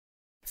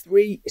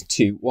3,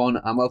 2, 1,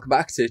 and welcome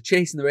back to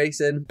Chasin the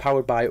Racin,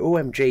 powered by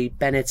OMG,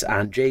 Bennetts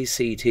and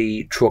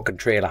JCT Truck and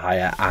Trailer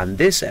Hire. And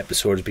this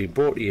episode has been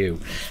brought to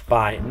you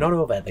by none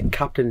other than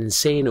Captain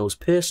Insano's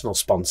personal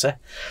sponsor,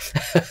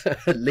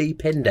 Lee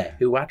Pinder,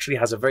 who actually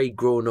has a very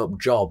grown-up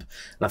job,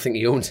 and I think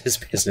he owns his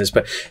business,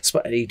 but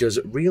he does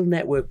real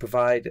networks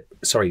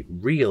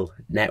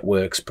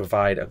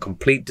provide a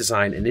complete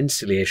design and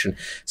installation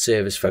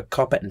service for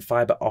copper and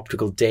fibre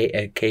optical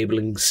data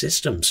cabling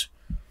systems.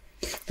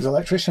 He's an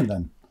electrician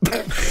then.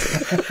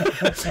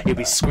 He'll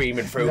be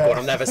screaming through, going,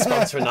 I'm never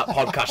sponsoring that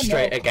podcast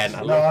straight again.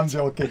 I'm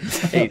joking.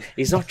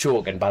 He's not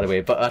joking, by the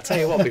way, but I'll tell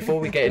you what, before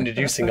we get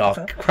introducing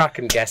our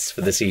cracking guests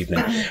for this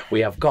evening, we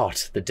have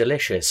got the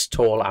delicious,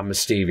 tall and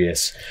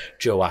mysterious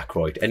Joe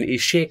Ackroyd, and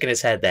he's shaking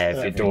his head there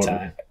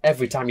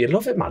every time. You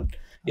love it, man.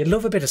 You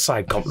love a bit of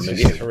side compliment.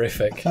 It's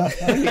terrific.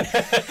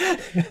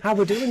 How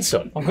we doing,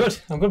 son? I'm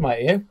good,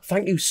 mate. You?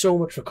 Thank you so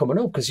much for coming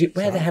up, because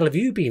where the hell have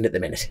you been at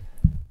the minute?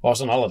 I was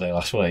on holiday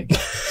last week,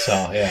 so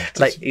yeah.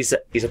 Like he's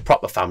a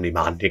proper family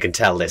man. You can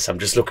tell this. I'm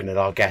just looking at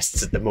our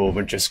guests at the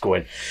moment, just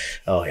going,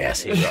 "Oh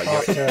yes,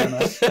 half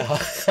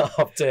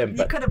term."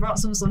 You could have brought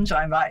some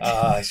sunshine back.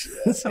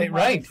 It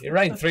rained. It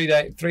rained 3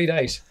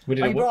 days. We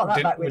did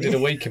a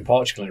week in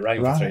Portugal. It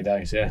rained for 3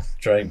 days. Yeah,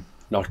 dream.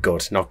 Not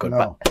good. No.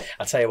 But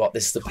I'll tell you what,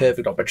 this is the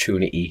perfect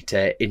opportunity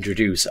to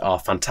introduce our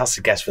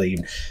fantastic guests for the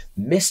evening,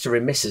 Mr.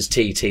 and Mrs.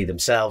 TT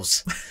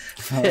themselves,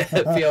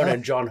 Fiona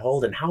and John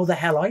Holden. How the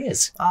hell are you?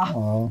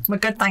 We're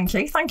good, thank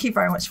you. Thank you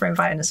very much for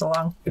inviting us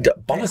along.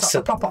 Bollocks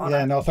to proper honour.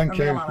 Yeah, no, thank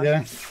you.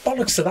 Yeah.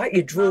 Bollocks to that.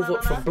 You drove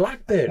up from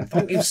Blackburn.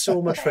 Thank you so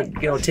much for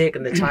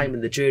taking the time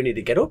and the journey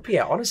to get up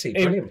here. Honestly,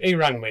 brilliant. He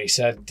rang me,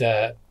 said,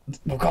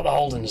 we've got the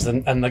Holdens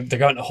and they're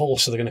going to Hull,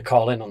 so they're going to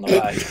call in on the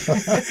way.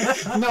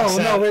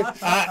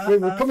 we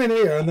were coming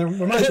here and then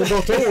we might as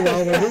well go to Hull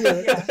while we're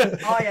here. Yeah.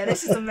 Oh yeah,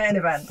 this is the main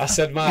event. I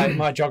said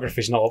my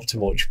geography's not up to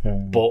much,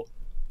 but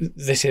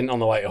this isn't on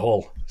the way to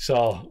Hull,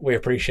 so we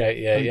appreciate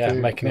you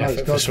making the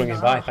effort for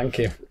swinging by. Thank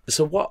you.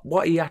 So what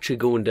are you actually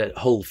going to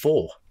Hull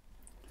for?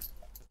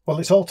 Well,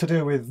 it's all to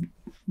do with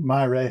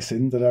my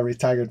racing that I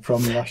retired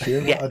from last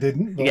year. I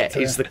didn't. But,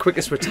 he's the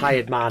quickest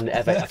retired man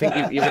ever. I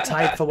think you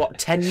retired for what,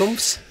 10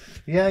 months?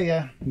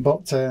 Yeah.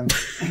 But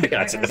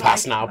that's in the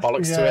past now.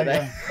 Bollocks to it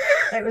there.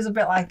 It was a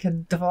bit like a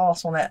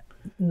divorce, wasn't it?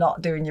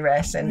 Not doing your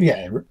racing.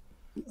 Yeah,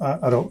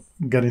 I don't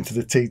get into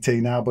the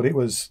TT now, but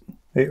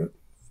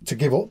to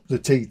give up the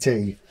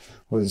TT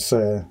was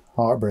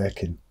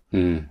heartbreaking.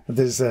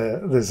 There's a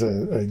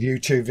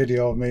YouTube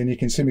video of me and you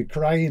can see me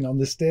crying on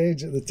the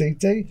stage at the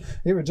TT.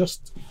 It was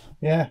just,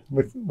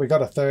 we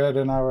got a third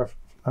and I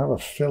were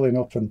filling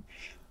up and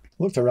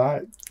looked all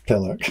right,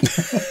 Pillock.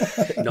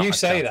 You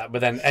say that,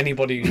 but then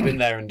anybody who's been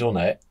there and done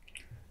it,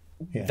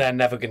 they're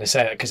never going to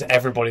say that because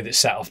everybody that's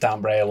set off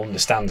down Braille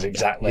understands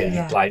exactly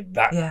like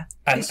that. Yeah,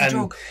 it's a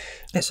drug.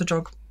 It's a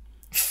drug.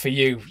 For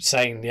you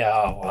saying,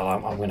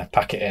 I'm going to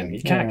pack it in.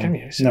 You can't, can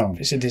you?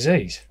 It's a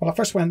disease. Well, I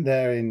first went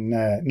there in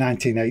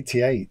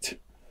 1988.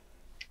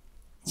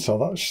 So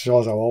that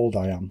shows how old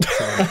I am.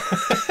 So.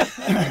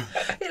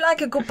 You're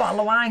like a good bottle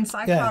of wine.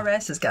 Sidecar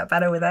races get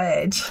better with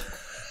age.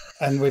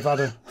 And we've had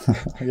a...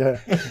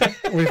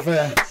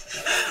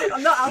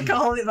 I'm not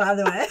alcoholic, by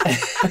the way.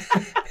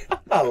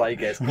 I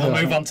like it. We'll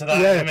move on to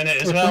that in a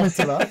minute as well.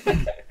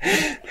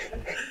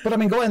 But I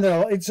mean, going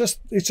there, it's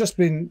just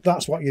been,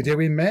 that's what you do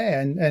in May,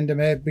 and end of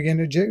May,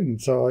 beginning of June.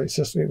 So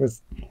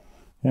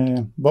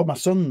but my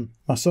son,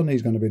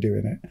 he's going to be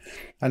doing it.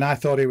 And I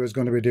thought he was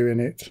going to be doing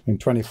it in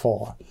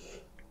 24.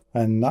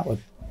 And that was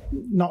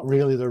not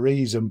really the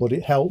reason, but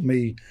it helped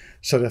me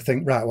sort of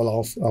think, right,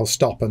 well, I'll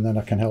stop and then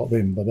I can help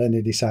him. But then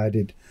he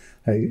decided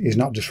he's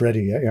not just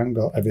ready yet. He hasn't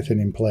got everything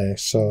in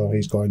place. So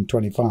he's going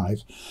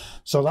 25.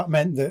 So that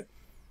meant that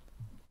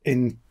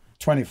in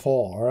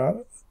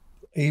 24,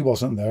 he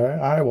wasn't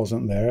there, I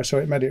wasn't there, so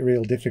it made it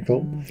real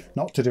difficult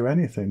not to do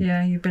anything.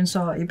 Yeah, you've been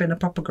a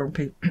proper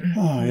grumpy.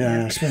 Oh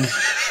yeah, it's been,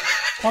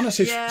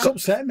 honestly, it's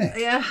upset me.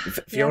 Yeah.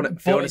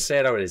 Fiona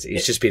said how it is.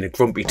 He's just been a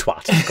grumpy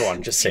twat. Go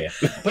on, just say it.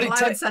 But I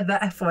haven't said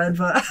that F word,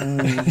 but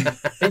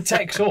it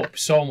takes up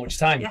so much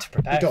time to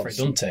prepare for it,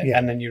 doesn't it? Yeah.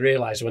 And then you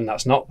realise when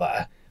that's not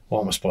there,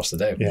 what am I supposed to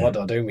do? Yeah. What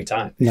do I do with my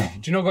time? No.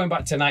 Do you know, going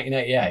back to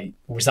 1988,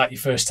 was that your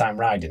first time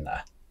riding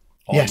there?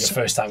 Or yes. Your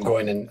first time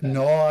going in?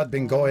 No, I've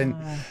been going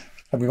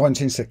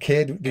since a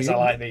kid. Because I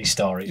like these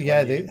stories.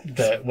 Yeah,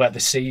 where the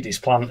seed is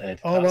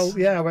planted. Oh well,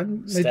 yeah. I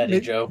went steady,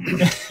 Joe.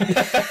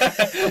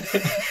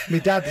 My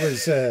dad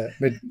was. Dad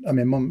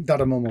and Mum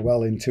were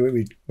well into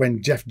it.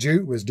 When Jeff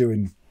Duke was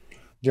doing, do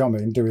you know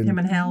what I mean? Doing him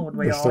and Hellwood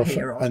were all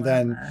heroes. And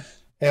then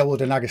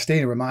Hellwood and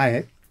Agostino were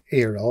my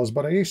heroes.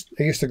 But I used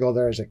to go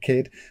there as a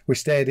kid. We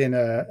stayed in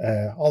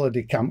a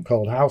holiday camp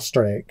called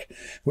Housestrake,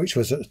 which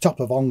was at the top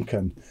of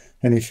Onken.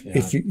 And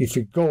if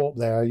you go up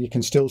there, you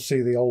can still see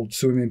the old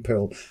swimming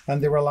pool.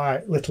 And they were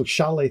like little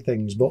chalet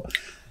things. But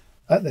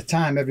at the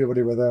time,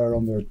 everybody were there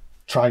on their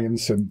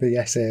Triumphs and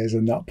BSAs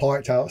and that,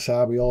 parked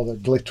outside with all the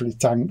glittery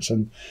tanks.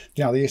 And,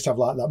 they used to have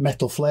like that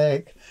metal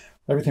flake.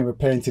 Everything was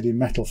painted in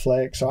metal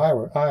flake. So I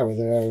were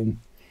there. And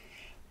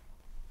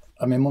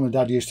And my mum and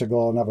dad used to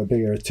go and have a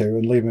beer or two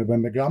and leave me with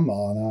my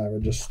grandma, and I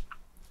would just,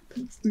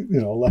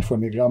 left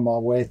with my grandma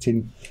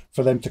waiting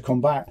for them to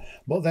come back.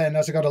 But then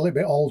as I got a little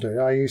bit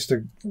older, I used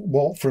to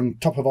walk from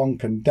top of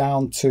Onken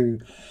down to,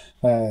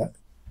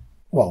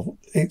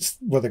 it's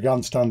where the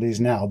grandstand is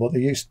now, but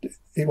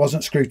it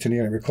wasn't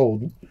scrutineering, it was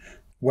called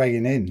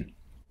weighing in.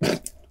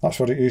 That's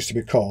what it used to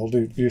be called.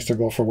 It used to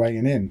go for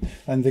weighing in.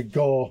 And they'd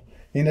go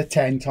in a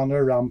tent on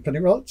a ramp, and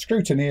it was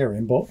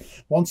scrutineering, but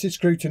once it's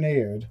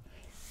scrutineered,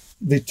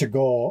 they'd to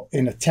go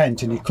in a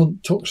tent and you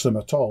couldn't touch them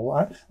at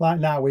all. Like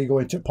now we go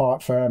into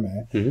Park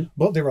Ferme,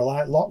 but they were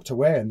like locked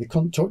away and they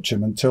couldn't touch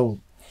them until,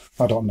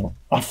 I don't know,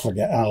 I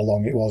forget how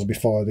long it was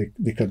before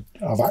they could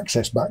have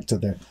access back to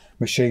the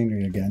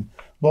machinery again.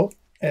 But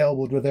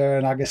Aylwood were there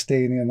and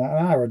Agostini and that,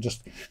 and I were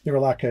just, they were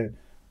like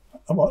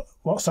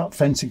what's that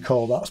fencing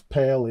called? That's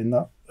paling,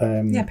 that.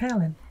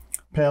 Paling.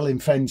 Paling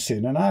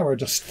fencing, and I were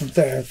just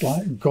there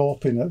like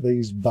gawping at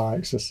these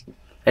bikes.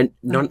 And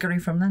it grew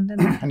from then,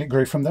 didn't it? And it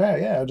grew from there,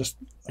 yeah.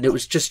 And it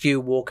was just you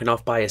walking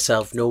off by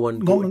yourself, no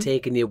one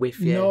taking you with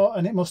you? No,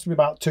 and it must be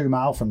about 2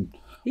 miles from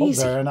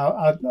Easy. up there. And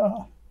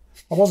I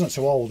wasn't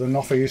so old, and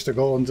off I used to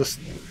go and just...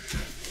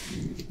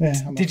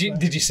 Yeah. Did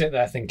you sit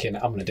there thinking,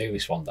 I'm going to do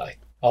this one day?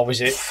 Or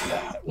was it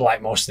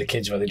like most of the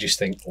kids where they just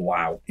think,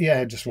 wow?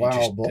 Yeah, just wow.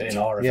 You're just in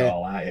awe of it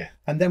all, aren't you?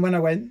 And then when I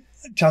went,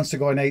 chance to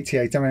go in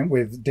 88, I went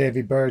with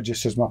David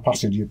Burgess as my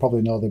passenger. You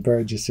probably know the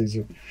Burgesses.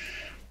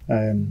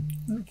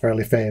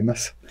 Fairly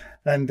famous,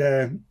 and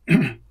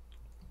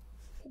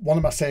one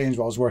of my sayings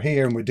was, we're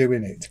here and we're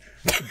doing it.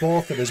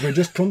 Both of us, we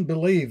just couldn't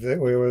believe that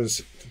we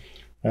was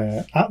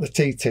at the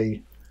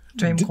TT.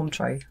 Dream come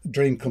true.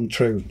 Dream come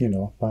true,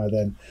 by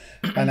then.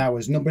 And I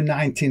was number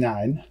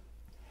 99,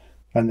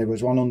 and there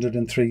was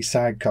 103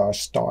 sidecars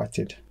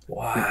started.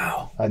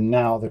 Wow. And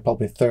now they're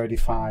probably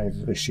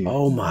 35 this year.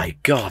 Oh my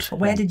God. But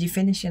where did you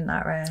finish in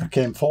that race? I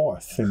came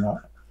fourth in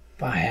that.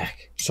 By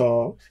heck.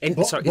 So,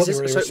 sorry, was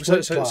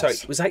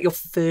that your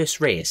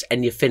first race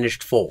and you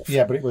finished fourth?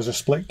 Yeah, but it was a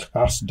split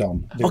class,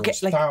 Dom. There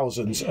was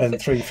thousands and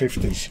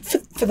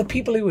 350s. For the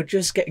people who are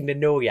just getting to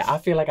know you, I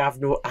feel like I've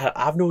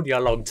known you a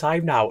long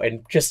time now,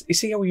 and just you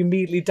see how he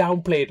immediately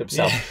downplayed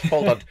himself. Yeah.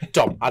 Hold on,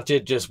 Dom, I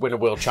did just win a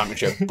world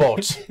championship,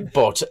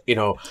 but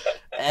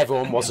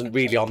everyone wasn't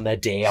really on their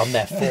day, on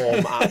their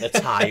form at the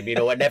time, and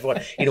everyone,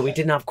 he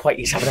didn't have quite.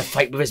 He's having a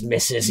fight with his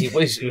missus. He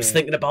was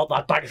thinking about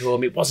that back at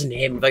home. It wasn't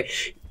him.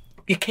 Like.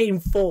 You came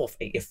fourth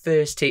at your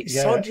first heat.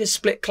 Yeah. So your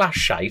split class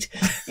shite.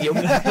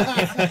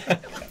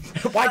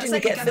 Why didn't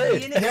you get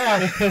third?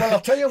 Yeah, well,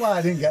 I'll tell you why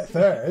I didn't get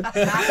third.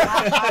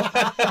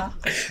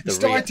 It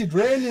started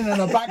raining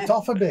and I backed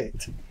off a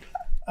bit.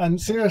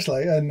 And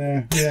seriously,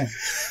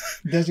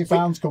 Desi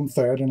Fownes come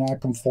third and I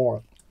come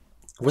fourth.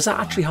 Was that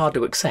actually hard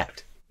to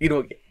accept?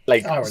 Were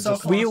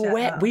you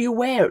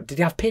aware? Did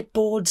you have pit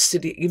boards?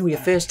 Did you, your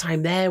first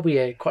time there? Were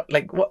you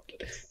quite what?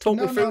 Talk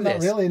me through this. No,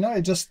 not really. No,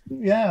 it just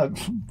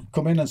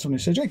come in and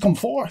somebody said, "You come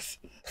fourth,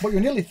 but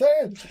you're nearly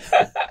third.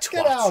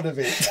 Get out of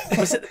it."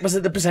 Was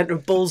it the presenter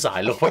of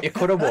Bullseye? Look what you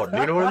could have won.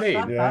 You know what I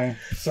mean? Yeah.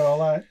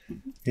 So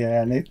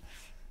and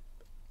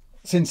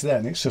since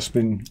then it's just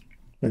been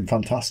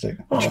fantastic.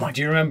 Oh,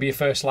 do you remember your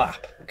first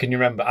lap? Can you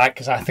remember?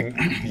 Because I think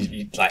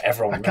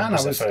everyone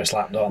remembers their first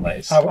lap, don't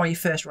they? Or your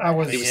first ride. I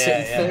was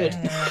sitting third.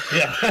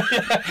 Yeah.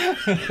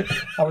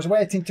 I was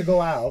waiting to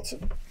go out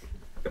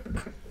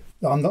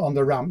on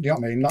the ramp. Do you know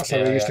what I mean? That's how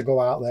I used to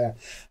go out there.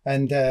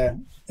 And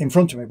in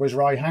front of me was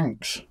Roy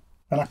Hanks,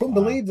 and I couldn't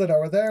believe that I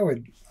were there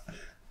with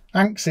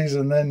Hankses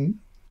and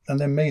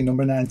then me,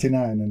 number 99,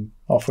 and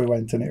off we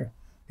went. And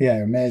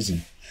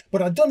amazing.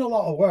 But I'd done a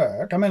lot of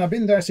work. I mean, I've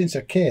been there since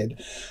a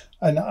kid.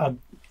 And I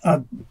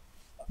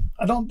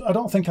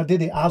don't think I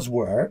did it as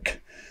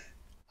work.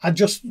 I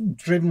just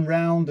driven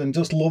round and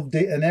just loved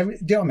it. And do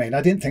you know what I mean?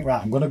 I didn't think,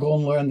 right, I'm going to go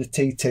and learn the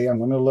TT. I'm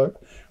going to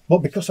look. But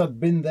because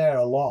I'd been there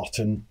a lot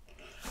and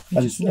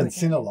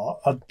seen a lot,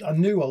 I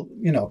knew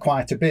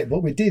quite a bit.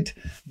 But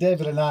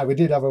David and I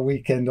did have a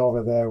weekend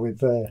over there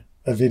with a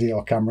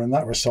video camera, and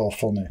that was so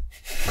funny.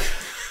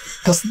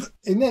 Because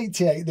in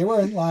 '88 they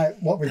weren't like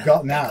what we've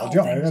got now. Do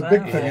you know what I mean? A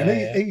big thing,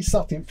 and he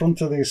sat in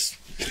front of this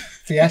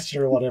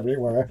Fiesta or whatever it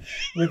were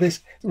with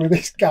this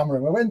camera.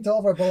 And we went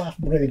over Ballaugh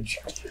Bridge,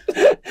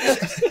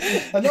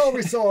 and all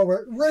we saw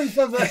were roof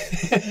of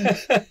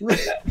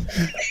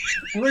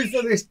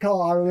this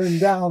car and then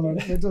down,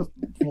 and we just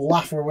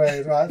laugh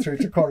away right through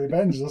to Corrie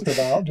Ben's just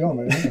about. Do you know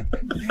what I mean?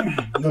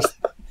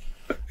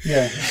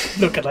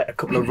 Look at a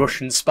couple of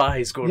Russian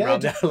spies going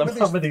around the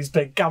Alabama with these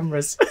big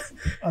cameras.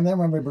 And then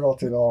when we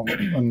brought it home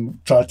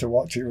and tried to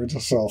watch it, it was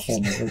just so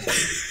funny.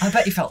 I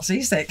bet you felt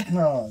seasick.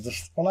 No,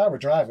 I were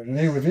driving and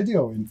he were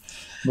videoing,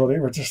 but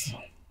it was just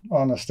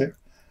honestly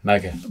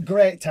mega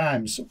great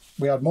times.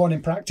 We had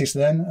morning practice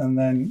then, and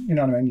then you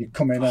know what I mean. You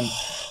come in and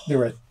there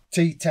were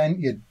tea tent.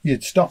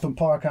 You'd stop and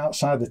park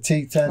outside the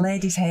tea tent,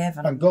 ladies'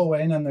 haven, and go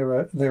in, and there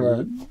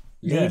were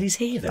Ladies'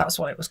 Haven. That's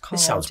what it was called.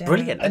 This sounds yeah.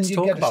 brilliant. And Let's you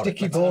talk get a about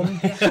sticky it. bun.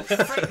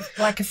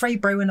 Like a free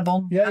brew in a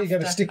bun. Yeah, you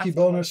get a sticky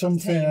bun or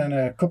something and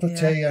a cup of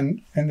tea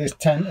and in this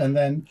tent, and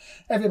then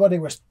everybody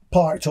was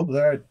parked up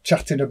there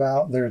chatting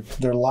about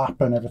their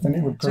lap and everything.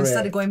 It was So great.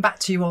 instead of going back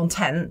to your own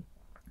tent,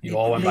 You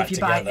all went leave back your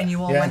together. bike and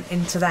you all went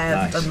into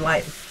there and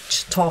like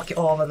just talk it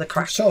over the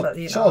crack. so but,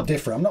 you know, so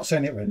different. I'm not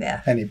saying it was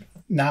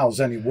now's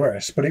any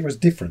worse, but it was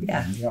different.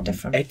 yeah, You know what I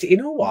mean? different. You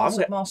know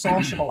what? More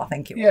sociable, I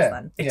think it was Yeah.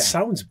 then. It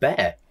sounds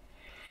better.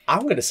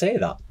 I'm going to say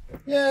that.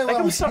 Yeah,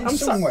 well, in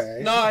some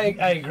ways. No, I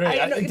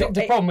agree.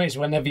 The problem is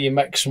whenever you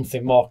make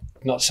something more,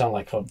 not to sound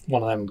like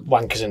one of them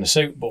wankers in a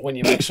suit, but when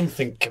you make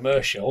something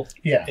commercial,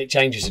 it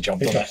changes the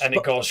job, doesn't it? And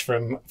it goes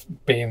from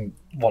being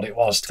what it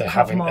was to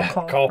having more a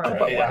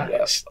corporate.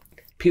 Yeah.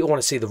 People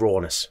want to see the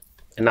rawness,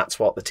 and that's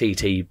what the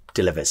TT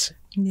delivers.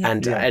 Yeah.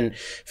 And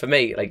for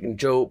me, like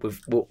Joe,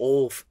 we're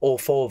all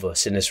four of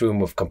us in this room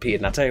have competed.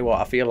 And I tell you what,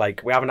 I feel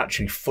like we haven't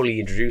actually fully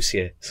introduced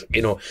you.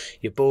 You know,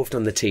 you've both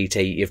done the TT,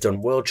 you've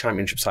done World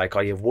Championship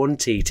Sidecar, you've won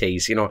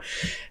TTs. You know,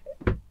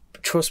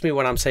 trust me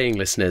when I'm saying,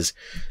 listeners,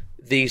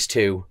 these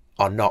two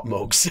are not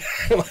mugs.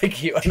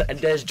 Like you, and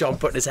there's John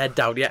putting his head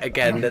down yet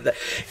again.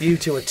 You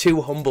two are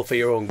too humble for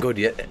your own good,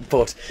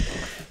 but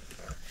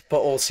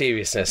all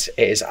seriousness,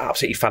 it is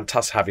absolutely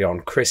fantastic to have you on.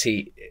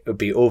 Chrissy would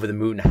be over the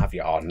moon to have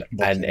you on,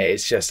 and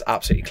it's just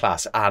absolutely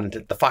class.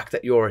 And the fact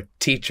that you're a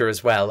teacher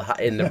as well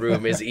in the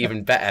room is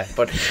even better.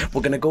 But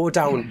we're going to go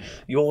down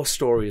your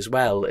story as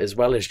well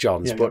as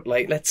John's. But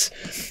like,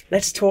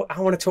 let's talk. I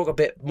want to talk a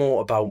bit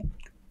more about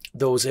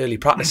those early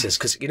practices,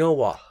 because you know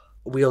what?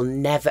 We'll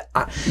never.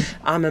 I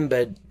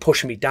remember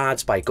pushing my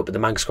dad's bike up at the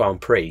Manx Grand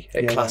Prix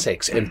at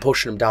Classics and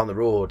pushing him down the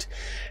road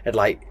at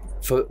like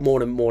for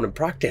morning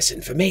practice,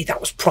 and for me that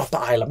was proper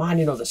Isle of Man.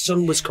 You know, the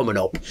sun was coming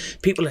up,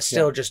 people are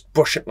still just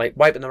brushing, like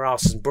wiping their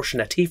asses and brushing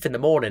their teeth in the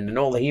morning, and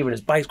all they're hearing is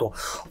bikes go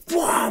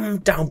wham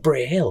down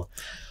Bray Hill.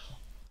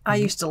 I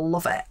used to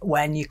love it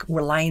when you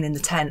were lying in the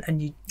tent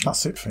and you,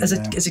 That's it for me,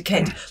 as a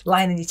kid,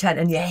 lying in your tent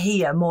and you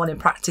hear morning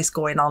practice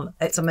going on.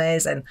 It's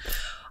amazing.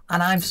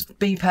 And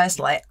me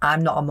personally,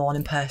 I'm not a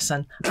morning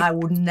person. I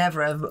would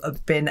never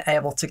have been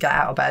able to get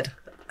out of bed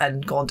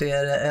and go and do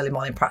an early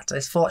morning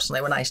practice.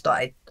 Fortunately, when I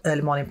started,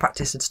 early morning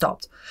practice had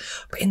stopped.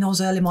 But in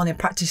those early morning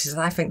practices,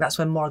 I think that's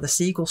when more of the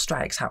seagull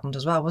strikes happened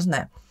as well, wasn't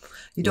it?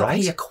 You don't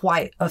hear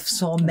quite of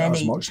so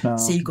many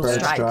seagull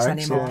strikes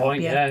anymore.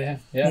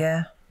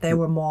 Yeah, they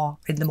were more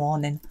in the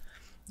morning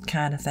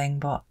kind of thing.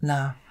 But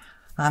no,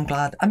 I'm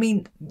glad. I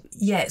mean,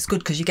 yeah, it's good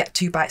because you get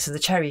 2 bites of the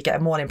cherry. You get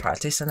a morning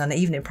practice and then an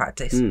evening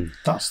practice.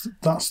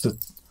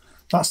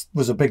 That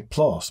was a big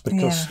plus,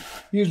 because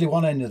usually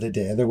one end of the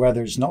day the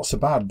weather's not so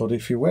bad, but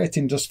if you're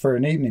waiting just for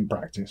an evening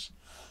practice,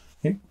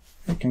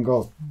 it can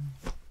go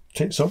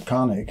tits up,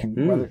 can't it?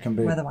 Weather can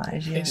be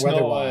weather-wise, yeah.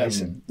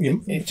 Weather-wise,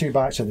 2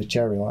 bites of the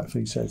cherry, like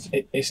Fee says.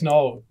 It's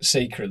no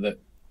secret that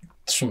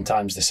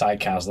sometimes the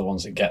sidecars are the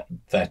ones that get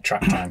their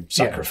track time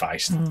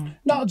sacrificed.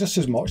 Not just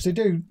as much. They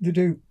do.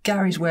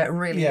 Gary's worked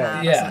really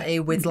hard, hasn't he,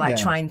 with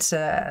trying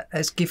to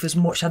give as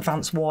much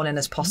advance warning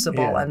as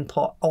possible and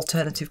put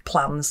alternative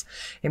plans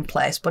in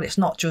place. But it's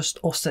not just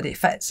us that it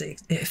affects.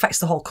 It affects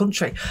the whole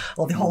country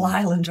or the whole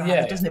island,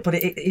 rather, doesn't it? But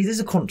it is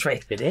a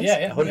country. It is,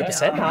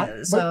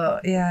 100%.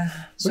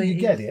 So you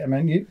get it. I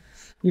mean,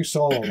 you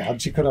solo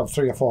lads, you could have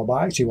 3 or 4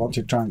 bikes you want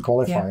to try and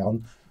qualify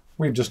on.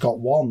 We've just got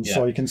one,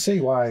 so you can see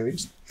why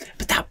it's...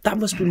 But that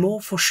must be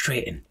more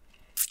frustrating.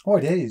 Oh,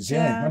 it is,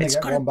 when you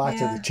get one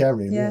bite of the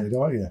cherry, really,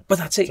 don't you? But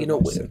that's it, you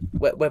know,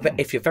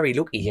 if you're very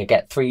lucky, you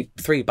get three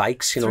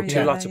bikes, you know,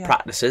 2 lots of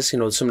practices, you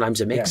know,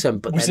 sometimes you mix them.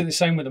 But was it the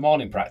same with the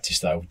morning practice,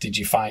 though? Did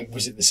you find,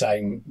 was it the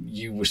same,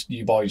 you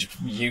boys,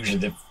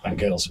 usually and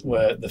girls,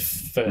 were the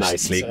first...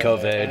 Nicely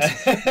covered.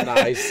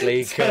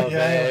 Nicely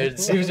covered.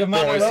 He was a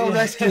man well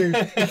rescued.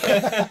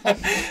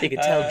 You can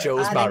tell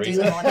Joe's married.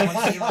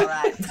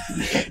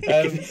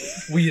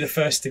 Were you the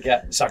first to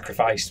get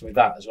sacrificed with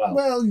that as well?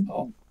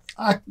 Well,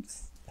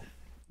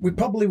 we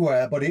probably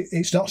were, but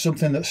it's not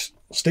something that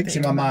sticks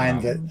in my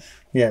mind that,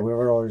 we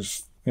were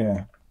always,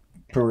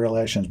 poor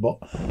relations.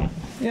 But,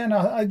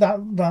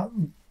 that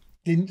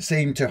didn't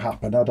seem to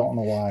happen. I don't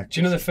know why. Do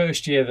you know the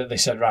first year that they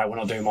said, right, we're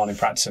not doing morning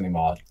practice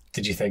anymore,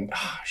 did you think,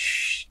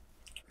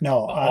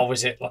 No. Or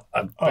was it...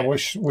 I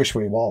wish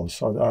we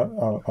was.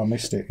 I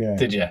missed it,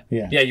 Did you?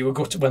 Yeah. Yeah, you were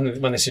good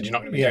when they said you're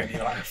not going to be doing it.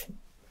 You're like...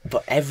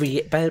 But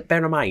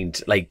bear in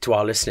mind, like, to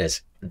our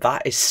listeners,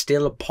 that is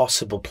still a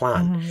possible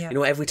plan. You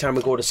know, every time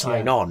we go to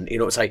sign on, you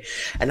know, it's like,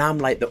 and I'm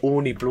like the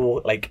only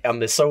bloke, like on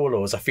the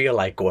solos, I feel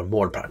like going,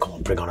 morning practice, come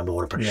on, bring on a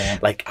morning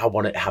practice. Like, I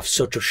want to have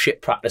such a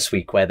shit practice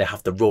week where they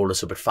have to roll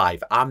us up at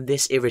 5. I'm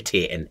this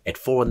irritating at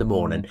 4 in the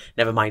morning,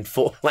 never mind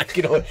 4, like,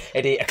 you know,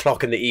 at 8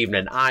 o'clock in the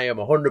evening. I am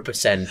 100%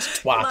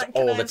 twat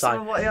all the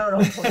time.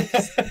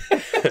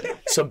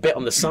 Some bit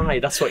on the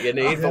side, that's what you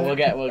need, but we'll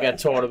get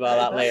talking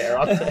about that later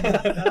on.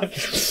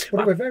 But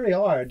it was very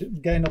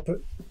hard getting up at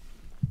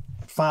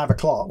 5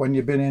 o'clock when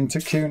you've been into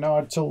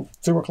Cunard till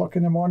 2 o'clock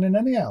in the morning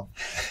anyhow.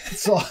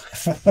 So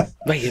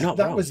Wait, you're not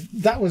that wrong. was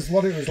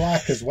what it was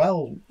like as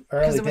well. Because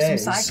there Early was some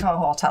days. sidecar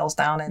hotels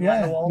down in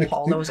like the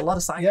Walpole. There was a lot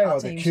of sidecar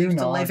or the teams used to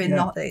Cunard, live in.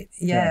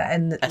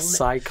 And A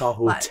sidecar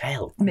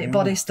hotel. Mick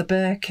Boddice, the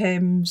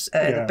Burkhams,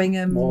 the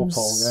Binghams.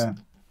 Walpole, yeah.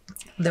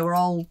 They were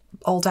all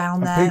down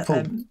And there.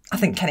 people- I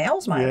think Kenny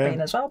Ells might have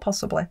been as well,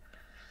 possibly.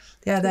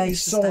 Yeah, they It's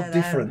used to so stay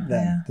different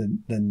there.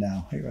 than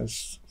now. It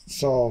was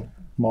so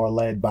more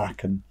laid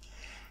back and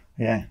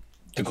The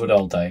good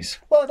old days.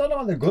 Well, I don't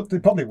know. They're good. They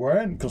probably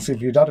weren't, because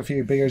if you'd had a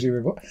few beers, you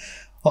were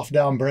off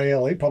down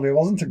Braille. It probably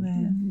wasn't a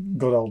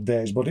good old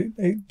days. But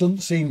it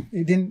doesn't seem.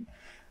 It didn't.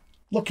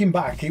 Looking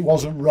back, it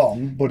wasn't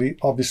wrong, but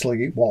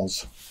obviously it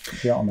was.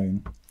 You know what I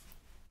mean?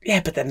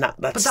 Yeah, but then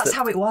that's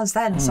how it was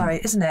then,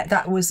 isn't it?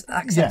 That was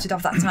accepted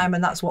of that time,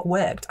 and that's what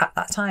worked at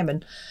that time.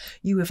 And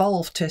you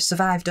evolve to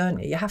survive, don't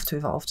you? You have to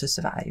evolve to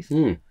survive.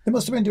 They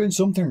must have been doing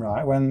something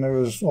right when there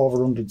was over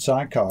 100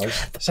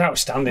 sidecars. It's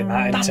outstanding,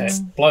 that, isn't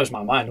it? Blows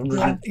my mind.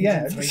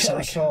 103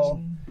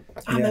 sidecars.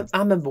 I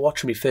remember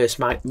watching my first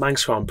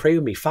Manx Grand Prix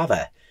with my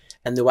father,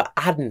 and they were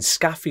adding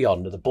Scaffy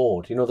onto the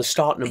board, the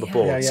start number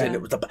boards. And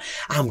it was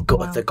I'm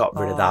gutted they got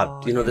rid of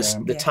that,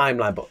 the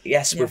timeline. But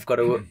yes, we've got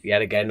to,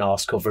 yet again,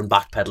 arse covering,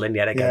 backpedaling,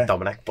 yet again,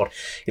 Dominic. But,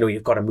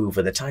 you've got to move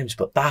with the times.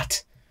 But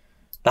that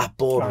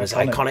board was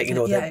iconic.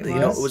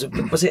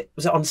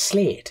 Was it on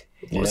slate?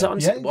 Was it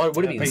on slate? What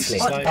would it be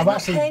slate? I've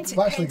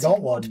actually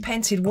got one.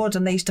 Painted wood,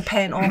 and they used to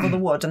paint over the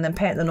wood and then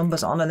paint the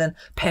numbers on and then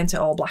paint it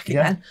all black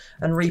again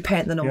and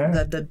repaint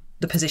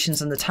the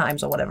positions and the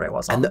times or whatever it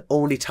was. And the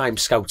only time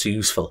scouts are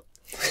useful.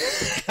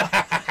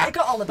 They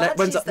got all the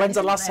badges. When's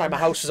the last time a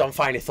house was on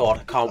fire and you thought,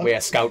 I can't wait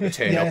a scout to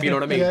turn up, you know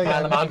what I mean?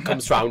 While the man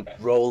comes round,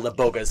 roll the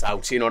buggers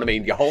out, you know what I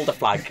mean? You hold the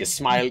flag, you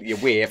smile, you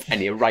wave,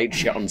 and you write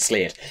shit on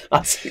slate.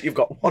 You've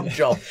got one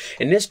job.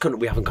 In this country,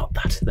 we haven't got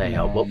that. There you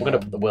go. We're going to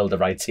put the world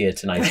of rights here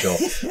tonight, Joe.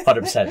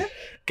 100%.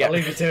 I'll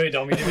leave you to it,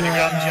 Dom. You're doing a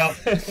grand job.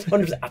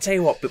 100%. I'll tell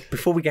you what,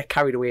 before we get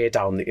carried away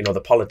down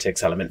the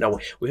politics element, now,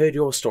 we heard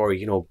your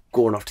story,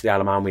 going off to the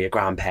Isle of Man with your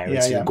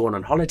grandparents and going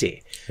on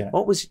holiday. Yeah.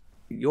 What was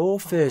your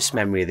first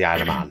memory of the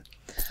Isle of Man?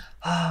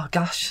 Oh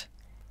gosh,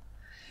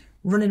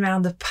 running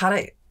around the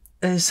paddock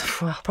as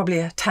probably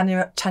a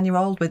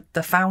 10-year-old with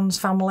the Founds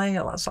family.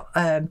 It's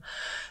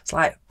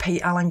like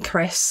Pete, Alan,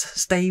 Chris,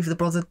 Steve, the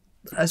brother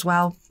as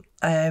well,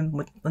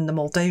 and the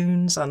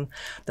Muldoons and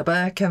the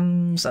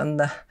Burkhams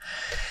and the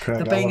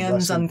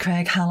Binghams and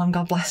Craig Hallam,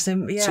 God bless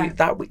him. Yeah, so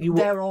we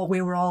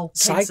were all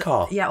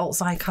sidecar. All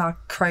sidecar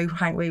crew.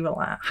 We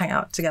were hang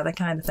out together,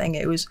 kind of thing.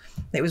 It was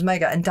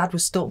mega. And Dad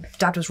was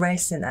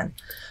racing then,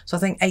 so I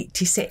think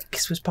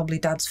 '86 was probably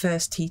Dad's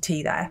first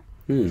TT there.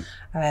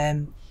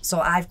 So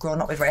I've grown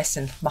up with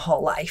racing my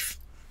whole life,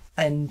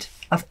 and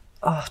I've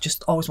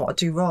just always wanted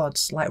to do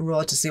roads. Like,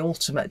 roads is the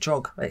ultimate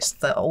drug. It's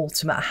the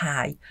ultimate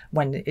high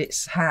when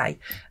it's high,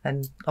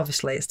 and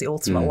obviously it's the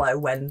ultimate low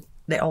when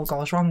it all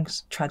goes wrong,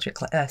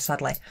 tragically,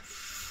 sadly.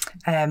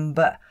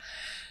 But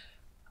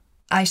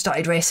I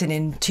started racing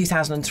in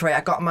 2003.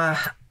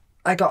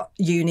 I got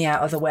uni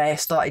out of the way,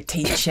 started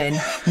teaching.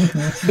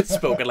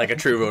 Spoken like a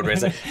true road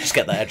racer. Just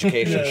get that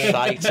education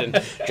right and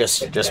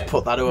just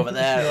put that over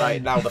there. Right,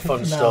 now the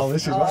fun stuff.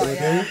 This is what we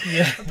do.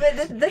 Yeah. But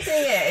the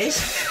thing is...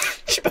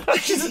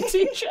 She's a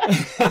teacher.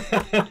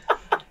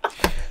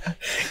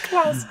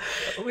 Class.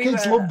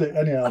 Kids loved it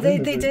anyhow. They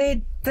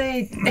did.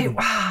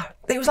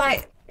 It was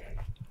like...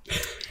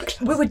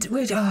 We would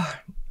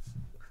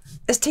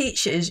as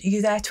teachers,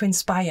 you're there to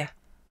inspire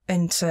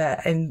and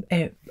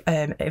to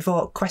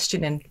evoke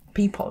questioning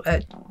people,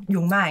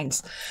 young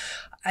minds.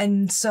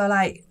 And so,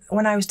 like,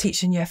 when I was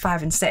teaching year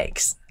 5 and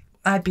 6,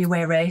 I'd be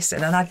away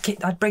racing, and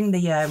I'd bring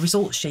the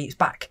result sheets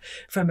back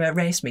from a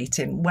race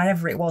meeting,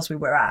 wherever it was we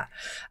were at.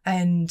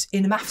 And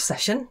in a math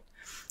session,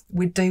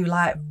 we'd do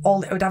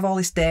we'd have all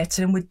this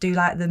data, and we'd do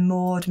like the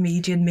mode,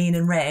 median, mean,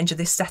 and range of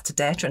this set of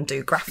data, and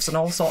do graphs and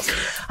all sorts.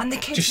 And the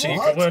kids, just so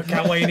you can work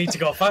out where you need to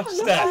go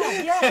faster.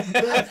 That's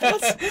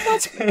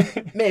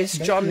Miss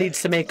John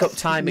needs to make up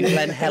time in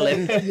Glen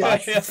Helen by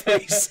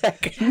 3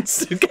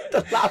 seconds to get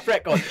the lap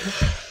record.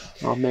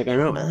 I'll make a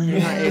note. But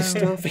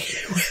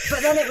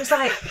then it was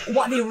like,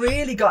 what they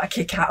really got a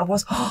kick out of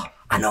was,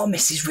 I know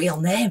Miss's real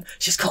name.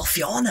 She's called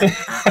Fiona.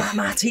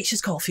 My teacher's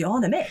called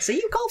Fiona. Miss, are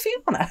you called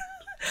Fiona?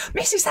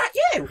 Miss, is that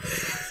you?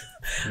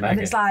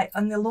 And it's like,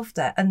 and they loved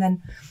it. And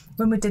then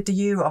when we did the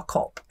Euro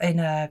Cup in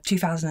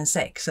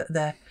 2006, at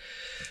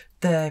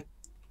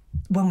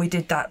when we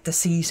did the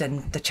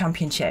season, the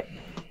championship,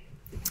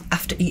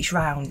 after each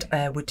round,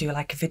 we'd do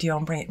like a video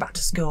and bring it back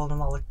to school,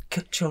 and all the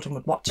children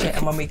would watch it.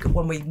 And when we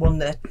won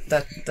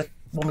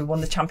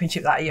the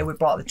championship that year, we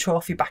brought the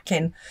trophy back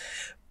in,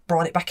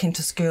 brought it back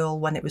into school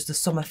when it was the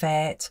summer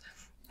fete,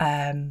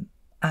 and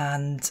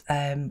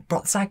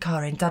brought the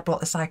sidecar in. Dad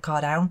brought the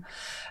sidecar down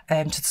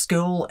to the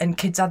school, and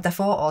kids had their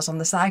photos on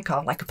the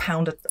sidecar, like a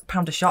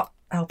pound a shot,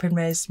 helping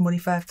raise money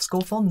for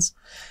school funds.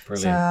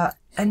 Brilliant. So,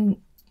 and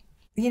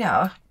they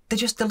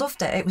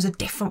loved it. It was a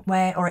different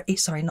way,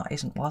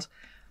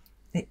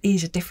 it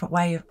is a different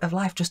way of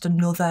life, just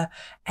another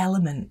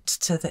element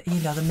to the,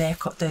 you know, the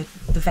makeup, the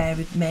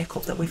varied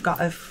makeup that we've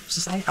got of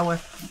society, our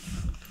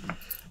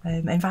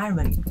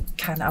environment,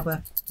 kind of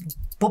our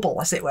bubble,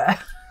 as it were.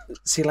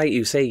 See, like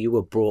you say, you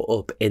were brought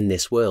up in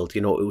this world.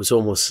 You know, it was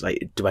almost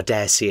like, do I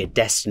dare say it,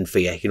 destined for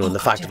you? You know, and the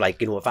fact of like,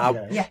 you know,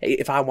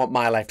 if I want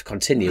my life to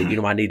continue, you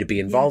know, I need to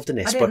be involved in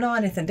this. I didn't know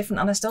anything different,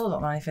 and I still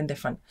don't know anything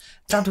different.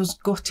 Dad was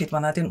gutted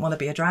when I didn't want to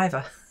be a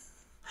driver.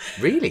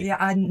 Really? Yeah,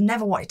 I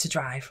never wanted to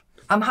drive.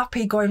 I'm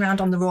happy going around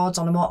on the roads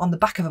on the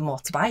back of a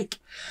motorbike.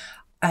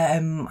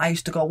 I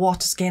used to go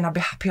water skiing. I'd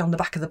be happy on the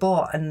back of the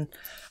boat, and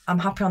I'm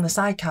happy on the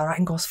sidecar. I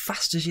can go as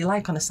fast as you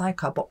like on a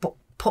sidecar, but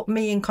put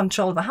me in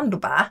control of a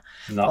handlebar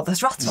or the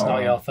throttle. It's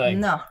not your thing.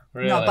 No,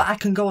 really? No, but I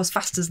can go as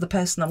fast as the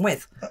person I'm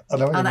with.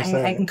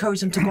 I encourage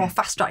them to go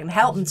faster. I can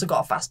help them to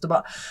go faster,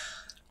 but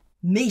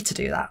me to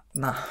do that,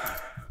 no.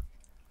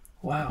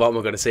 Wow. What am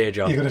I going to say,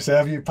 John? You're going to say,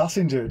 have you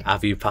passengered?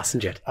 Have you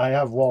passengered? I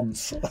have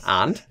once.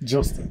 And?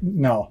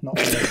 No, not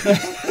really.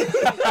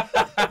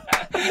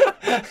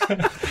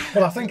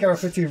 Well, I think I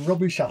was pretty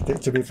rubbish at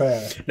it, to be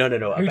fair. No.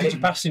 Who did you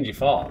passenger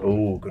for?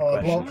 Oh, good question.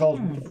 A bloke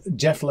called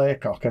Jeff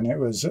Laycock, and it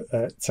was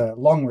at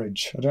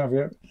Longridge. I don't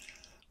know if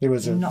there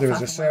was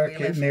a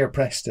circuit near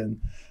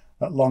Preston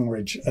at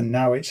Longridge, and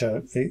now it's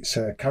a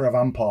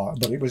caravan park,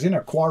 but it was in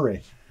a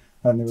quarry,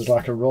 and there was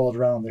like a road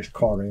around this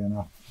quarry, and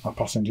I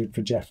passengered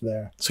for Jeff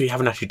there. So you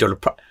haven't actually done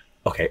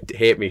okay,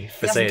 hate me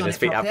for saying this,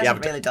 but you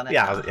haven't really done it.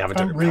 Yeah, you haven't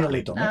done it.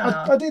 Really done it.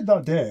 I did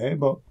that day,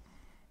 but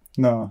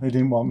no, he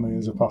didn't want me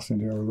as a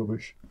passenger or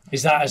rubbish.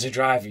 Is that as a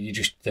driver, you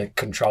just the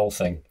control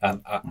thing?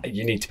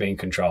 You need to be in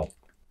control?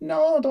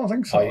 No, I don't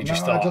think so. Or you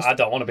just thought, I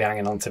don't want to be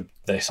hanging on to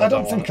this. I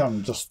don't think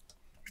I'm just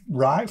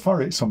right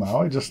for it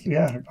somehow. I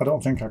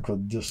don't think I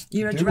could just.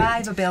 You're a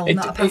driver build,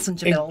 not a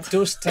passenger build. It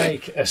does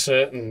take a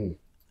certain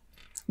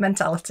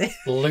mentality,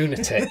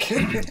 lunatic,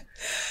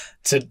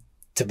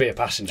 to be a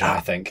passenger.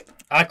 I think.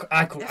 You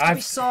have to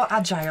be so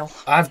agile.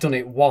 I've done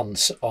it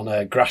once on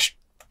a grass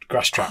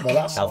track.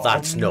 Well,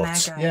 that's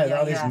nuts. Mega,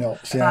 that is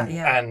nuts.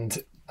 Yeah.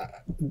 And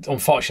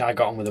unfortunately, I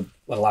got on with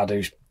a lad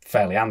who's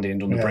fairly handy and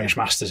done the British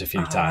Masters a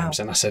few times,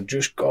 and I said,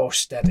 just go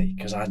steady,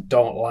 because I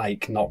don't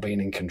like not being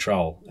in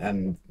control.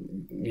 And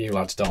you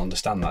lads don't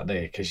understand that, do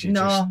you? Because you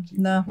no.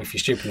 If you're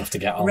stupid enough to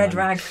get on, red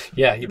rag.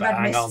 Yeah, you better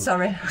hang on.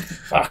 Sorry.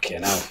 Fuck you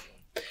know.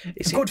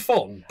 It's good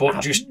fun,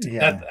 but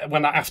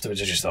when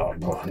afterwards I just thought,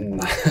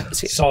 nah.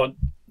 So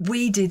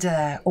we did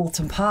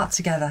Alton Park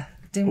together,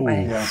 didn't we?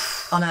 Yeah.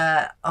 On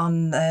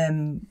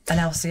an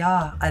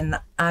LCR, and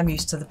I'm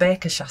used to the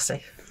Baker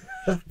chassis.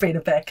 Of being a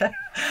baker,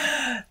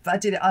 but I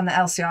did it on the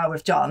LCR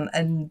with John,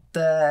 and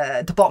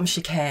the bottom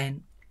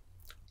chicane.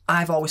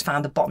 I've always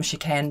found the bottom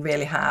chicane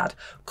really hard.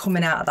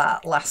 Coming out of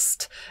that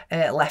last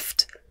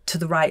left to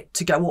the right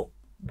to go up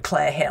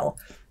Clay Hill,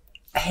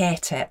 I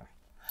hate it.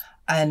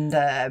 And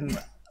the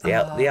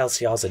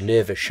LCR's a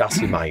nervous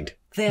chassis mind.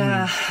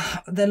 They're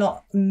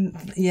not.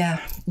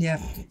 Yeah.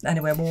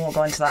 Anyway, we won't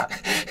go into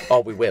that. Oh,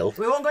 we will.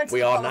 We won't go into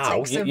we the are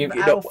now. Of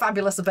how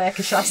fabulous a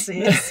Baker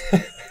chassis is.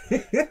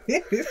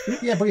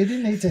 Yeah, but you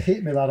didn't need to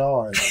hit me that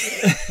hard.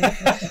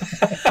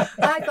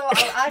 I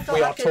thought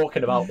we are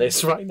talking about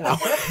this right now.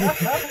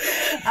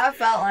 I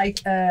felt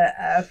like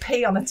a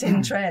pea on a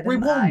tin tray. We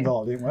won,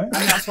 though, didn't we? And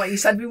that's what you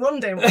said. We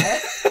won, didn't we?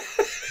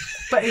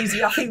 But I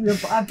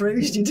think I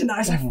bruised you, didn't I? I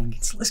was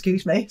like,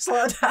 excuse me,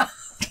 slow down.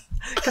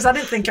 Because I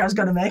didn't think I was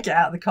going to make it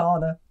out of the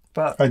corner.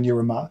 And you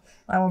were mad.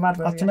 I was mad with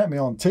you. I had to make my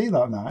own tea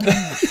that night.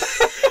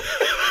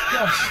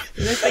 Gosh,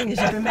 the thing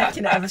is, you've been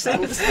making it ever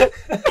since.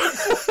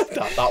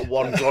 that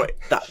one glory,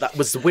 that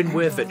was the win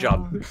worth it,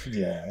 John.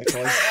 Yeah, it's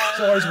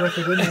always worth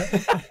it, isn't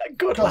it?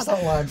 Good. Cross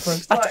that line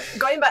first. But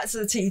going back to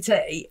the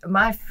TT,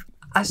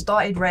 I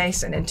started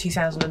racing in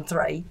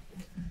 2003.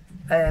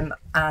 And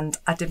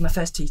I did my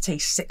first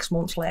TT 6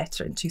 months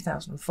later in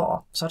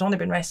 2004. So I'd only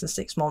been racing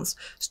 6 months,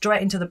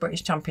 straight into the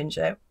British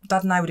Championship.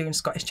 Dad and I were doing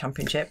Scottish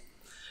Championship.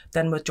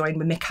 Then we joined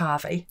with Mick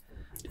Harvey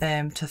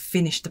to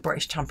finish the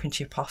British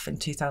Championship off in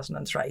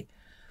 2003.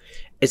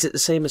 Is it the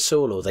same as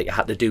solo, that you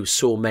had to do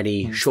so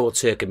many short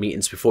circuit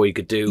meetings before you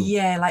could do?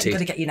 Yeah, like you've got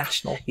to get your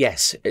national.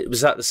 Yes,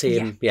 was that the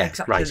same? Yeah,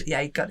 exactly. Right.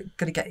 Yeah, you got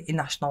to get your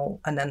national,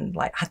 and then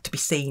like had to be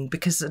seen,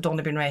 because I'd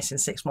only been racing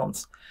 6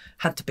 months.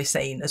 Had to be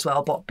seen as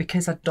well, but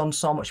because I'd done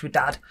so much with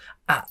Dad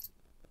at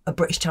a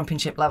British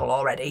Championship level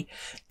already,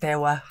 they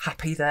were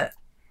happy that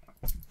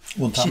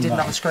she didn't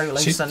have a screw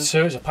loose.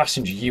 So as a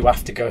passenger, you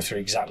have to go through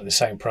exactly the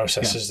same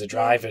process as the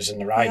drivers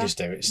and the riders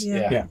do. It's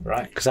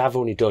right. Because I've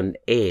only done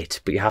 8,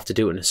 but you have to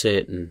do it in a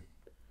certain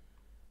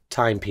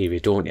time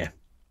period, don't you?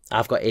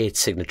 I've got 8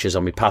 signatures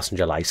on my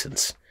passenger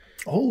licence.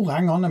 Oh,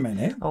 hang on a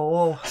minute.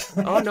 No. Hey,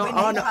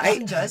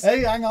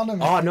 hang on a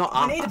minute. Oh no,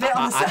 we need a bit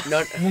on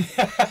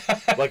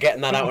the we're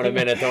getting that out in a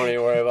minute. Don't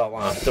you worry about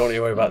that. Don't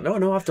you worry about.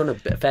 No, I've done a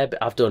fair bit.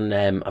 I've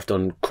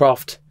done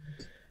Croft,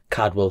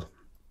 Cadwell.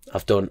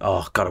 I've done.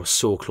 Oh God, I was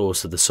so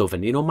close to the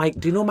Southern. You know,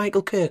 do you know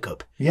Michael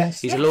Kirkup? Yes.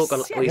 He's a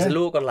local. Yes. He's a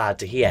local lad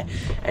to here,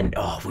 and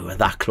we were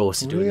that close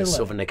to doing the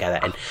Southern together.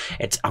 And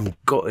I'm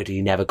gutted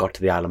he never got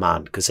to the Isle of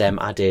Man, because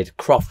I did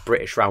Croft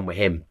British round with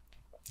him.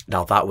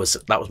 Now that was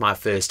my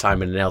first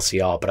time in an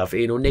LCR, but I've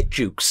Nick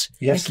Jukes.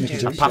 Yes, Nicky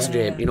Nicky Jukes. A passenger,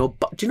 yeah. do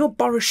you know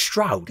Boris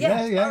Stroud?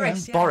 Yeah.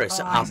 Boris. Yeah. Boris,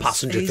 Oh, our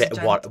passenger he's a fit.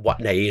 gent. What?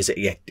 No, he is.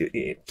 Yeah,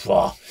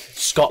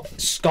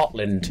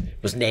 Scotland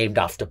was named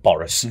after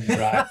Boris.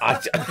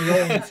 Right.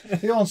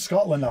 He owns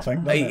Scotland, I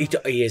think.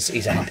 Doesn't he? He is.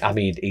 He's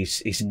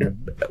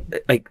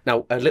like,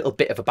 now a little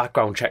bit of a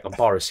background check on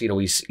Boris.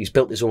 He's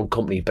built his own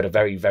company, but a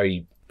very,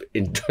 very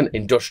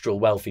industrial,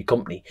 wealthy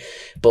company.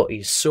 But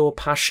he's so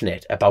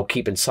passionate about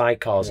keeping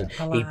sidecars, and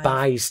he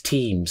buys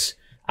teams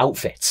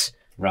outfits.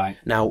 Right.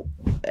 Now,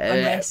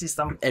 And races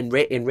them. and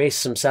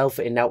races himself.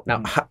 And now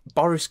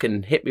Boris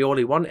can hit me all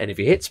he wants, and if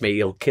he hits me,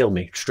 he'll kill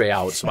me straight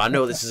out. So I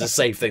know this is a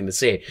safe thing to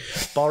say.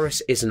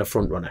 Boris isn't a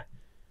front runner.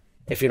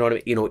 If you know what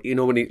I mean, you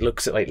know when he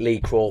looks at like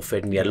Lee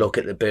Crawford, and you look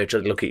at the Birch,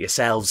 look at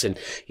yourselves, and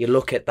you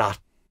look at that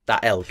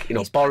elk.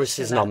 Boris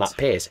isn't on that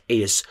pace.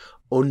 He is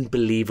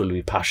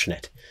unbelievably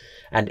passionate.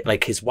 And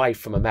like his wife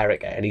from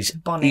America, and he's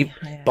Bonnie.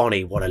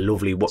 Bonnie, what a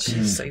lovely woman.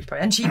 She's super.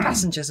 And she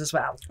passengers as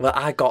well. Well,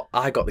 I got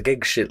the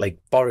gig shit. Like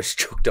Boris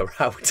chucked her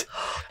out,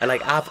 and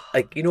like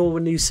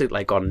when you sit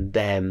like on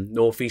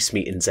Northeast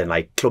meetings and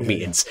like club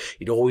meetings,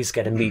 you'd always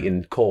get a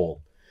meeting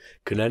call.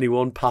 Can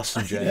anyone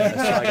passenger? It's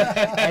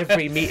like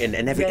every meeting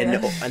and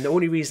and the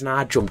only reason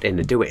I jumped in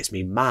to do it is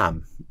me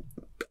mum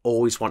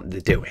always wanted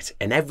to do it,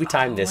 and every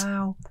time this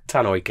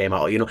tannoy came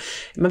out,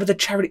 remember the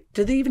charity?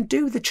 Did they even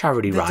do the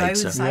charity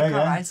rides?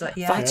 Rides.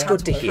 That's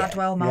good to hear.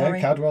 Cadwell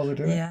they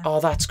do it. Yeah. Oh,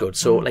 that's good.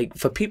 So, like,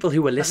 for people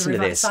who are listening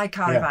to this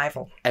Sidecar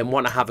revival, and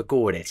want to have a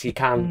go at it, you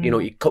can,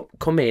 you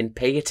come in,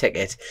 pay your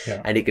ticket,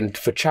 and you can,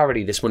 for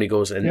charity, this money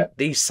goes, and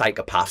these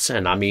psychopaths,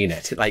 and I mean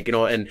it, like,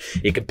 and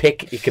you can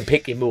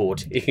pick your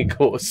mode. You can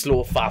go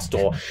slow, fast,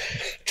 or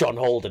John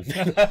Holden.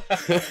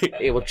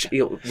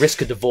 he'll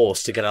risk a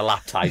divorce to get a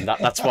lap time.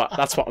 That's what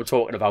I'm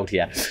talking about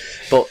here.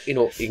 But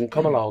you can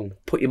come along,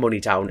 put your money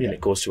down, and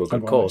it goes to a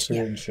good cause.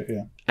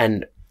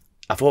 And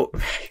I thought,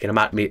 you can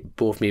imagine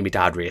both me and my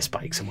dad race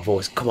bikes, and we've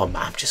always, come on,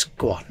 man, just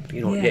go on.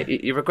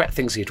 You regret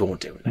things you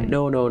don't do. Like,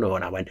 no.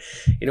 And I went,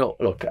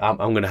 look, I'm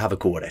going to have a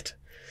go at it.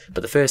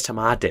 But the first time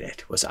I did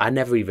it was I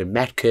never even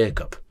met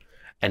Kirkup.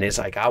 And it's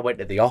like, I went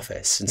to the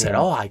office and said,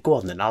 I go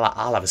on then,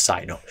 I'll have a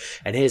sign up.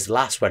 And here's the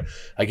last one.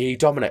 I go, you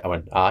Dominic? I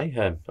went,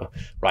 aye.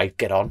 Right,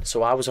 get on.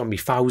 So I was on my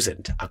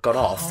 1000. I got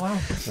off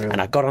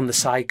and I got on the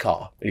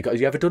sidecar. Have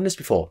you ever done this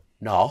before?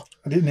 No.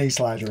 I didn't knee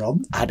slider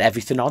on. I had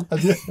everything on.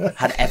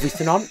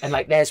 And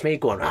like, there's me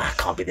going, I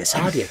can't be this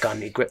hard. You've got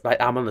any grip. Like,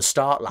 I'm on the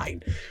start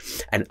line.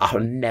 And I'll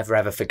never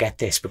ever forget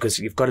this, because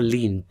you've got to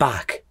lean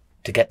back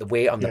to get the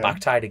weight on the back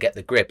tire to get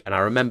the grip. And I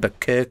remember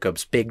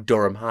Kirkup's big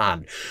Durham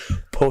hand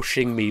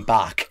pushing me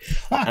back,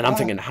 and I'm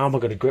thinking, how am I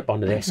going to grip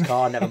onto this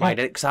car? Never mind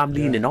it, because I'm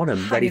leaning on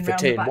him, ready for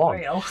turn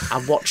one.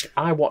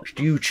 I watched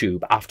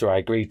YouTube after I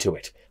agreed to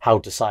it, how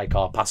to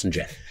sidecar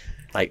passenger,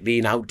 like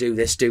lean out, do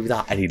this, do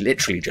that, and he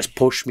literally just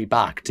pushed me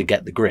back to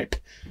get the grip.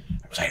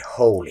 I was like,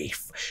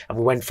 and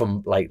we went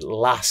from like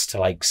last to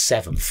like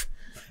 7th,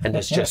 and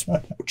there's just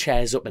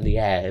chairs up in the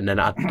air, and then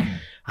I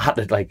had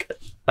to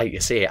like you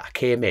say, I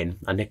came in,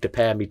 I nicked a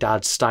pair of my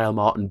dad's Style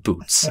Martin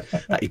boots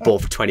that he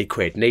bought for 20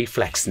 quid, knee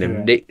flexing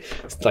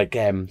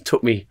him,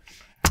 took me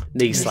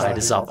knee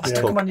sliders off.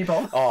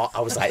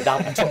 I was like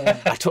that.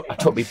 I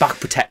took my back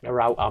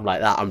protector out. I'm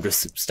like that. I'm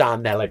just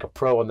standing there like a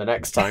pro on the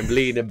next time,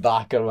 leaning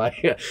back. I'm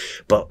like,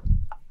 but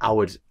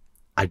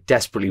I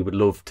desperately would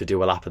love to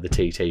do a lap of the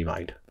TT,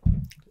 mind.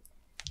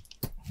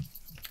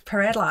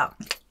 Parade lap.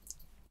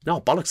 No,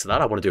 bollocks to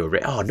that. I want to do a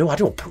race. Oh no, I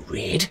don't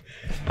parade.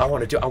 I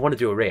want to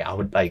do a race. I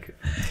would like,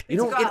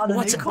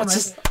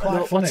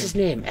 what's his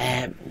name?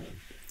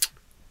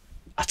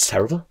 That's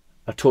terrible.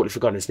 I've totally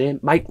forgotten his name.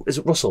 Mike, is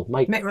it Russell?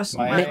 Mick Russell.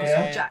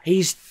 Jack.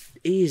 Is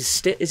he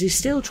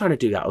still trying to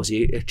do that? Or has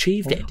he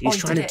achieved it? He's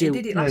trying to do.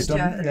 He did it last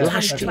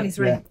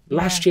year.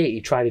 Last year he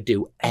tried to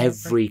do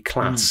every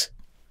class.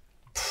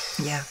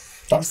 Yeah.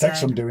 That takes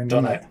some doing,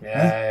 doesn't it?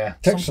 Yeah.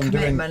 Takes some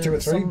doing 2 or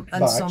 3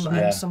 bikes.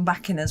 And some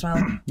backing as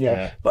well.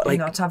 Yeah. But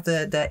like, to have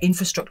the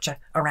infrastructure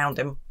around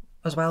him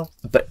as well.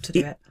 But to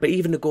do it. But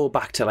even to go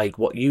back to like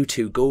what you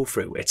two go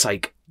through, it's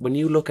like when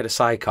you look at a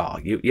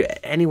sidecar,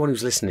 anyone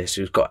who's listening to this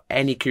who's got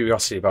any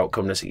curiosity about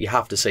coming to, you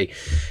have to see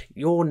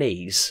your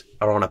knees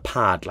are on a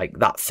pad like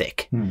that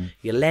thick.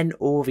 You lean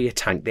over your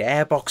tank, the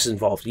airbox is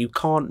involved, you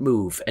can't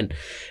move, and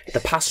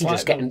the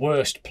passengers getting the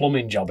worst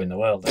plumbing job in the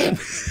world.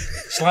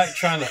 It's like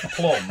trying to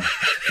plumb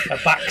a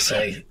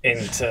backseat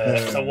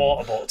into a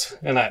water butt,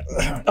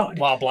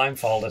 while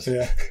blindfolded.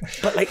 Yeah.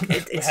 But like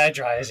it's hair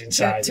dryers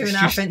inside.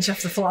 2.5 inch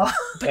off the floor.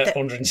 At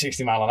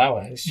 160 mile an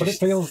hour. But it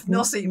feels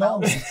no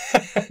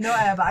seatbelts, no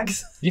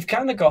airbags. You've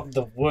kind of got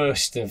the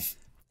worst of.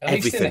 At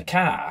least in a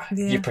car,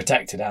 you're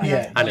protected, aren't you?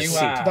 Yeah, and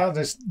that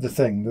is the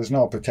thing. There's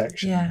no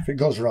protection. Yeah. If it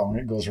goes wrong,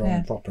 it goes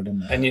wrong proper,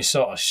 doesn't it? And you're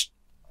sort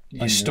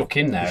of stuck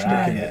in there,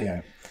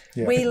 aren't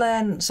you? We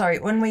learn.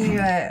 When we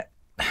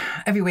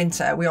every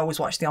winter we always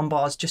watch the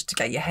onboards just to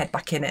get your head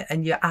back in it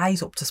and your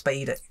eyes up to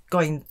speed at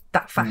going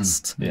that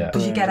fast.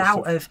 Because you get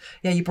out of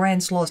your brain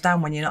slows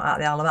down when you're not at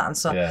the helm of that, and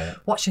so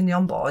watching the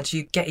onboards,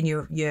 you getting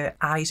your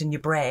eyes and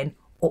your brain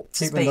up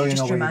to Even speed. though you Just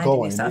know where you're reminding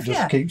going, yourself. it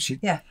just keeps you,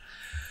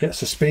 gets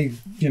the speed,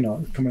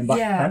 coming back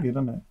at you,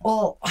 doesn't it?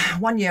 Well,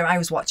 one year I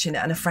was watching it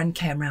and a friend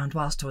came round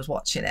whilst I was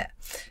watching it,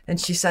 and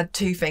she said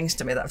two things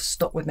to me that have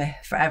stuck with me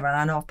forever, and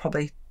I know I've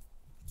probably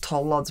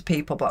told loads of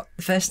people, but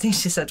the first thing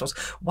she said was,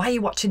 "Why are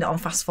you watching it on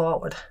fast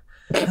forward?"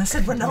 And I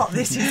said, "We're not,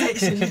 this is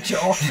actually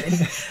joking."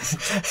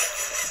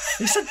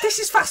 He said, "This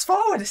is fast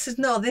forward." I said,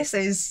 "No, this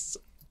is..."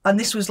 And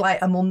this was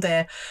like a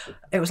Monday.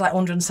 It was like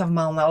 107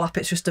 mile an hour lap.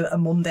 It's just a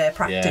Monday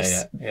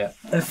practice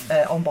of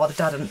on board of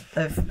Dad and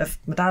of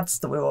my dad's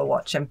that we were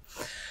watching.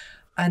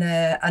 And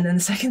then the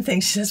second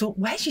thing, she says, "Well,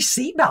 where's your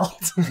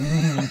seatbelt?"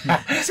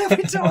 So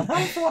we don't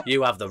know.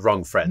 You have the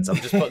wrong friends. I'm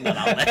just putting that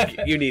out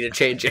there. You need to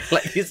change it.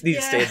 Like, you need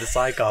to stay in the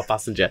sidecar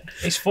passenger.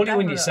 It's funny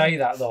when you say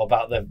that, though,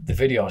 about the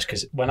videos,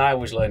 because when I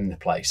was learning the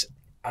place,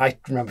 I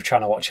remember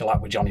trying to watch a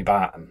lap with Johnny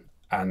Barton,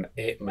 and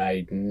it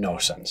made no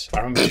sense. I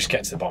remember just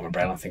getting to the bottom of my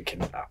brain and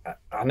thinking,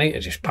 I need to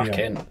just pack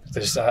in.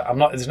 There's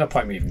no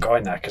point in me even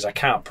going there because I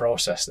can't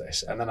process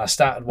this. And then I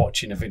started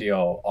watching a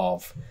video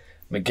of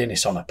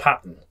McGuinness on a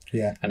pattern.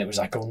 Yeah. And it was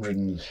like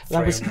 103,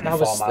 That was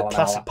the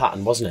classic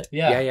pattern, wasn't it?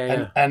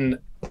 Yeah. And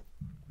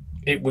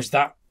it was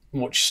that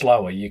much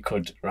slower. You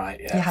could,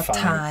 you had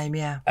time,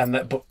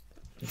 And but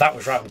that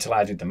was right until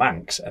I did the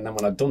Manx, and then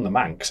when I'd done the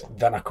Manx,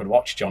 then I could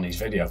watch Johnny's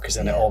video because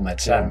then it all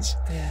made sense.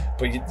 Yeah.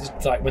 But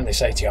it's like when they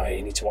say to you, "Hey,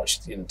 you need to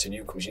watch," to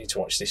newcomers, "You need to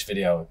watch this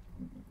video."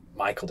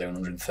 Michael doing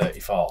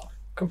 134.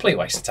 Complete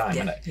waste of time,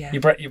 isn't it? Yeah.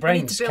 Your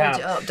brains can't.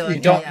 You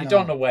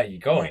don't know where you're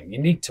going. You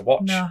need to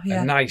watch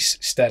a nice,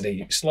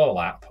 steady, slow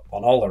lap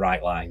on all the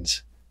right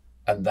lines,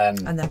 and then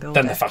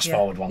the fast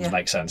forward ones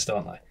make sense,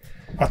 don't they?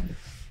 I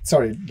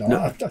tell you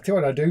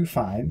what I do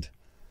find.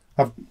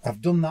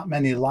 I've done that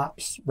many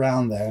laps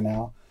round there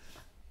now,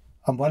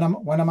 and when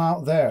I'm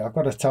out there, I've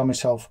got to tell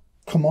myself,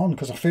 "Come on,"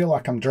 because I feel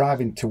like I'm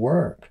driving to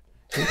work.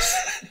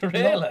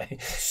 Really?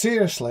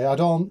 Seriously, I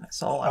don't.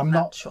 It's all I'm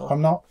unnatural.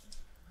 not.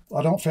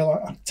 I don't feel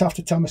like I have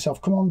to tell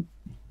myself, "Come on,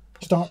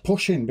 start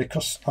pushing,"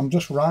 because I'm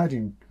just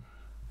riding.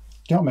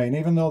 Do you know what I mean?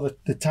 Even though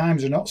the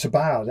times are not so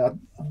bad,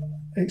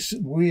 it's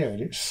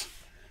weird. It's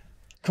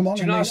come on.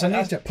 I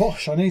need to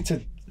push. I need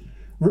to.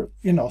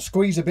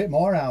 Squeeze a bit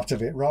more out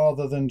of it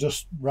rather than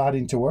just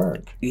riding to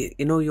work. You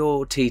know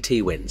your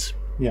TT wins?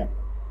 Yeah.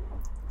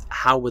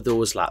 How were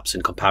those laps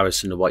in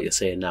comparison to what you're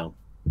saying now?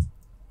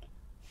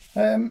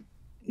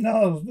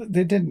 No,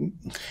 they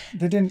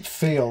didn't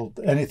feel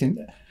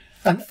anything.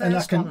 That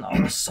first one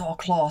was so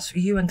close.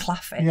 You and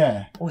Claffey.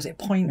 Yeah. Or was it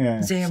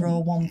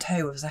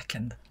 0.012 of a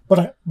second?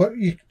 But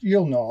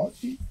you'll know,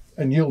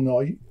 and you'll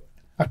know.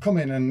 I come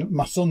in and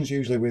my son's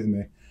usually with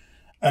me.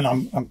 And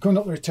I'm coming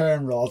up the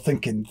return road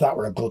thinking that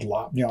were a good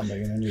lap, you know what I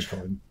mean? And just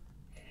going.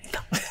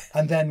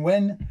 And then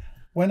when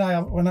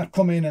I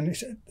come in and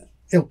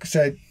he'll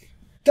say,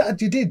 "Dad,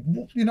 you did,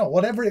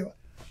 whatever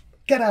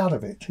get out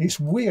of it." It's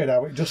weird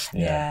how it just.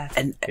 Yeah.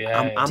 And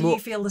do you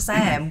feel the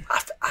same?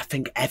 I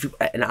think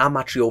and I'm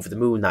actually over the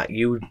moon that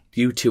you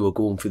two are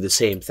going through the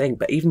same thing.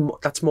 But even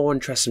that's more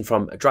interesting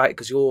from a drive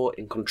because you're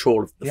in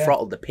control of the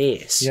throttle, the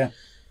pace. Yeah.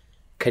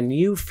 Can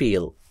you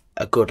feel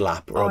a good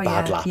lap or a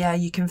bad lap? Yeah,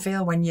 you can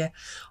feel when you're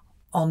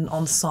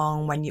on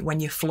song, when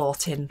you're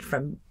floating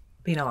from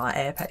like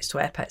apex to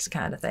apex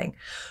kind of thing.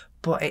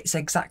 But it's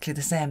exactly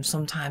the same.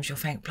 Sometimes you'll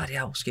think, "Bloody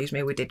hell, excuse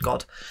me, we did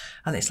good,"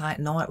 and it's like,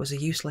 no, it was a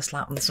useless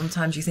lap. And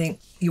sometimes you think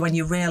when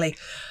you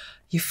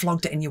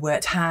flogged it and you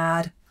worked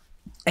hard,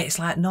 it's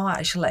like, no,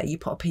 actually, you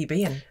put a PB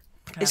in.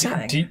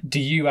 Do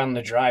you and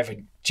the driver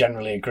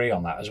generally agree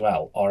on that as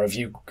well, or have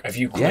you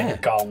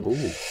gone?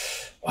 Ooh.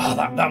 Oh,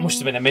 that must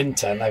have been a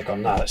minter, and they've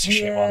gone, "No, that's a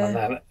shit one."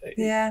 And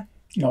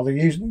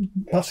then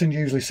passenger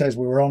usually says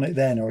we were on it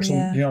then, or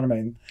something. You know what I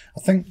mean?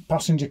 I think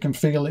passenger can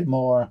feel it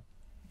more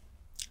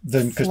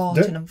than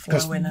floating and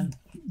flowing, and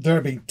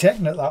they're being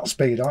taken at that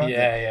speed, aren't they?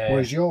 Yeah.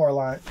 Whereas you're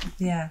like,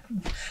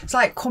 it's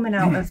like coming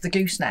out of the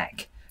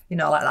gooseneck.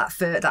 Like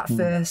that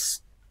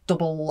first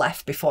double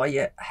left before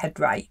you head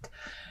right.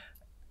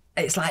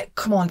 It's like,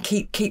 come on,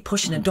 keep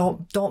pushing and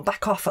don't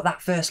back off at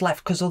that first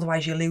left because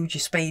otherwise you lose your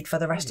speed for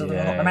the rest of the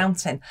run up the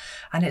mountain.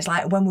 And it's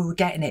like when we were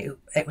getting it,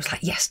 it was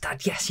like, "Yes,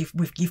 Dad, yes,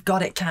 you've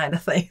got it," kind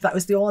of thing. That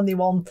was the only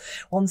one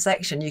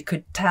section you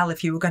could tell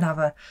if you were going to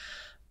have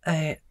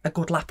a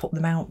good lap up the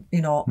mount, a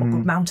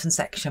good mountain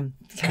section.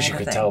 Because you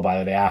could tell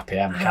by the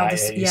RPM.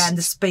 And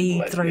the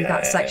speed through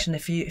that section.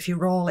 If you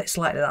roll it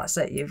slightly, that's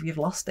it. You've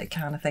lost it,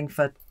 kind of thing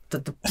for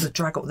the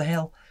drag up the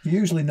hill. You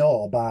usually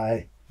know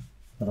by,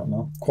 I don't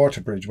know,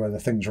 Quarterbridge whether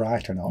thing's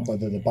right or not,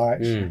 whether the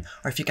bike's...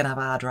 Or if you're going to have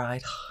a hard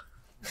ride.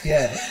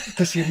 Yeah,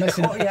 because you're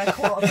messing...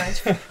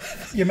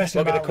 Quarterbridge. You're messing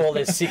We're going to call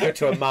this Secret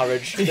to a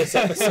Marriage, this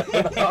episode.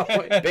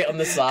 Bit on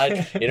the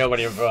side. When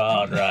you're for a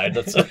hard ride.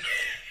 That's it.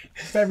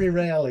 Very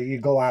rarely you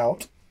go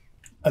out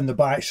and the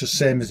bike's the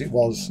same as it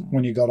was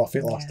when you got off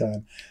it last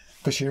time.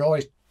 Because you're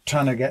always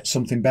trying to get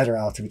something better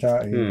out of it,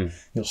 aren't you?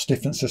 You'll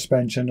stiffen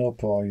suspension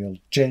up or you'll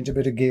change a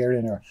bit of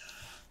gearing. Or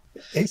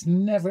it's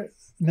never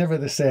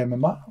the same.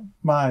 And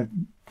my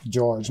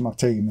George, my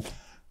team,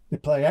 they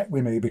play heck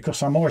with me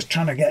because I'm always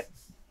trying to get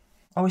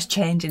Always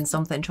changing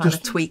something, trying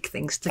to tweak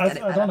things to get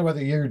it better. I don't know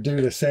whether you do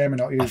the same or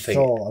not. You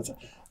thought.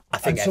 I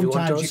think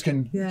everyone does.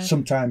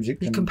 Sometimes you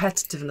can. Your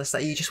competitiveness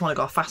that you just want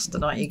to go faster,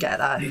 don't you? Get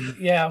that.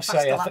 Yeah, I'll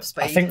say.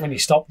 I think when you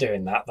stop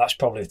doing that, that's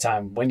probably the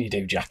time when you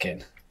do jack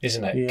in,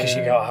 isn't it? Because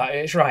you go,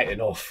 it's right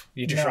enough.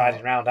 You're just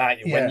riding around,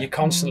 aren't you? Yeah. When you're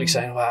constantly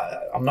saying,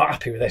 well, I'm not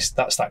happy with this,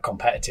 that's that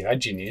competitive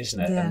edge in you, isn't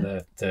it? Yeah.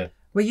 And the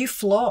well, you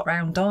float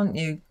round, don't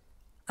you?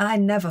 I've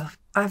never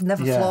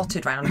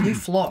floated round. You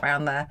float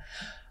round there.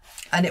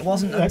 And it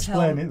wasn't until...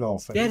 Explain it though.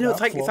 Yeah, no,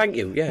 thank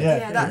you.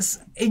 Yeah, that's...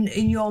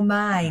 In your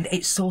mind,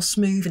 it's so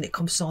smooth and it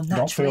comes so naturally.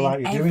 Don't feel like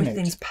you're doing it.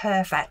 Everything's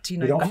perfect. You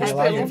know, don't feel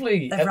like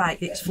lovely. Right,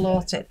 it's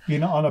floated. You're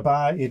not on a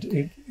bike.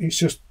 It's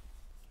just...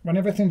 When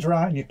everything's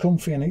right and you're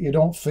comfy in it, you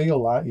don't feel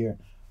like you're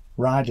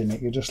riding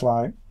it. You're just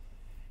like...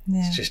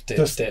 Yeah. It's just...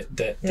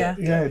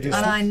 And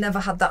I never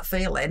had that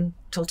feeling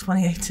till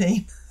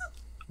 2018.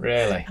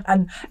 Really?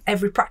 And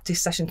every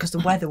practice session, because the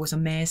weather was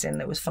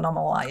amazing, it was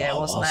phenomenal that year,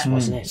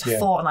 wasn't it? A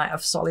fortnight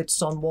of solid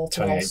sun,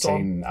 wall-to-wall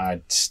sun.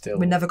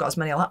 We never got as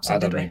many laps,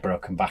 I'd did we? I'd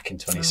broken back in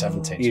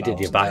 2017. You did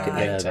your back,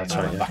 that's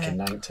right. Back in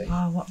 19.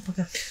 Oh, what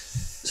bugger.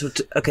 So,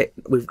 okay,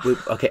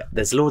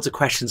 there's loads of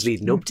questions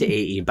leading up to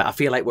 18, but I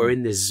feel like we're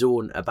in this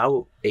zone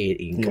about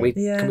 18.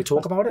 Can we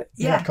talk about it?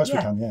 Yeah, of course we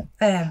can,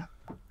 yeah.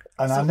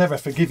 And I'll never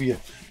forgive you.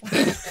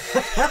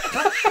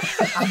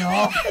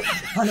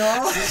 I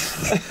know.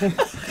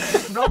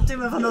 Robbed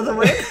him of another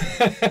win.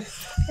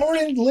 We're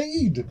in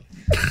lead.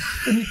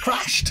 And he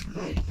crashed.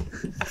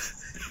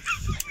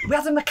 We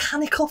had a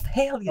mechanical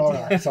failure. All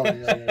right,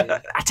 sorry.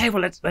 Yeah. I tell you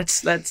what,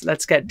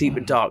 let's get deep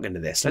and dark into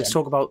this. Let's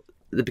talk about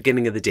the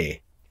beginning of the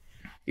day.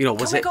 You know,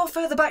 Can we go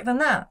further back than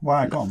that?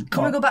 Why? Go on.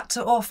 Can we go back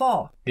to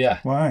 04? Yeah.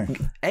 Why?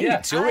 Hey,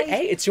 it's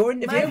your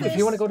interview. If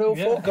you want to go to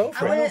 04, go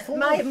for it.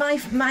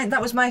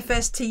 That was my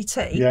first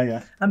TT.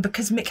 Yeah. And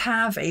because Mick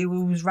Harvey,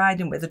 who was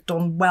riding with, had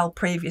done well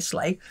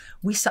previously,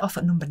 we set off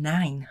at number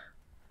 9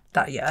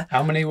 that year.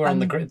 How many were on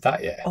the grid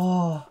that year?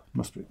 Oh,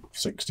 must be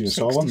 60 or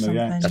so, wasn't there?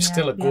 Yeah. That's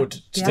still a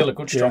good,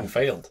 strong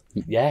field.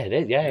 Yeah, it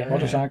is. Yeah.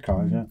 What a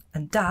Sidecar, yeah.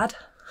 And Dad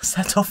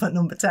set off at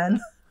number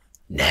 10.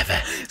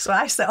 Never. So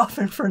I set off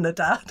in front of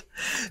Dad.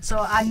 So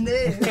I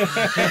knew.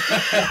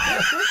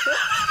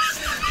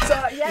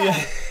 So yeah.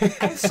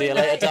 See you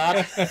later,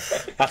 Dad.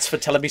 That's for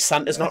telling me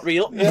Santa's not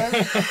real. Yeah.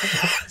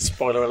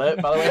 Spoiler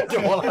alert, by the way,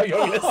 to all our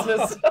young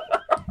listeners.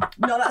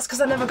 No, that's because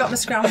I never got my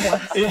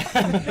scrambler. Yeah,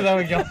 there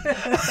we go.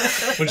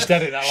 We just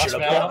did it that last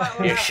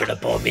minute. You should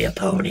have bought me a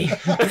pony.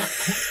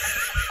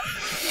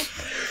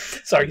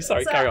 Sorry,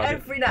 carry on.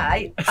 Every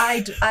night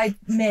I'd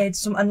made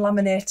some and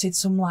laminated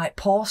some like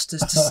posters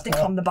to stick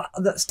on the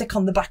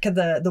back of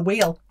the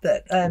wheel,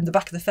 the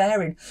back of the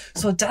fairing,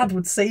 so Dad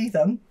would see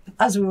them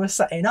as we were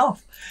setting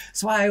off.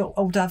 So I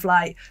would have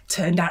like,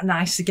 turned out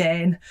nice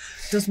again.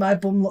 Does my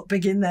bum look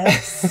big in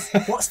this?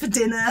 What's for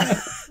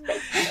dinner?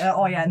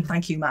 And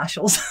thank you,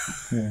 Marshalls.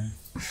 Yeah.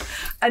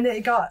 And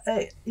it got,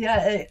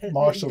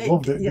 Marshall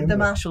loved it. Yeah, the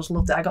Marshalls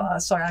loved it. I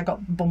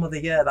got Bum of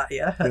the Year that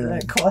year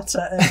at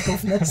Quarter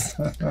Governors.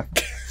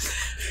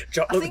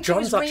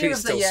 John's actually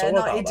still sore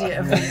about Idiot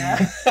of the Year.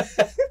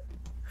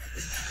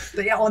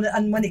 But yeah,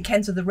 and when it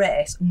came to the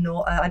race,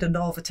 I had a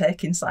no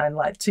overtaking sign,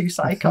 like 2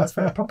 sidecars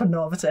for a proper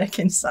no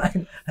overtaking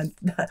sign, and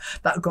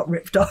that got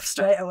ripped off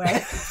straight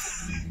away.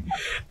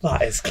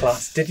 That is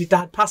class. Did your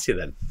dad pass you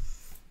then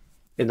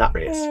in that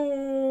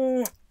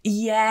race?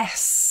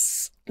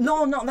 Yes.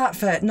 No, not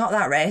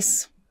that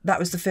race. That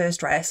was the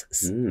first race.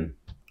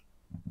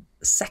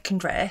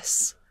 Second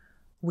race,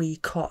 we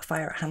caught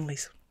fire at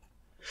Hanley's.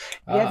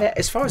 Yeah,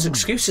 as far as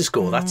excuses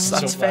go,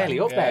 that's fairly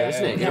up there,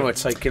 isn't it? You know,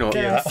 it's like,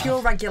 the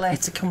fuel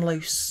regulator come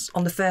loose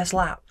on the first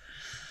lap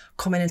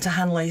coming into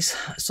Hanley's,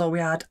 so we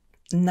had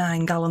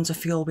 9 gallons of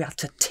fuel we had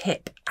to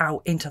tip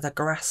out into the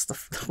grass.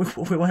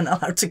 We weren't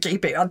allowed to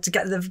keep it. We had to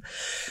get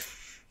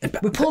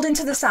we pulled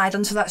into the side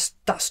onto that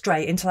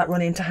straight, into that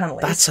run into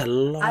Hanley's. That's a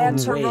long way. I had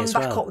to run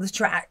back up the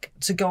track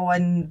to go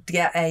and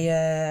get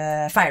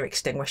a fire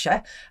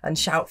extinguisher and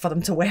shout for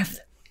them to wave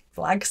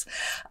flags.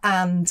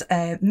 And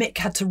Mick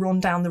had to run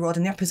down the road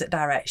in the opposite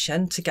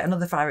direction to get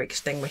another fire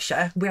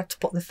extinguisher. We had to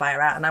put the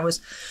fire out, and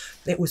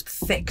it was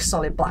thick,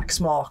 solid black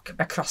smoke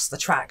across the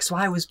track. So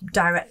I was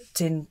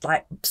directing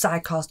like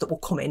sidecars that were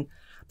coming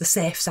the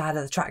safe side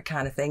of the track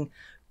kind of thing.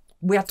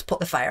 We had to put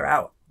the fire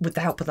out with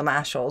the help of the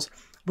marshals.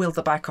 Wheeled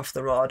the bike off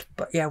the road,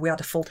 but yeah, we had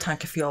a full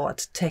tank of fuel. I had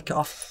to take it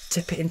off,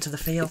 tip it into the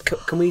field.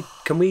 Can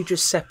we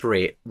just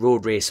separate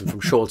road racing from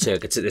short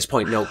circuits at this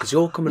point? No, because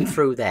you're coming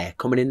through there,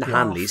 coming in the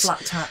Hanleys.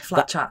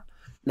 Flat chat.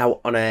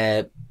 Now on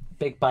a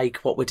big bike,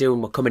 what we're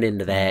doing, we're coming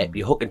into there.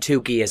 You're hooking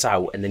 2 gears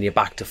out, and then you're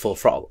back to full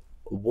throttle.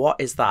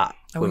 What is that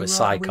with a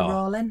sidecar? Are we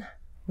rolling?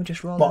 We're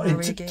just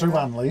rolling through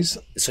Hanley's.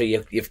 So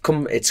you've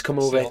come. It's come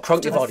over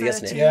cronk your body,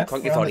 isn't it? Yeah,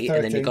 cronk your body,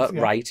 and then you've got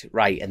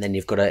right, and then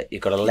you've got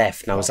a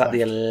left. Now is that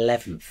the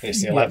 11th?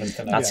 It's the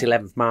 11th. That's the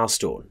 11th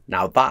milestone.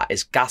 Now that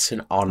is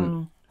gassing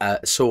on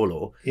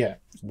solo. Yeah.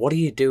 What are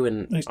you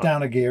doing? It's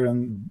down a gear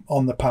and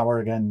on the power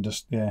again.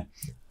 Just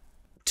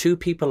two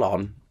people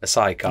on a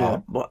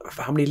sidecar. Yeah.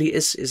 How many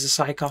litres is a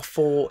sidecar?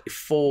 42?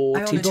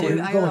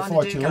 You're going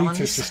 40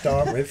 litres to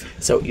start with.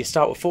 So you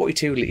start with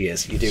 42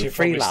 litres, you do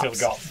 3 laps. You've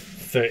still got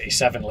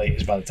 37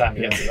 litres by the time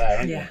you get to there,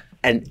 haven't you?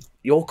 And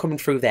you're coming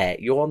through there,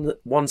 you're on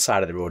one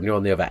side of the road and you're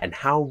on the other, and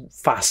how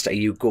fast are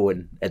you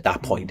going at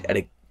that point?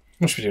 And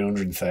must be doing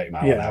 130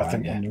 miles an hour. Yeah, I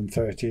think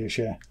 130-ish,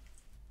 yeah.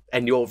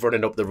 And you're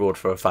running up the road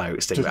for a fire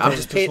extinguisher. I'm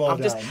just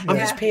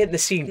painting the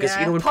scene because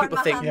you know when people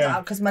think,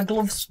 because my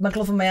glove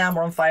and my arm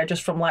were on fire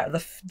just from like the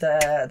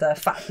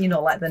fat, you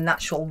know, like the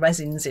natural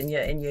resins in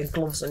your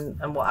gloves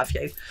and what have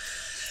you.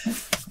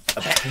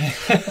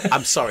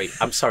 I'm sorry.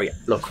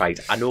 Look, right,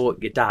 I know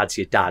your dad's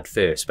your dad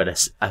first,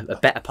 but a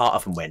better part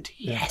of him went,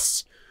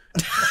 yes.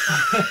 I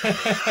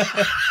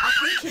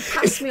think he'd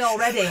passed me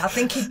already. I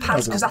think he'd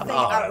passed because I think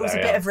it was a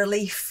bit of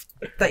relief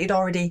that you'd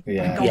already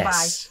gone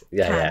by.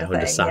 Yeah,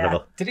 understandable.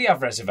 Yeah. Did he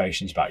have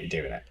reservations about you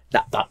doing it?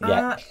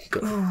 Yeah.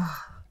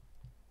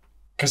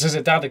 Because as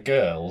a dad of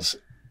girls,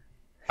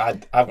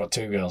 I've got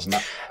 2 girls, and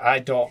I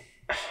don't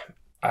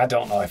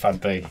know if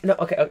I'd be. No,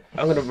 okay.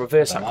 I'm going to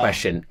reverse that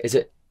question. Is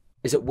it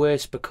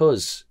worse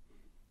because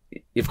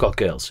you've got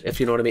girls?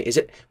 If you know what I mean,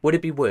 would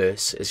it be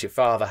worse as your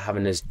father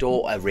having his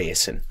daughter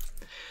racing?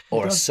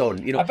 Or a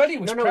son, you know. I bet he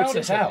was proud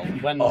as hell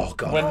when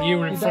you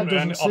were in front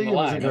of him on the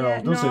line.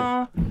 Does he?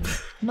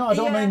 No, I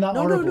don't mean that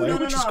horribly. No.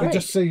 He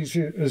just sees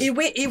you as... He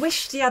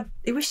wished he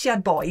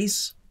had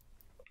boys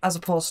as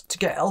opposed to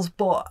girls,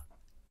 but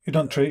you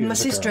don't treat my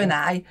sister and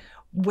I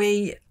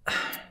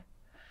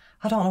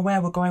don't know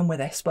where we're going with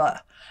this,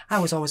 but I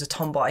was always a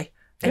tomboy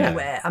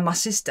anyway, and my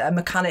sister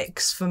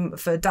mechanics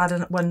for dad,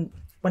 and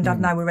when Dad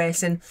and I were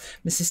racing,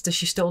 my sister,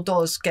 she still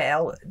does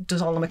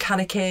does all the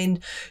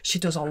mechanicking, she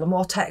does all the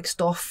Motec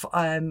stuff,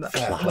 with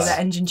the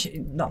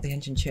engine, not the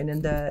engine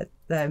tuning, the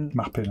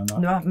mapping and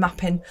that.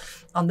 Mapping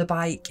on the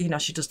bike, you know,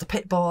 she does the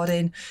pit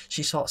boarding,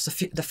 she sorts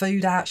the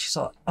food out, she's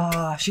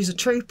a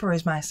trooper,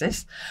 is my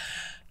sis.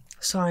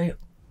 Sorry,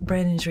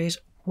 brain injuries.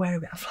 Where are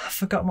we? I've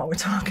forgotten what we're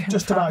talking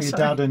Just about your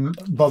dad and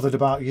bothered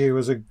about you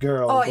as a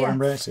girl going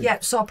racing. Yeah,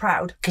 so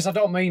proud. Because I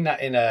don't mean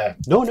that in a...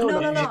 No. You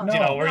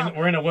know,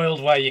 we're in a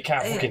world where you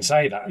can't fucking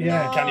say that,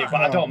 can you? But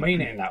I don't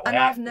mean it in that way. And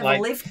I've never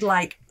lived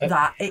like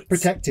that. It's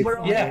protective.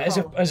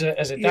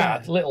 As a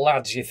dad, little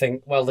lads, you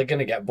think, well, they're going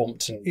to get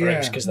bumped and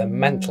bruised because they're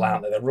mental,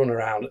 aren't they? They run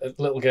around.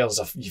 Little girls,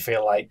 you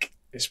feel like,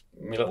 it's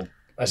my little...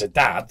 As a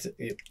dad,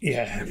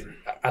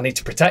 I need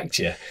to protect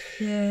you.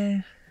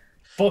 Yeah.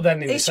 But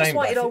then in he's the same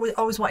just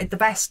always wanted the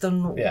best,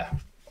 and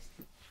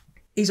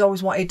he's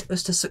always wanted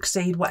us to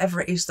succeed,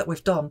 whatever it is that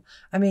we've done.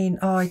 I mean,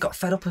 he got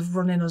fed up of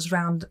running us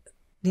around,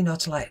 you know,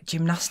 to like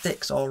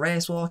gymnastics or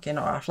race walking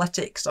or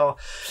athletics or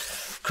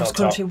cross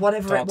country,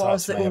 whatever it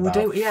was that we would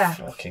do. Yeah,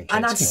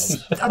 and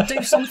I'd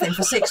do something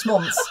for 6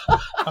 months.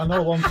 I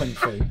know one thing,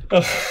 Fee.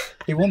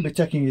 He wouldn't be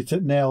taking you to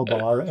nail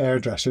bar at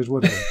hairdressers,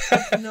 would he?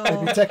 No.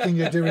 He'd be taking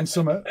you doing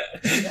some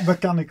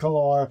mechanical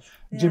or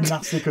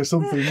gymnastic or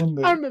something, wouldn't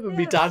he? I remember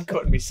my dad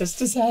cutting my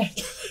sister's hair.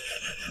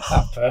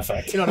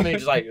 Perfect. You know what I mean?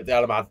 Just like the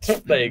other man,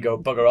 there you go,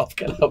 bugger off,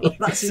 get up.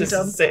 That's you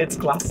done. It's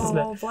class, isn't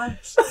it? Oh,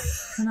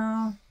 bless.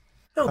 No.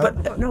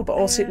 But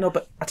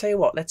I tell you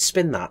what, let's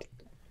spin that.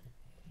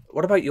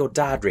 What about your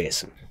dad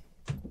racing?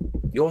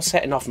 You're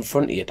setting off in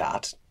front of your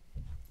dad,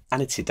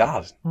 and it's your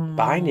dad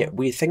behind you.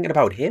 Were you thinking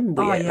about him?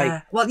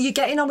 Well, you're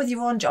getting on with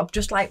your own job,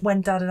 just like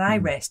when Dad and I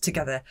raced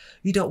together.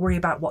 You don't worry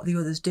about what the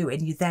other's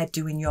doing. You're there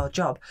doing your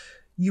job.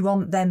 You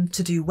want them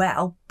to do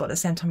well, but at the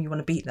same time, you want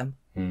to beat them.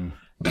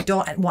 You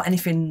don't want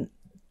anything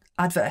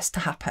adverse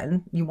to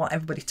happen. You want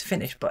everybody to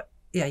finish, but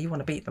you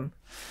want to beat them.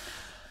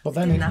 But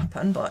then didn't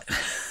happen. But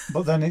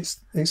then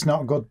it's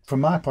not good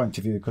from my point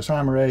of view, because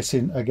I'm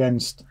racing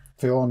against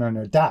Fiona and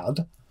her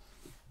dad,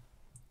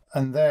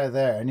 and they're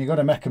there, and you've got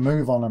to make a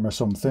move on them or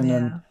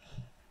something,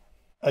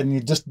 and you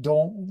just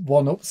don't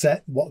want to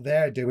upset what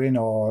they're doing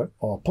or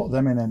put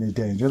them in any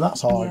danger.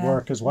 That's hard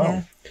work as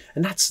well.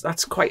 And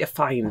that's quite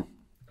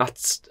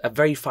that's a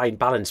very fine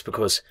balance,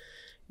 because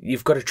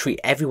you've got to treat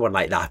everyone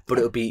like that, but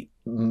it'll be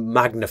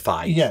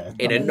magnified.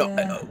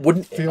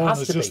 Wouldn't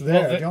Fiona's just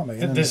there, don't they?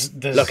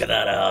 Look at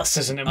that ass.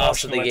 There's an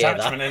emotional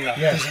attachment in there.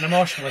 There's an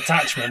emotional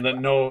attachment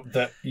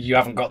that you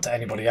haven't got to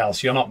anybody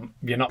else. You're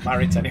not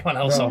married to anyone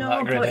else on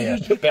that grid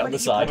here. Bit on the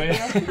side.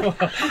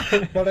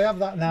 But I have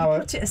that now.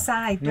 Put it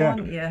aside,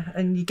 don't you?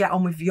 And you get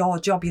on with your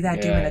job. You're there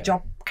doing a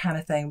job kind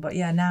of thing. But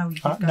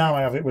now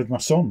I have it with my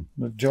son.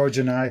 George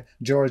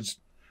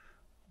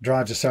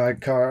drives a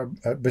sidecar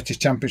at British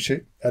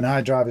Championship, and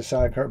I drive a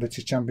sidecar at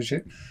British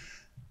Championship.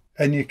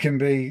 And you can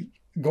be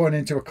going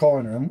into a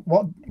corner, and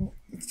what do you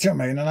know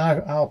what I mean? And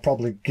I'll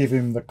probably give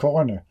him the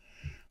corner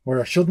where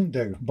I shouldn't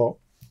do, but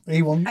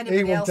he won't.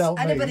 He won't tell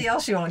me. Anybody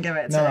else you won't give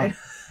it to? No.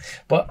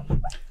 But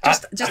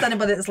just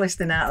anybody that's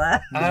listening out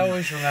there. I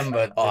always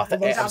remember.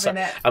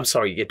 I'm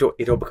sorry. You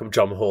don't become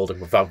John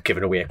Holden without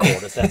giving away a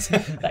corner. Let's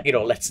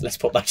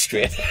put that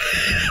straight.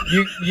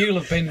 You'll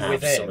have been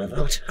with him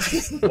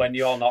when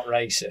you're not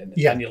racing,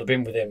 and you'll have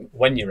been with him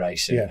when you're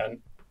racing.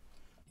 And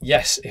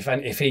yes,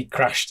 if he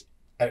crashed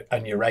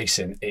and you're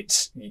racing,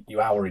 you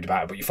are worried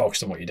about it, but you're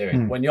focused on what you're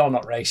doing. When you're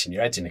not racing,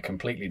 your head's in a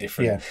completely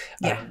different.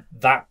 And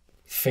that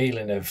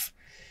feeling of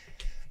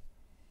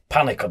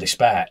panic or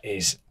despair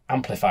is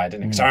amplified,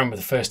 isn't it? Because I remember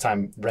the first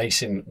time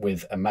racing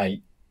with a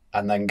mate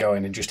and then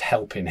going and just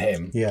helping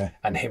him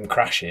and him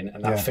crashing,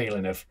 and that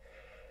feeling of,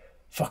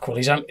 fuck, well,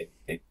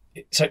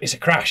 it's a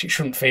crash. It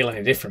shouldn't feel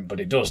any different, but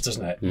it does,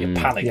 doesn't it? You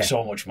panic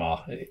so much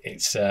more.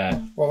 It's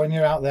well, when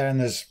you're out there and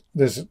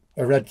there's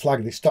a red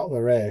flag, they stop the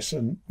race,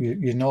 and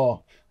you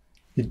know,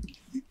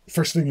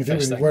 first thing you do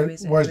is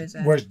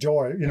where's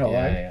Joy? You know,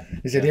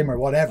 is it him or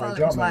whatever? Well,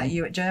 it was like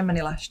you at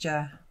Germany last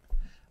year,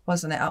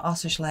 wasn't it? At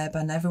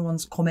Ossersleben,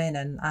 everyone's come in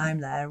and I'm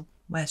there.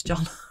 Where's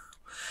John?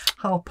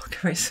 Oh,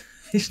 bugger,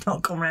 he's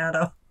not come round.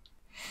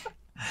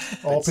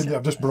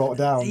 I've just brought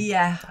down.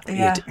 Yeah.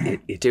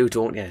 You do,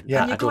 don't you?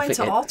 Yeah. And you go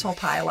into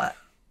autopilot.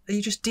 You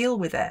just deal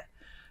with it.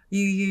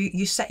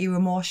 You set your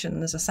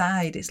emotions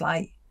aside. It's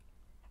like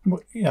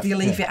you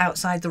leave it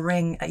outside the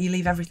ring. You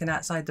leave everything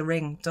outside the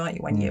ring, don't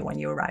you? When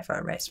you arrive at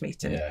a race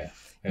meeting.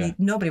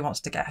 Nobody wants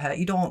to get hurt.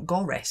 You don't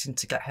go racing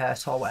to get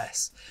hurt or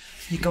worse.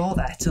 You go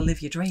there to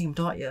live your dream,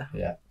 don't you?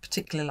 Yeah.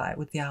 Particularly like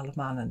with the Isle of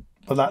Man. And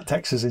but that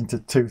takes us into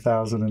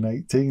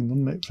 2018,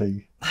 doesn't it,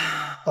 P?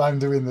 I'm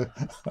doing the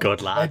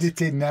good lad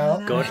editing now.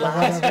 Good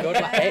lad. Good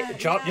lad. Hey,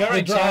 John, you're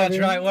in charge,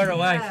 right? We're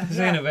away.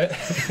 See in a bit.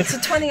 So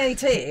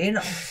 2018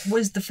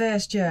 was the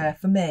first year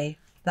for me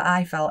that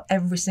I felt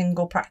every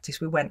single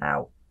practice we went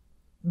out,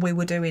 we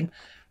were doing.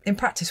 In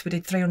practice, we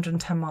did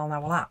 310 mile an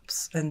hour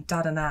laps, and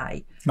Dad and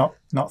I. Not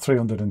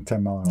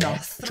 310 mile an hour.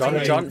 No,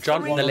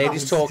 John, the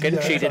lady's talking.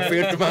 She did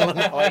 300 mile an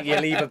hour. You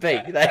leave a be.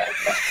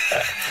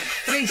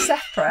 3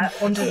 separate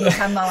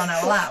 110 mile an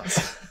hour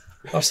laps.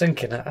 I was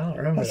thinking, I don't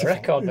remember the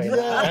record being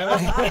we'll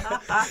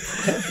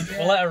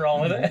let her roll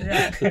with it.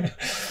 Yeah.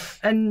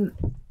 And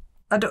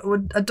I'd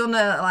done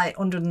like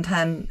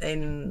 110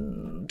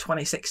 in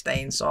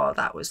 2016, so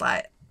that was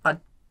like,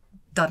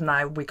 Dad and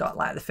I, we got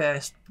like the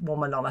first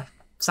woman on a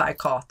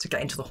sidecar to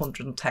get into the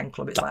 110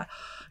 club. It's like,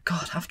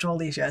 God, after all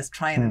these years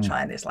trying and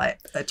trying, it's like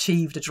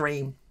achieved a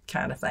dream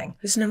kind of thing.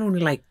 Isn't there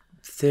only like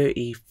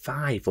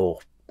 35 or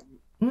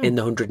in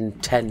the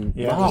 110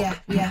 mark?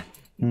 Yeah,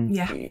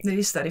 there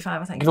is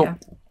 35, I think. You know,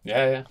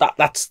 Yeah.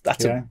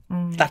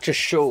 That just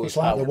shows. It's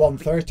like the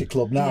 130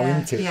 club now,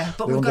 isn't it? Yeah,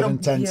 but the we've got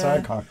 110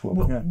 sidecar club.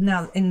 Well,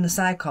 now in the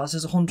sidecars,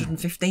 there's a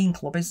 115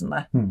 club, isn't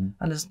there? And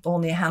there's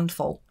only a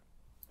handful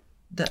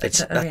that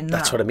are in that.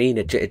 That's what I mean.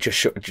 It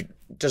just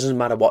doesn't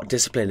matter what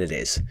discipline it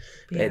is.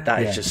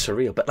 That is just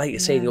surreal. But like you're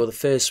saying, you're the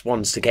first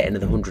ones to get into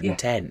the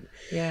 110.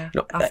 Yeah.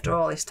 After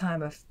all this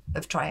time of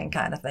trying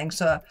kind of thing.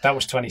 So that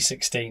was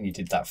 2016. You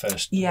did that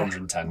first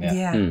 110.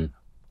 Yeah.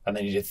 And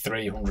then you did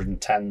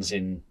 310s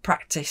in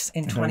practice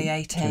in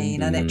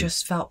 2018, and it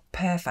just felt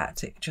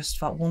perfect. It just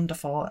felt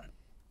wonderful.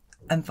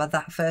 And for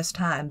that first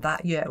time,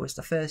 that year was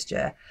the first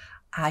year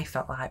I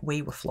felt like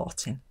we were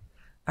floating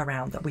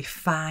around, that we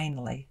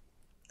finally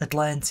had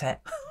learnt it.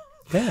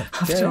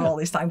 After all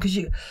this time, because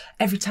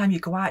every time you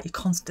go out, you're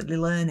constantly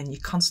learning, you're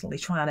constantly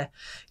trying to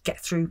get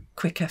through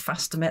quicker,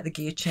 faster, make the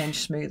gear change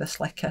smoother,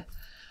 slicker,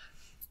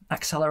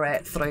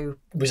 accelerate through.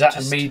 Was that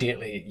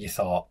immediately you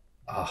thought,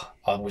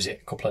 or was it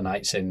a couple of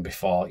nights in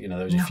before,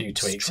 there was a few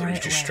tweaks? It was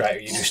just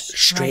straight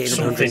straight in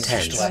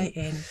 110. Straight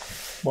in.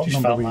 What just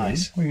number felt were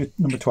nice. you? Were you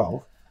number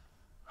 12?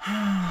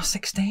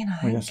 16, I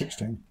think. Yeah,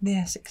 16.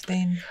 Yeah,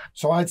 16.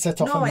 So I'd set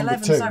off No, at number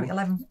 11, 2. sorry,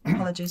 11.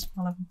 Apologies,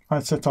 11.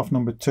 I'd set off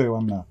number 2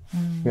 on that,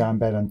 behind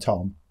Ben and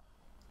Tom.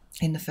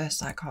 In the first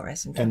Sidecar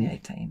race in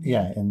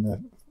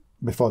 2018.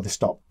 Before they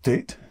stopped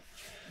it.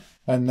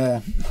 And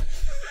not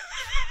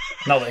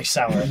that he's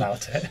sour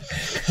about it.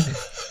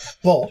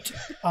 But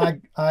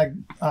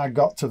I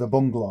got to the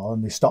bungalow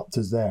and they stopped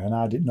us there, and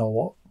I didn't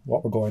know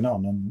what were going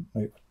on,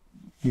 and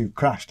you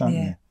crashed, didn't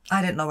you?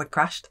 I didn't know we'd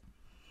crashed.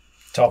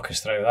 Talk us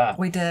through that.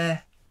 We'd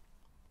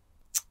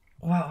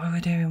what were we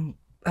doing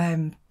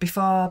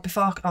before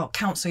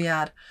Council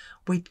Yard?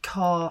 We'd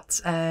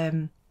caught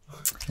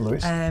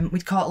Lewis.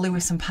 We'd caught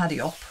Lewis and Paddy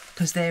up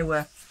because they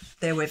were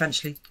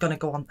eventually going to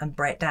go on and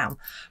break down.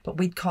 But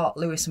we'd caught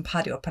Lewis and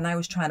Paddy up, and I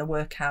was trying to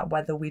work out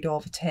whether we'd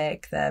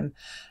overtake them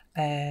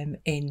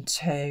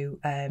into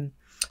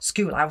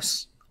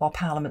Schoolhouse or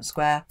Parliament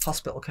Square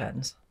hospital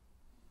curtains.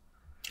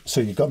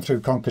 So you've gone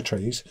through conker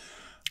trees.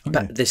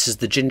 But this is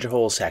the Ginger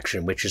Hole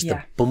section, which is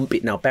the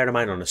bumpy. Now, bear in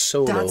mind, on a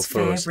solo Dad's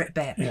for us. favourite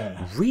bit.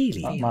 Yeah.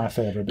 Really? That's my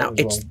favourite bit Now, as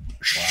it's... well.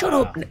 Shut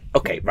up.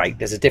 Okay, right,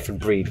 there's a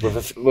different breed.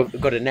 We've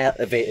got an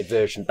elevated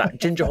version. That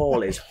Ginger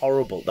Hole is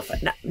horrible.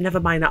 Never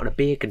mind that on a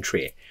bacon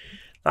tray.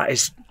 That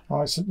is...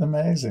 Oh, it's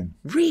amazing.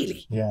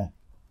 Really? Yeah.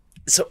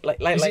 So,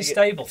 is it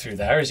stable through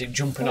there? Is it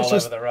jumping all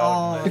over the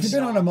road? If you've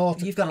been on a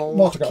motor, you've got to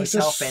lock it's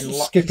yourself just in,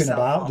 lock skipping yourself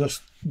about, on.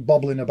 just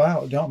bobbling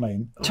about. Do you know what I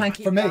mean? Try and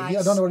keep For me, your eyes,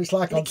 I don't know what it's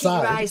like on keep your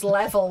side. eyes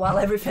level while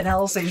everything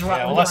else is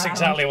rattling well, that's around.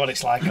 exactly what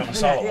it's like on a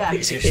solo. Yeah.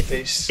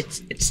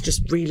 It's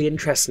just really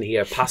interesting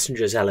here,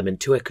 passenger's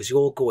element to it, because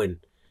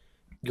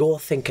you're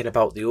thinking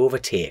about the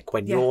overtake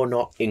when you're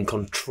not in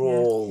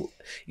control.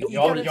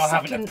 You're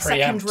having to preempt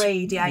second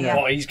read,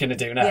 what he's going to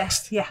do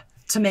next. Yeah.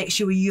 to make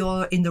sure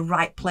you're in the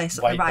right place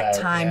at the right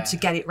time yeah. to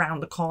get it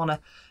round the corner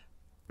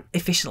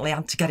efficiently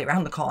and to get it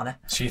round the corner.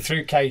 So you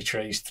threw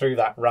K-trees, through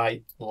that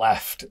right,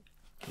 left,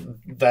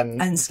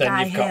 and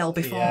Sky Hill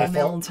before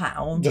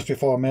Milltown. Just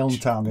before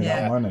Milltown,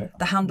 wasn't it?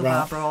 The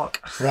handlebar broke.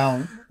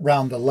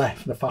 Round the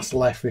left, the fast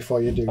left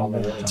before you do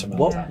Milltown.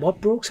 What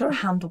broke, sorry?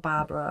 The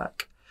handlebar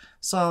broke.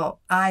 So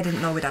I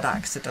didn't know we'd had an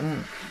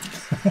accident.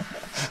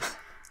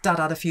 Dad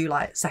had a few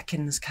like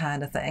seconds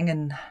kind of thing,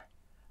 and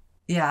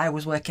yeah, I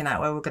was working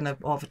out where we were going to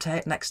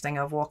overtake. Next thing,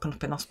 I've woken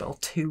up in hospital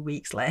 2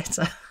 weeks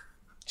later.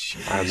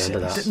 I remember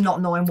that.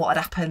 Not knowing what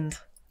had happened,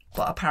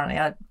 but apparently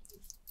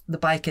the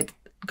bike had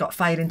got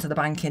fired into the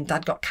banking.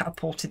 Dad got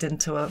catapulted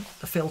into a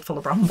field full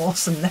of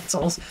brambles and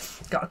nettles.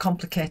 Got a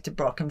complicated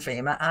broken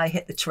femur. I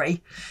hit the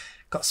tree,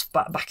 got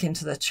spat back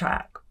into the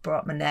track,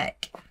 broke my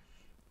neck,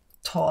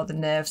 tore the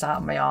nerves out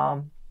of my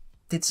arm,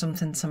 did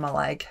something to my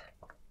leg,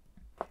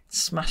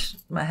 smashed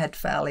my head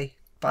fairly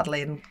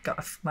badly, and got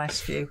a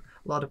nice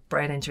lot of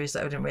brain injuries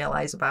that I didn't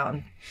realise about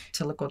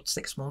until a good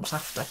 6 months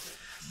after.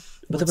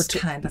 But they were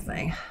kind of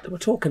thing. They were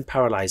talking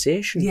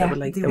paralysation. Yeah,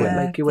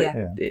 they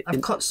were.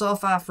 I've cut so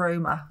far through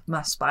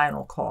my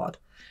spinal cord.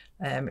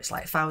 It's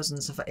like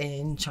thousandths of an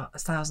inch, or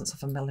thousandths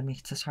of a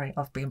millimetre,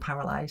 of being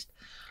paralysed.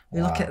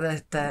 You look at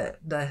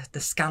the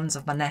scans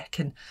of my neck,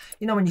 and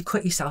you know when you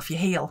cut yourself, you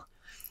heal.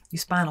 Your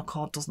spinal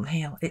cord doesn't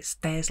heal. It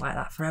stays like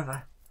that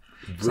forever.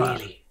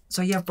 Really?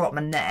 So I've brought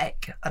my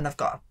neck, and I've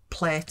got a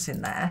plate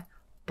in there,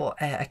 but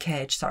a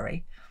cage,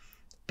 sorry.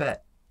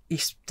 But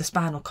the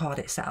spinal cord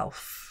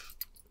itself.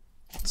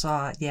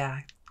 So yeah,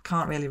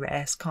 can't really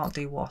race, can't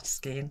do water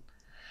skiing.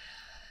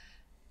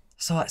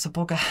 So it's a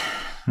bugger.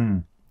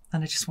 And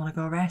I just want to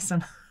go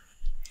racing.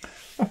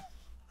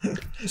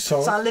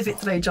 So I live it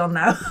through, John,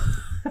 now.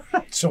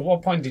 So at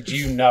what point did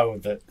you know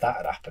that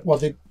had happened? Well,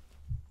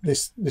 they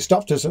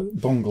stopped us at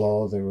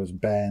Bungalow. There was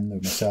Ben, there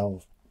was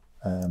myself.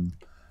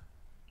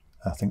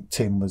 I think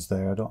Tim was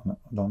there. I don't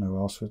know who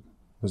else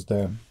was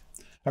there.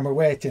 And we're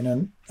waiting,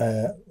 and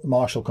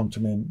Marshall come to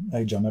me and,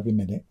 "Hey John, every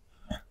minute."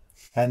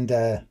 And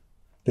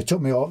they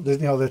took me off,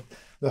 the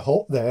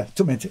hut there,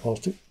 took me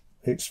to,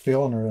 it's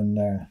Fiona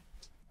and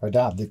her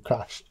dad, they'd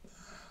crashed.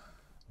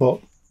 But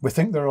we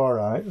think they're all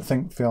right. I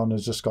think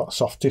Fiona's just got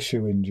soft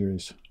tissue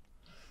injuries.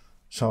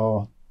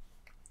 So.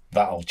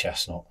 That old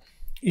chestnut.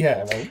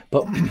 Yeah, well,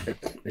 but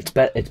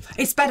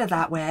it's better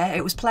that way.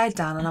 It was played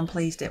down, and I'm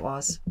pleased it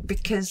was,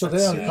 because you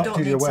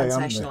don't need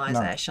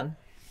sensationalisation. No.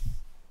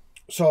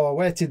 So I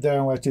waited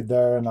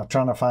there, and I'm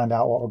trying to find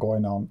out what was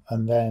going on,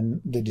 and then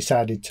they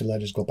decided to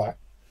let us go back.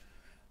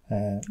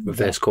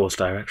 Reverse course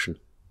direction.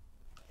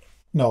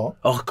 No.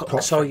 Oh,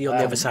 so you're on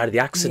the other side of the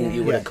accident.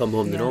 You would have come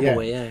home the normal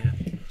way. Yeah.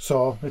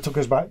 So they took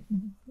us back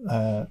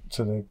to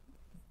the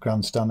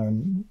grandstand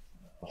and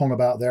hung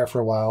about there for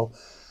a while.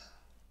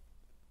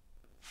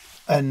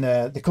 And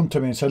they come to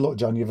me and said, "Look,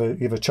 John, you've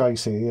a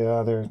choice here. You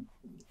either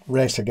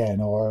race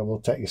again, or we'll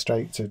take you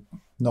straight to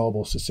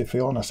Nobles to see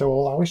Fiona." I said,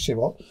 "Well, I wish she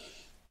would.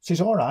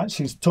 She's all right.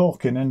 She's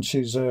talking, and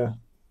she's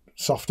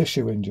soft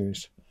tissue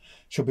injuries.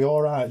 She'll be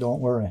all right.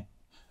 Don't worry."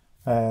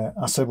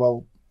 I said,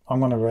 "Well, I'm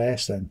going to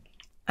race then."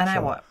 And I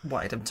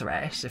wanted him to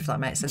race, if that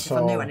makes sense. So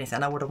if I knew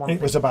anything, I would have wanted.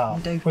 It was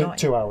about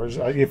 2 hours.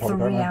 You probably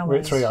 3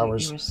 hours. 3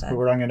 hours. We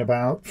were hanging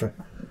about for.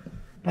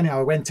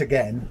 Anyhow, I went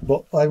again,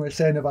 but I was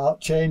saying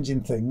about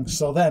changing things.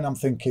 So then I'm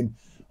thinking,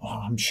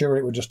 I'm sure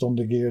it was just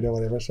under geared or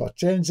whatever. So I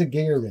changed the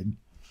gearing,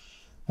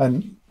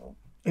 and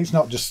it's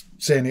not just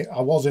saying it.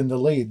 I was in the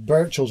lead.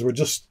 Birchall's were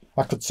just.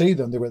 I could see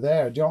them. They were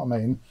there. Do you know what I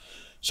mean?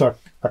 So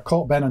I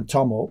caught Ben and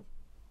Tom up.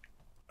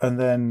 And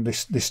then they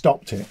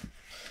stopped it.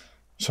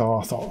 So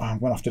I thought, I'm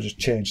going to have to just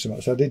change something.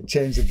 So I did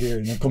change the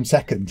gearing and come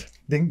second.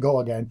 Didn't go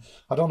again.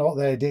 I don't know what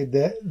they did.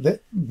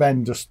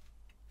 Ben just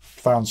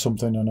found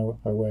something and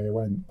away he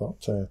went.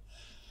 But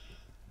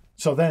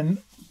so then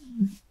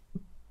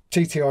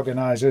TT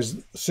organisers,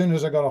 as soon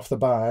as I got off the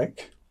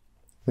bike,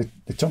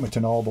 they took me to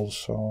Nobles.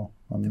 So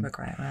they were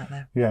great, weren't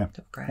they? Yeah.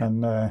 They were great.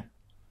 And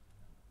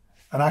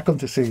I come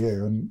to see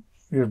you, and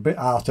you're a bit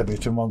out of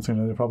it and one thing,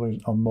 and you're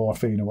probably on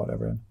morphine or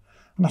whatever.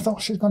 And I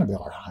thought, she's going to be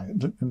all right.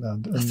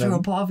 And I threw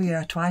up over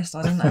you twice,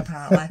 though, didn't I,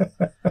 apparently?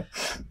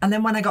 And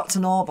then when I got to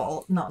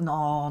Nobles,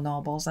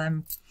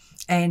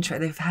 Aintree,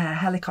 they've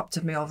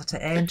helicoptered me over to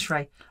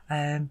Aintree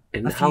a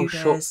few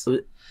days.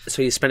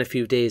 So you spent a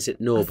few days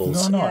at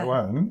Nobles? No, it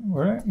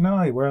weren't. No,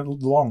 it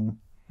weren't long.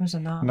 Was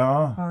it not?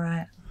 No. All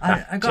right.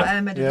 I got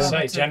Ahmed.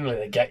 So generally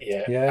they get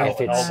you out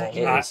of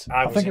Nobles.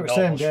 I think it was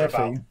same day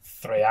for you.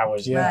 3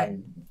 hours,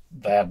 and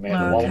they had me in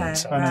the Walton.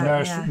 And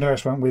the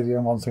nurse went with you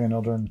and one thing and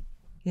another.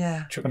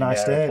 And I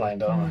stayed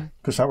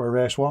because that were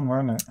race 1,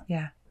 weren't it?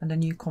 Yeah, and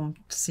then you come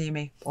to see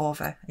me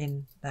over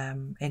in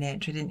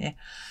Aintree, didn't you?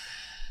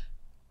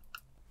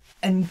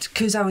 And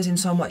because I was in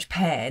so much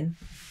pain,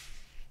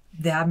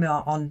 they had me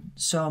on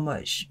so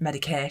much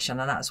medication,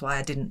 and that's why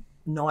I didn't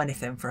know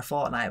anything for a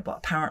fortnight. But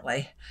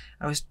apparently,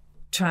 I was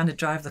trying to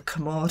drive the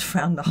commode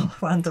around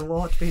the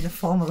ward, being a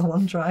Formula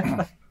 1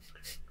 driver.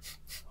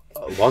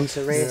 Once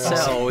a racer,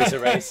 always a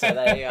racer.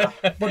 There you are.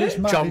 But it's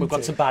mad, John, we've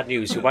got some bad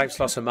news. Your wife's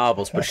lost her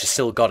marbles, but she's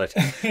still got it.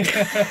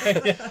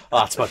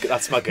 Oh,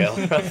 that's my girl.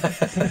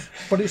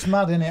 But it's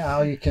mad, isn't it?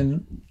 How you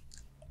can.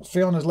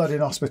 Fiona's led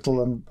in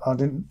hospital,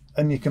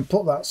 and you can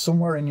put that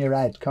somewhere in your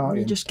head, can't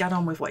you? You just get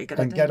on with what you're going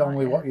to do. And get on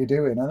with what you're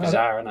doing. And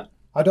Bizarre, isn't it?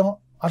 I don't.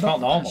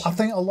 Not normal. I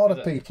think a lot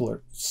of people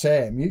are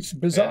same. It's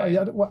bizarre.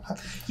 Yeah.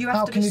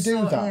 How can you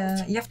do that?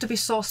 Yeah. You have to be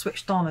so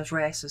switched on as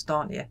racers,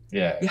 don't you?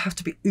 Yeah. You have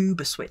to be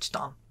uber switched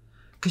on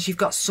because you've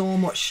got so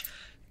much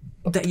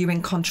that you're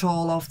in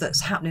control of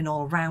that's happening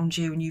all around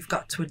you, and you've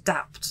got to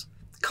adapt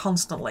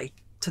constantly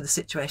to the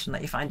situation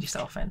that you find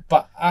yourself in.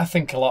 But I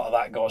think a lot of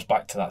that goes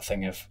back to that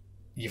thing of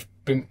you've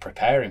been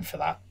preparing for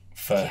that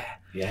for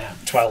 11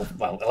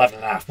 and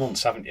a half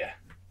months, haven't you?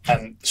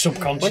 And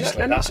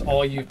subconsciously, that's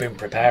all you've been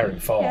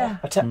preparing for. Yeah.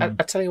 I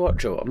tell you what,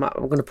 Joe, I'm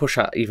going to push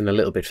that even a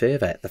little bit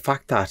further. The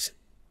fact that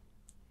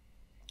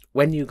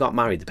when you got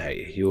married, the pair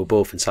of you were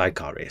both in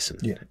sidecar racing,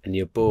 and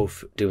you're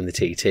both doing the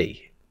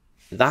TT.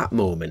 That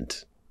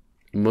moment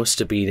must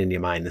have been in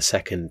your mind the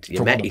second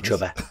you met each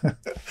other.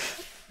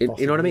 You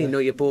know what I mean? No,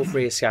 you both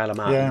raced the Isle of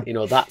Man. Yeah. You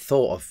know, that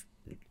thought of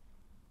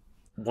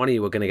one of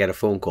you were going to get a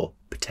phone call,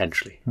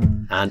 potentially.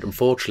 And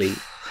unfortunately,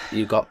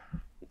 you got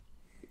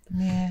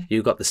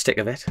the stick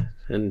of it,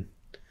 and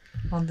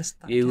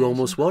you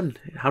almost won.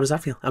 How does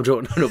that feel? I'm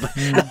joking.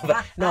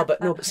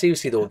 But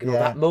seriously though, you know,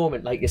 that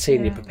moment, like you're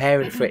saying, you're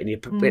preparing for it, and you're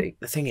preparing.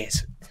 The thing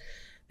is,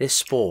 this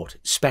sport,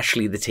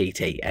 especially the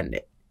TT, and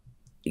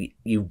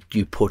you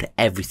put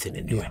everything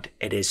into it.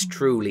 It is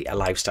truly a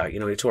lifestyle. You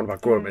know, you're talking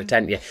about growing up in a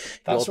tent. You're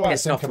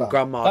pissing off from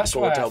grandma to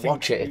go to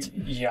watch it.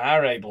 You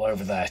are able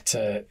over there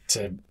to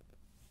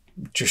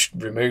just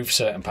remove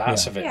certain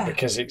parts of it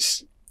because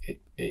it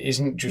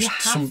isn't just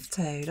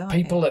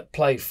people that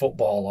play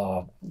football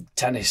or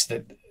tennis,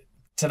 that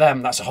to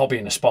them that's a hobby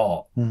and a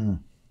sport.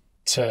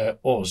 To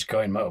us,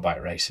 going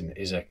motorbike racing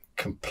is a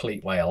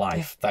complete way of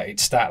life. That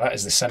is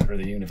the centre of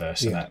the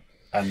universe, isn't it?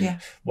 And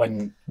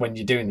when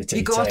you're doing the TT,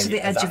 you go to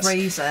the edge of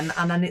reason,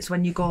 and then it's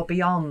when you go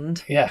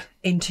beyond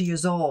into your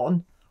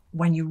zone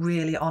when you're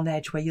really on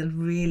edge, where you're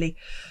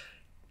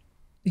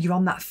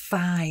on that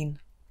fine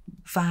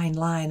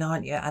line,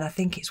 aren't you? And I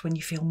think it's when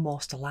you feel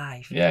most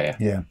alive.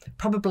 Yeah.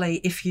 Probably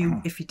if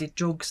you did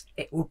drugs,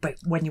 it would be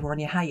when you were on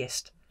your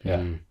highest.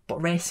 Yeah.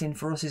 But racing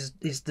for us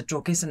is the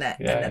drug, isn't it?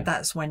 And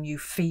that's when you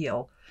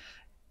feel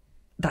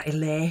that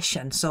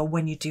elation. So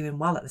when you're doing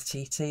well at the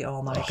TT,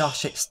 oh my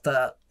gosh, it's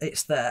the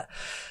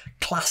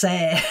class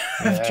A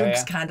of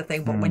drugs kind of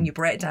thing. But when you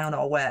break down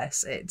or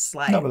worse, it's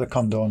like not with a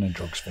condoning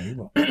drugs for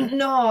you, but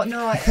no.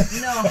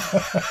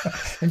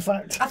 In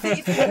fact, I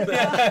think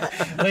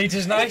if leads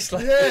us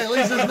nicely. Yeah,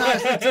 leads us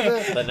nicely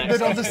to the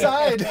bit on the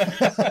side.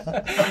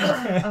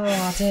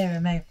 Oh dear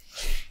me.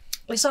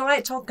 It's all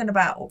right talking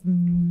about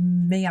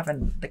me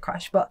having the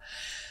crash, but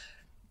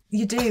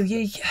you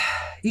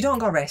don't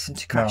go racing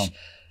to crash. No.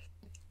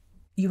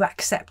 You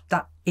accept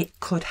that it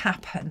could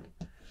happen,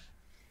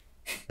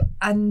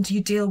 and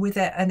you deal with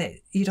it, and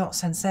you don't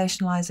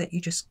sensationalise it. You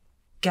just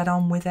get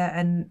on with it,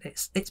 and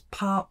it's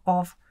part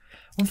of.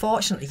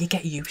 Unfortunately, you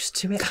get used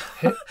to it.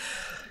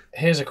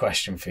 Here's a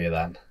question for you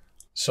then.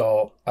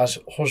 So, as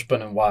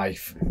husband and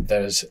wife,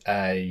 there's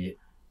a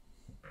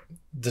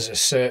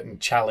certain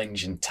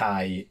challenge and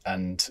tie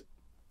and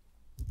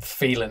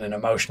feeling an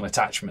emotional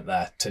attachment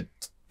there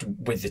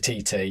with the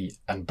TT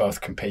and both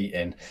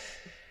competing.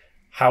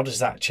 How does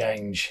that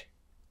change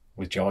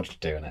with George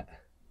doing it?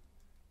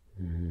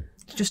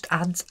 It just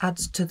adds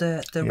to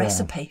the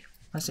recipe,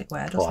 as it were.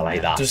 I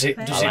like that.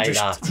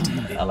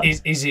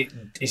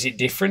 Is it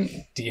different?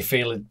 Do you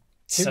feel a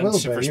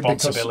sense of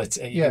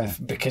responsibility?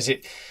 Because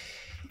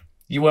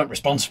you weren't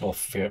responsible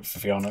for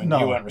Fiona, and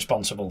you weren't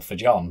responsible for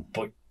John,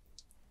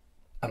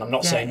 and I'm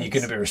not saying you're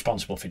going to be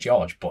responsible for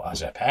George, but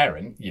as a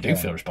parent, you do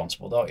feel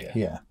responsible, don't you?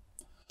 Yeah.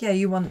 Yeah,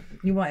 you want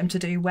him to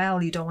do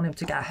well. You don't want him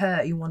to get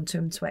hurt. You want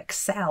him to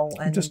excel.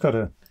 And you just got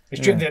to.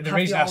 The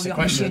reason I asked the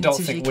question, I don't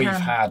think we've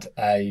had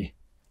a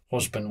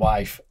husband,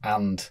 wife,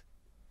 and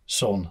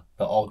son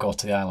that all go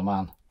to the Isle of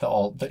Man.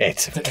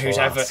 Who's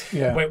ever.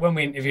 Yeah. When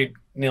we interviewed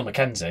Neil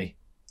Mackenzie,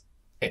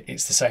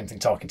 it's the same thing.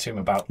 Talking to him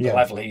about the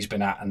level he's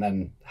been at, and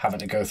then having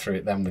to go through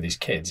it then with his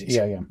kids.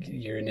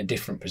 You're in a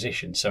different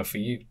position. So for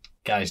you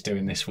guys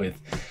doing this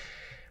with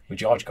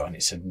George going,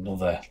 it's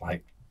another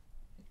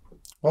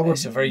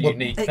it's a very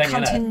unique thing. It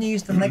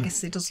continues the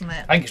legacy, doesn't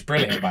it? I think it's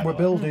brilliant.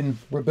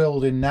 We're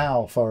building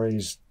now for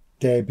his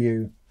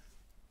debut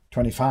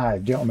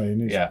 25. Do you know what I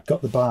mean? He's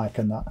got the bike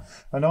and that,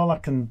 and all I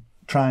can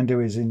try and do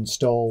is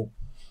install.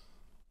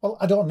 Well,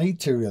 I don't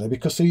need to really,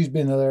 because he's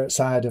been there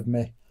outside of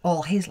me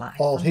all his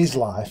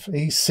life.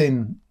 He's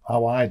seen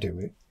how I do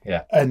it.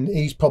 Yeah, and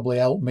he's probably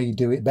helped me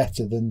do it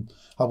better than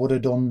I would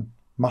have done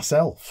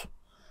myself.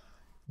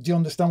 Do you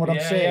understand what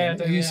I'm saying?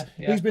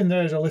 He's been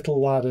there as a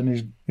little lad,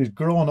 and he's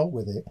grown up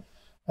with it,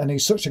 and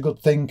he's such a good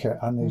thinker,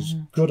 and he's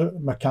good at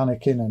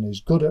mechanicking, and he's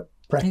good at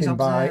prepping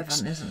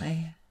bikes, isn't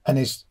he? And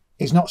he's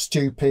not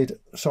stupid.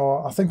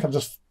 So I think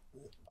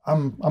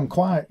I'm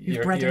quite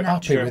You're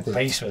happy with it.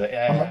 Peace with it.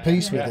 I'm at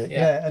peace with it.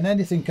 Yeah, and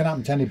anything can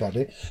happen to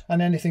anybody,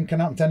 and anything can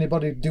happen to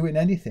anybody doing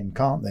anything,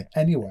 can't they?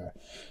 Anywhere.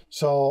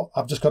 So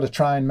I've just got to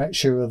try and make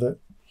sure that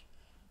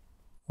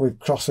we've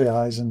crossed the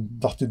I's and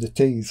dotted the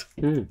T's.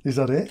 Is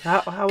that it?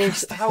 How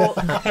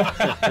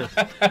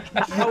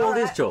old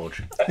is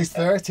George? He's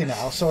 30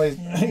 now, so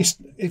he's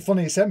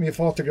funny. He sent me a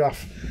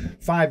photograph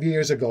 5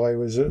 years ago. He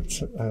was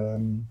at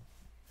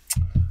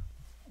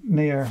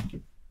near.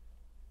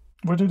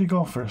 Where did he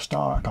go for a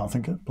start? I can't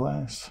think of the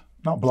place.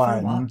 Not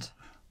Blyden.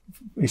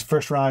 His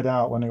first ride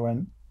out when he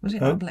went. Was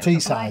it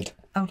Teesside?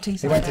 Oh,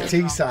 Teesside. He went to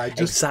Teesside.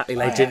 Exactly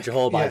like Ginger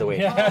Hall, by the way.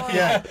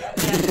 Yeah.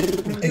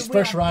 His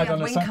first ride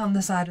on Wink on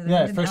the side of the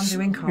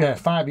yeah,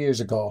 5 years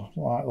ago,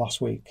 like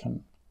last week,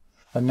 and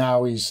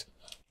now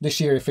this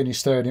year he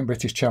finished third in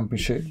British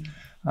Championship,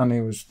 and he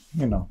was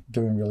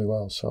doing really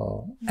well.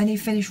 So and he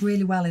finished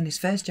really well in his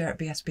first year at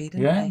BSB,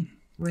 didn't he?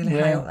 Really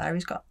high up there.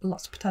 He's got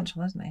lots of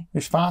potential, hasn't he?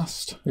 He's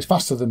fast. He's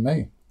faster than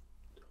me.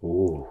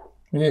 Ooh.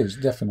 He is,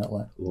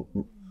 definitely.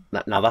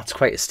 Now that's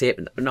quite a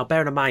statement. Now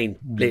bear in mind,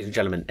 ladies and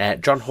gentlemen,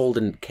 John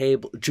Holden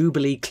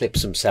Jubilee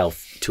clips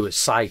himself to a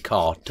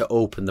sidecar to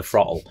open the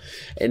throttle,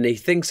 and he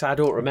thinks I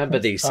don't remember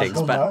these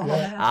things, but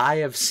I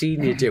have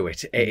seen you do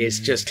it. It is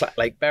just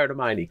like bear in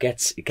mind, he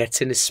gets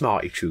in his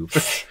Smarty Tube,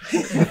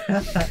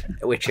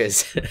 which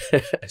is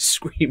a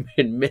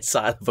screaming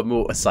missile of a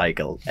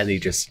motorcycle, and he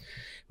just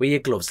with your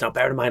gloves. Now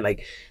bear in mind,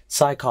 like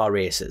sidecar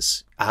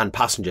races and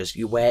passengers,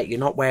 you're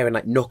not wearing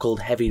like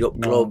knuckled, heavy up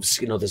gloves.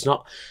 There's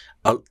not.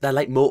 They're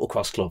like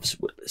motocross gloves,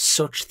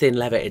 such thin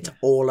leather. It's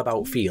all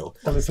about feel.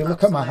 Well, if you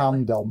look at my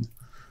hand, Dom,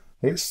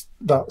 that's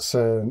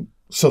Southern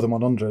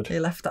 100. He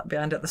left that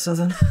behind at the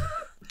Southern.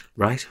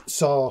 Right.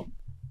 So,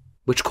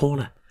 which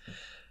corner?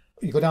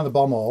 You go down the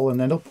bomb hole and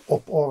then up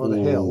over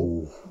the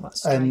hill,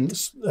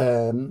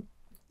 and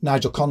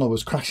Nigel Connell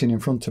was crashing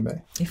in front of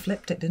me. He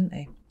flipped it, didn't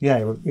he?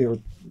 Yeah,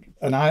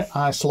 and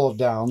I slowed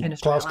down.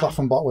 Klaus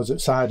Klaffenbach was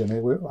outside of me. I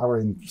were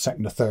in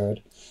second or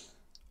third.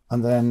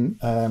 And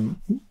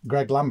then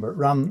Greg Lambert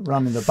ran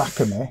in the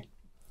back of me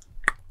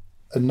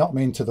and knocked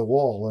me into the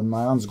wall, and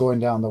my hand's going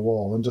down the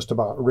wall and just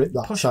about ripped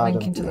that side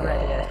of into the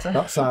radiator.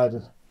 That side.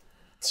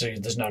 So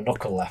there's no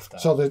knuckle left there.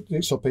 So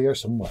it's up here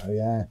somewhere,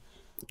 yeah.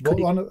 But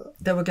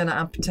they were going to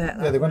amputate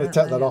that. Yeah, they're going to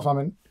take that off. I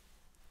mean,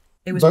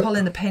 he was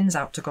pulling the pins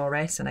out to go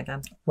racing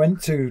again.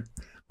 Went to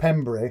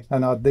Pembury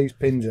and I had these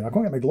pins in. I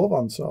couldn't get my glove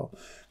on, so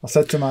I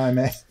said to my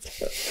mate,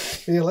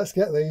 here, let's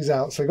get these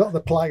out. So I got the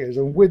pliers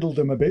and whittled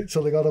them a bit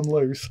so they got them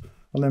loose,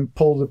 and then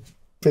pulled the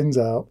pins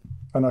out.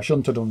 And I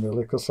shouldn't have done,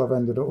 really, because I've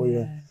ended up with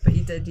you. But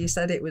you did. You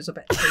said it was a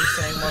bit too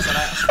soon, wasn't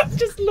it? I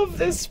just love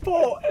this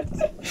sport.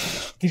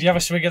 Did you have a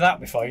swig of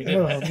that before you did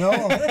it? No.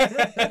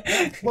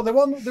 Well, they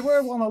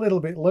were one a little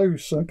bit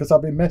loose because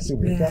I've been messing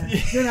with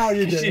it. You know how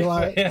you do,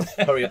 like...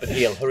 Hurry up and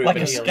heal, like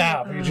a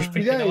scab, you just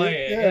pick it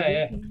away.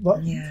 Yeah.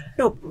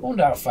 No, I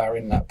wonder how far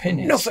in that pin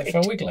is. No, if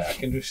I wiggle it, I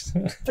can just...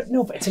 But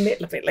it's a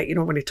little bit like,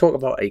 when you talk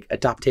about like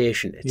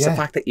adaptation, it's the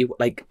fact that you,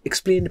 like,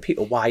 explain to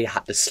people why you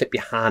had to slip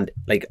your hand.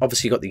 Like,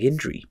 obviously you got the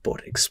injury,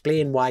 but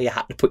explain why you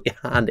had to put your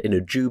hand in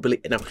a Jubilee.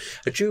 Now,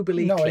 a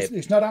Jubilee clip. No,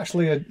 it's not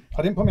actually I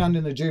didn't put my hand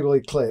in the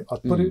Jubilee clip. I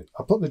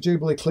put the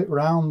Jubilee clip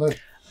round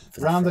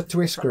the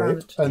twist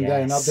grip and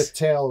then had the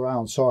tail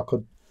round so I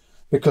could,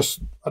 because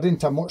I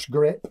didn't have much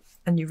grip.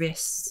 And your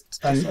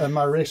wrist. And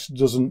my wrist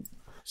doesn't,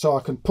 so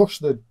I can push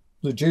the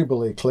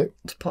Jubilee clip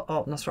to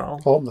open the throttle.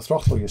 Open the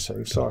throttle, you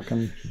see, so I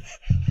can.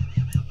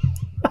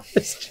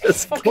 It's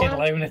just fucking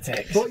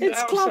lunatic.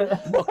 It's clever.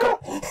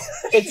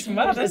 It's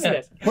mad, isn't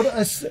it? But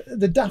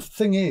the daft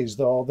thing is,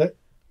 though, that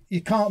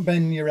you can't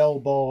bend your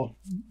elbow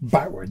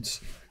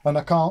backwards, and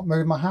I can't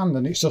move my hand,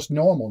 and it's just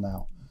normal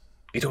now.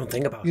 You don't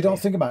think about it. You don't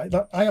think about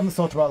it. I haven't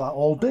thought about that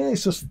all day.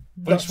 It's just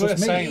that's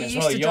just me. You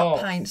used to drop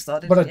pints, though,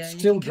 didn't but you? I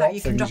still drop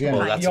things. Well,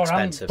 that's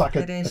expensive. Like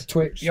a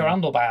twitch. Your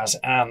handlebars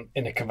aren't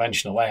in a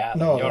conventional way, are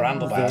they? Your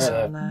handlebars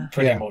are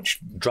pretty much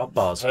drop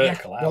bars,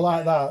 vertical. They're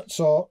like that.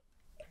 So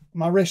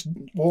my wrist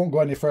won't go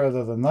any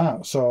further than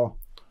that. So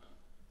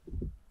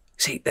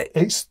see,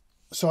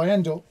 so I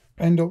end up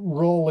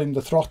rolling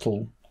the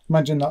throttle.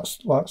 Imagine that's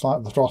like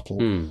the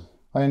throttle.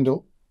 I end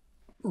up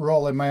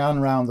rolling my hand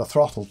around the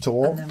throttle to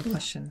open. And then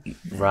pushing.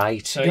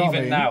 Right. So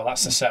even now,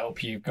 that's the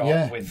setup you've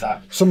got with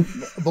that.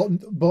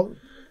 But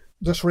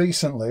just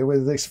recently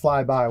with this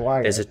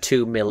fly-by-wire, there's a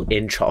 2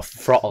 mm of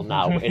throttle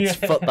now. It's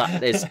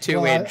there's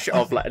 2 inch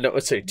of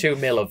 2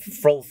 mil of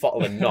full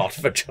throttle and not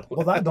for.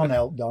 Well, that don't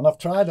help, Don. I've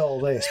tried all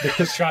this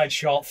because tried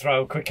short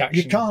throw, quick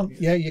action. You can't.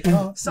 Yeah, you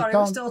can't. Sorry,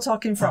 we're still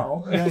talking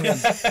throttle. Yeah.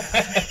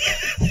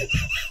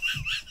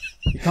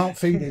 You can't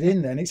feed it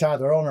in then. It's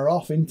either on or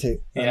off, isn't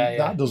it? And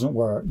that doesn't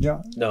work.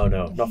 No. Do you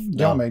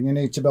know what I mean? You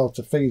need to be able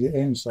to feed it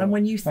in. So and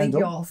when you think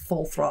you're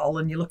full throttle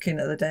and you're looking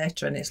at the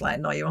data and it's like,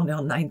 no, you're only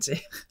on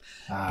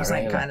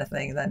 90%, kind of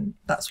thing, then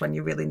that's when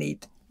you really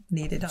need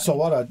it.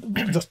 So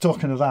just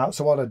talking of that,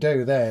 so what I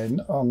do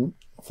then on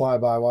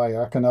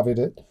fly-by-wire, I can have it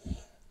at,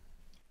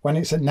 when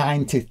it's at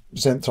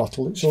 90%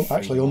 throttle, it's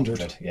actually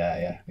 100.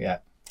 Yeah.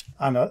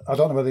 And I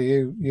don't know whether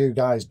you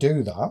guys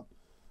do that,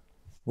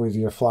 with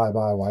your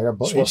fly-by-wire.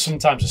 But well,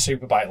 sometimes the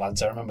superbike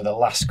lads, I remember the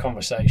last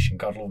conversation,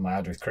 God love him, I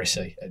had with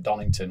Chrissy at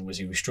Donington, was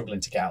he was struggling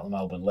to get out of the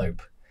Melbourne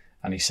Loop.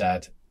 And he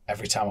said,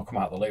 every time I come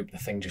out of the loop, the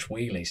thing just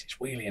wheelies. It's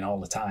wheeling all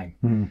the time.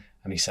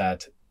 And he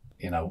said,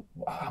 you know,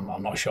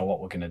 I'm not sure what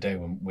we're going to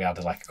do. And we had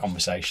a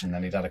conversation.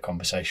 Then he'd had a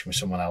conversation with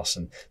someone else,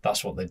 and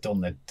that's what they'd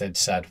done. They'd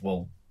said,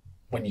 well,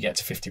 when you get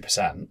to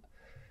 50%,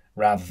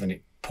 rather than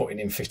it putting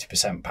in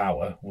 50%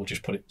 power, we'll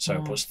just put it so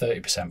it puts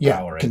 30%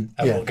 power in,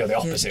 and we'll go the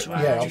opposite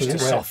way, just to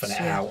soften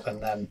it out.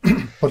 And then,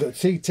 but at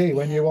CT,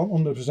 when you want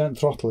 100%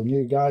 throttle and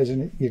you guys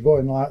you're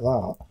going like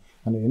that,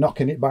 and you're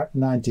knocking it back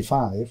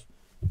 95,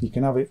 you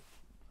can have it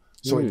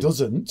so it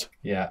doesn't.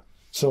 Yeah.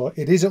 So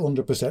it is at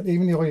 100%,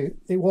 even though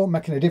it won't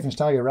make any difference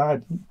to how you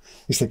ride.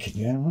 He's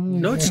thinking,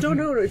 no, it's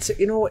no. It's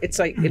it's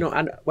like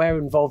and we're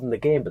involved in the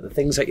game, but the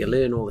things that you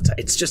learn all the time,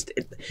 it's just.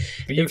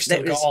 But you've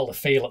still got all the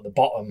feel at the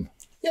bottom.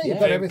 Yeah, you've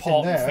got the everything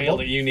important there. Feel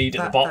that you need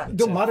at the bottom. It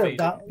doesn't matter if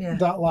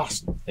that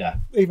last,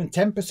 even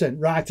 10%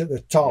 right at the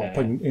top,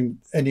 and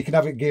you can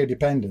have it gear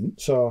dependent.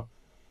 So,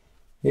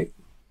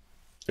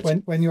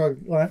 when you're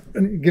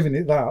giving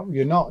it that,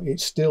 you're not.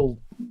 It's still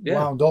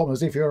wound up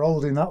as if you're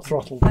holding that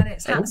throttle. And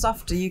it's hats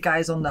off to you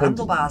guys on the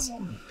handlebars.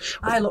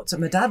 I looked at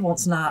my dad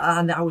once and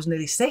I was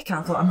nearly sick.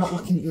 I thought, I'm not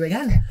looking at you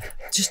again.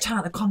 Just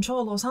trying to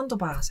control those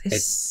handlebars.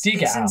 It's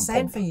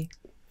insane for you.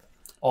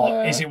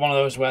 Or is it one of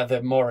those where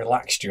the more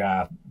relaxed you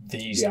are, the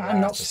easier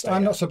I'm not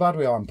so bad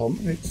with arm pump.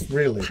 It's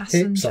really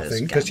hips, I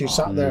think, because you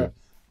sat there.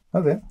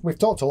 We've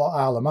talked a lot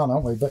Isle of Man,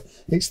 haven't we? But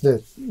it's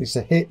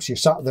the hips. You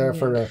sat there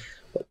for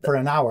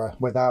an hour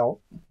without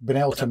being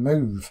able to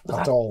move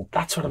at all.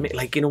 That's what I mean.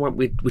 Like, when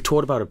we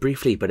talked about it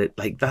briefly, but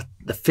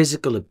the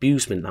physical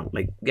abusement now,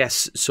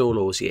 yes,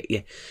 solos,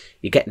 you're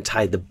getting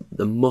tired,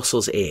 the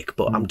muscles ache,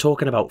 but I'm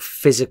talking about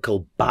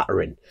physical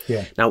battering.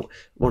 Yeah. Now,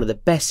 one of the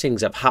best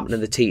things that have happened in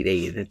the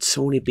TT, and it's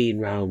only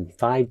been around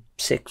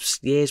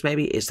 5-6 years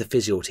maybe, is the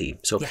physio team.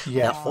 So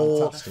they are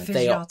all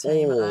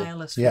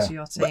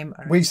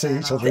we see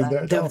each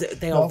other.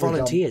 They are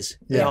volunteers.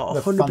 They are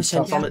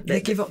 100% volunteers. They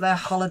give up their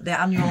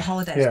annual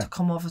holidays to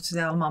come over to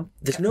the Isle of Man.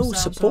 There's no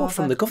support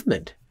from the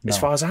government, as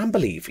far as I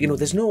believe.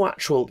 There's no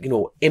actual,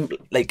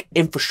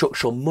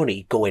 infrastructural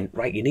money going,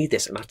 right, you need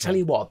this. And I tell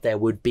you what, there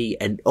would be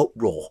an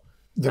uproar.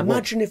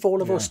 Imagine if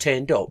all of us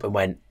turned up and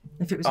went,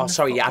 if it was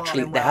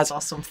there has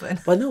or something.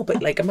 Well, no,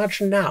 but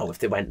imagine now if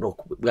they went,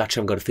 look, we actually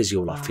haven't got a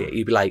physio left here.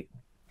 You'd be like,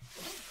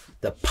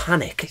 the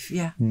panic.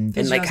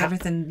 Physio's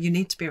everything. You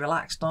need to be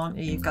relaxed, don't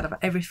you? You've got to have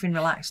everything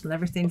relaxed and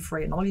everything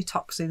free and all your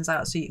toxins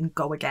out so you can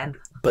go again.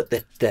 But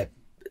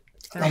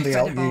and they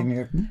help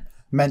you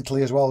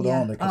mentally as well,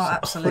 don't they?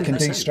 Absolutely. They can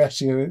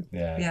de-stress you.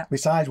 Yeah.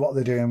 Besides what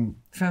they're doing.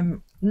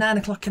 From 9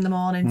 o'clock in the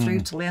morning through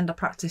till the end of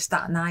practice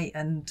that night,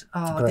 and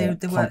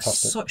they work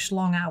such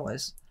long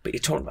hours. But you're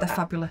talking about they're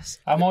fabulous.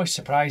 I'm always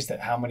surprised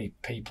at how many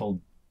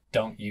people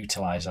don't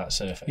utilise that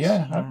surface.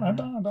 Yeah, I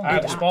don't I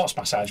had a sports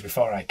massage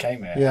before I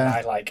came here. Yeah.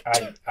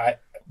 And I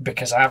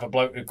because I have a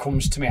bloke who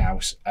comes to my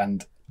house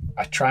and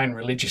I try and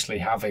religiously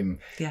have him.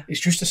 Yeah. It's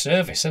just a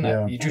service, isn't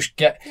it? You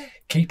just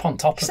keep on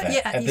top of it.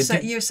 Yeah,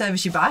 you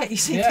service your bike. You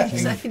see,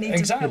 you need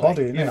exactly. Your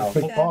body, a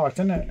big part,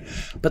 isn't it?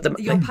 But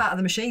you're part of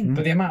the machine.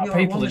 But the amount of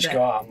people that just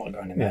go, I'm not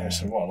going in there.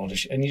 So what a lot of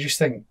and you just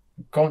think,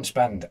 go and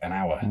spend an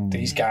hour.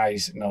 These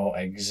guys know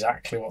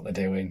exactly what they're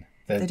doing.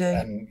 They do.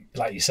 And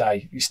like you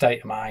say, your state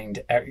of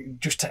mind,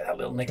 just take that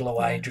little niggle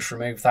away, just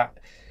remove that.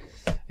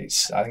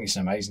 I think it's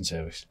an amazing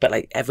service.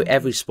 But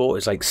every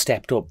sport is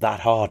stepped up that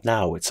hard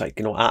now. It's I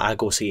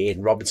go see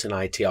Aidan Robinson,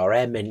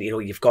 ITRM, and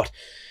you've got,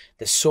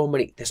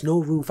 there's no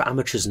room for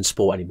amateurs in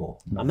sport anymore.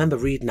 I remember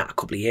reading that a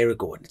couple of years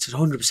ago, and it's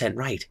 100%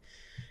 right.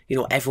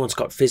 Everyone's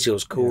got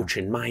physios,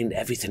 coaching, mind,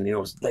 everything.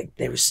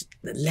 There is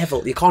the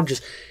level. You can't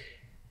just.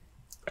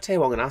 I tell you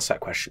what, I'm going to ask that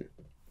question.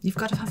 You've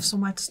got to have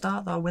somewhere to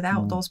start though.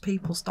 Without those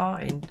people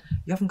starting,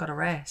 you haven't got a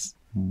race,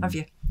 have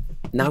you?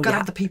 Now, you've got to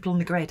have the people on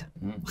the grid.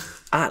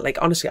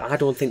 Honestly, I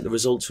don't think the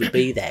results would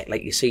be there.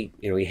 You see,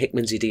 your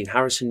Hickmans, your Dean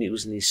Harrison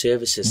using these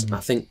services, and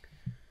I think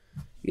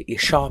you're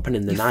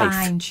sharpening the knife,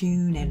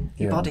 fine-tuning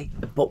your body.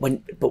 But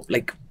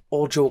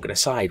all joking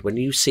aside, when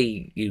you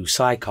see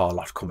Sidecar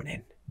lot coming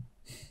in,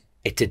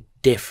 it's a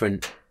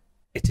different,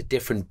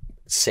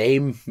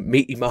 same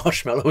meaty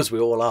marshmallow as we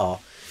all are,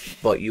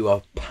 but you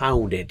are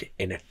pounded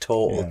in a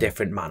total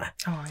different manner.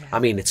 Oh, yeah. I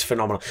mean, it's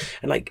phenomenal.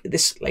 And I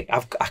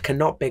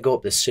cannot big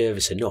up this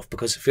service enough,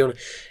 because Fiona,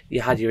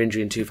 you had your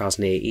injury in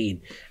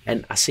 2018,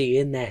 and I see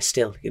you in there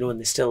still, and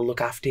they still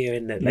look after you.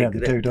 And they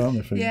do,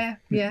 don't they? Yeah.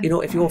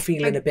 If you're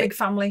feeling a big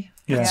family.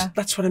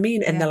 That's what I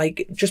mean. And they're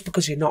just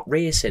because you're not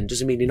racing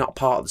doesn't mean you're not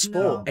part of the sport.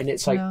 No, and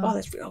it's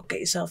get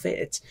yourself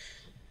in.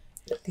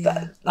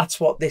 That's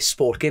what this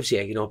sport gives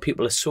you.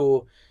 People are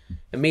so.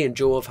 And me and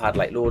Joe have had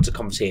loads of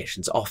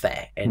conversations off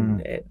air,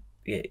 and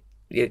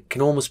you can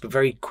almost be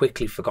very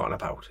quickly forgotten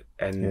about.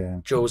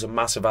 And Joe's a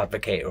massive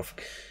advocate of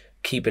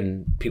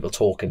keeping people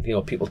talking,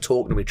 people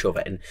talking to each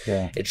other, and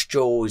it's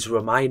Joe who's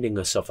reminding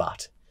us of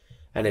that.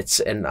 And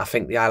I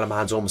think the Isle of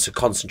Man's almost a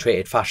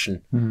concentrated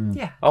fashion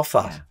off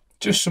that.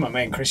 Just something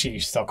me and Chrissy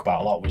used to talk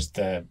about a lot was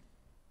the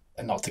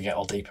not to get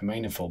all deep and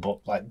meaningful, but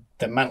like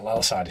the mental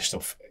health side of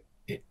stuff,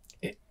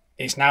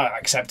 it's now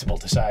acceptable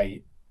to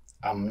say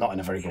I'm not in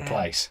a very good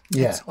place.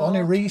 Yeah,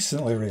 only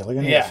recently, really,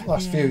 in the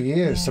last few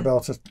years. To be able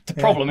to, the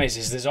problem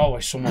is there's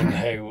always someone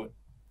who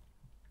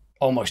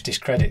almost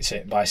discredits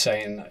it by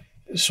saying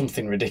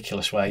something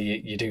ridiculous where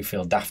you do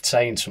feel daft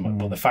saying something,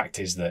 but the fact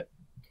is that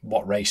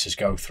what racers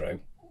go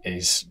through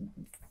is,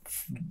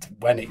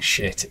 when it's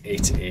shit,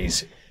 it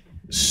is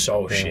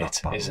so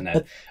shit, isn't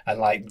it? And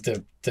like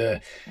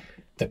the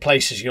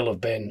places you'll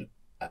have been,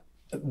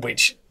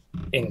 which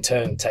in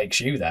turn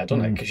takes you there,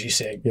 doesn't it? Because you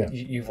see,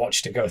 you've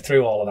watched it go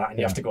through all of that, and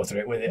you have to go through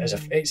it with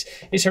it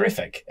it's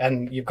horrific,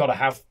 and you've got to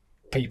have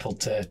people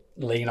to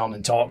lean on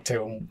and talk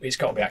to, and it's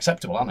got to be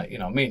acceptable, hasn't it? You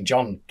know, me and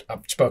John,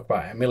 I've spoke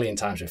about it a million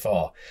times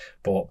before,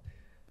 but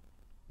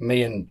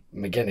me and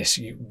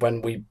McGuinness,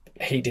 when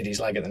he did his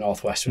leg at the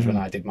Northwest was when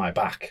I did my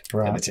back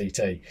at the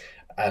TT,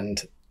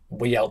 and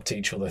we helped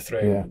each other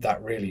through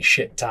that really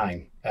shit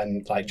time.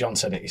 And like John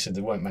said it, he said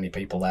there weren't many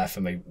people there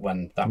for me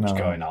when that was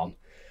going on.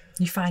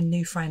 You find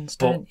new friends,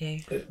 don't you?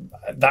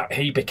 That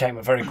he became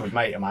a very good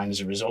mate of mine as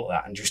a result of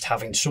that, and just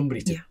having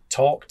somebody to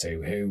talk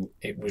to who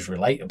it was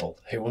relatable,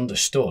 who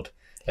understood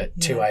at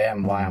 2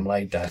 a.m. why I'm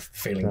laid there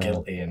feeling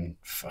guilty and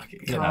fuck it,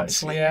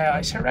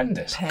 it's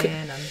horrendous.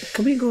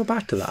 Can we go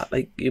back to that?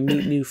 Like, you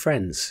meet new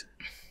friends.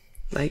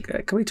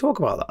 Like, can we talk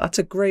about that? That's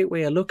a great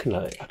way of looking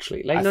at it,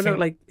 actually.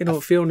 Like,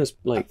 Fiona's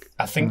like.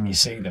 I think you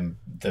see them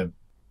the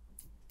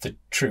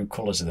true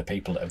colours of the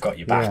people that have got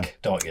your back,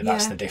 don't you?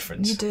 That's the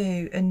difference. You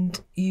do, and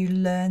you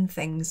learn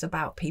things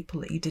about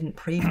people that you didn't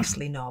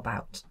previously know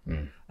about.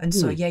 And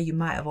so, you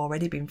might have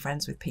already been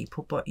friends with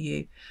people, but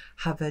you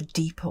have a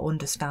deeper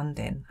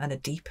understanding and a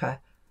deeper,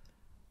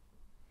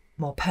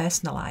 more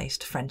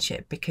personalised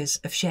friendship because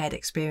of shared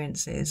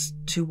experiences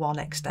to one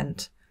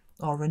extent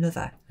or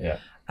another.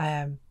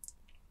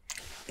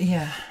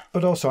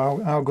 But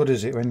also, how good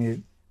is it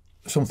when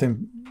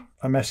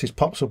a message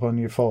pops up on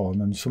your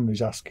phone and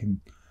somebody's asking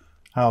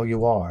how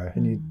you are,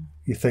 and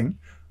you think,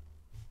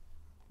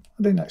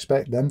 I didn't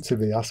expect them to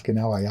be asking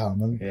how I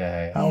am, and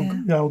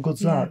how good's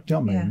that? Do you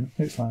know what I mean?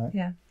 It's like,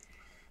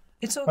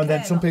 it's okay. And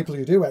then some people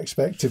you do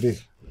expect to be,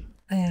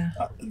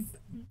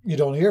 you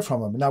don't hear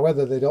from them now,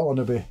 whether they don't want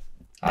to be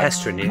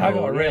pestering you. I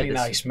got a really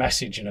nice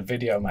message and a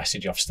video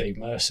message off Steve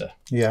Mercer.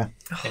 Yeah.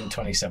 In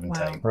 2017.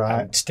 Wow.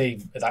 Right. And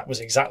Steve, that was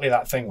exactly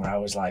that thing where I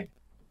was like,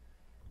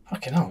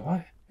 fucking hell,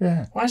 why?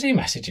 Yeah. Why is he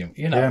messaging?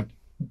 You know. Yeah.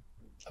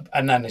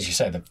 And then, as you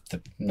say,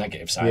 the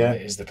negative side of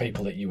it is the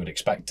people that you would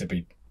expect to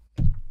be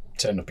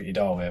turned up at your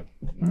door with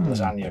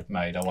lasagna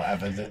made or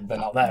whatever. They're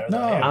not there.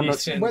 No,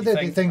 whether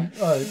they think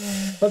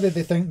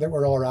that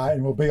we're all right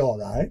and we'll be all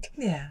right.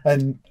 Yeah.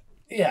 And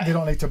they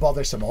don't need to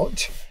bother so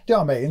much. Do you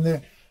know what I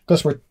mean?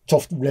 Because we're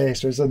tough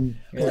racers and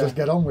we'll just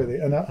get on with it.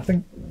 And I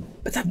think.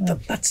 But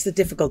that's the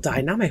difficult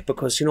dynamic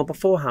because,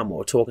 beforehand we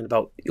were talking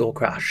about your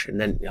crash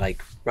and then you're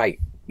like, right,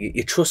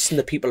 you're trusting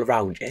the people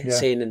around you,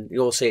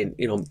 you're saying,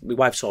 my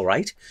wife's all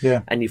right.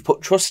 Yeah. And you've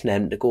put trust in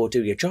them to go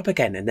do your job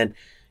again. And then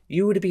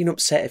you would have been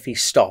upset if he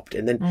stopped.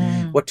 And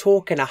then we're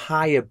talking a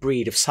higher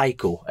breed of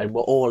psycho and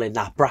we're all in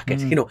that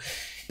bracket,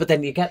 But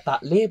then you get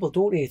that label,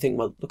 don't you? You think,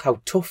 well, look how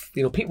tough,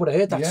 people would have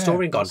heard that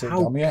story and gone,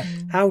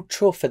 how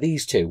tough are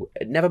these two?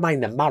 Never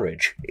mind the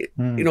marriage.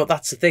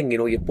 That's the thing,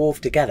 you're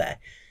both together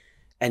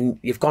and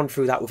you've gone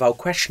through that without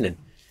questioning.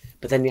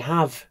 But then you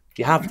have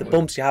the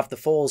bumps, you have the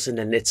falls, and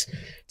then it's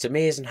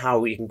amazing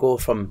how you can go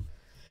from...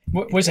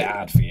 Was it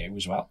hard for you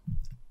as well?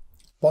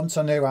 Once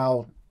I knew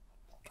how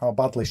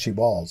badly she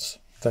was,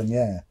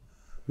 then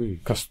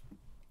because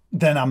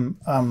then I'm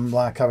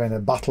like having a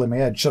battle in my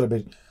head. Should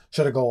I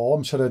go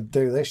home? Should I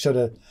do this?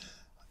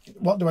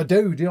 What do I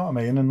do? Do you know what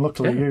I mean? And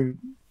luckily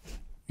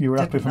you were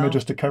happy for me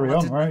just to carry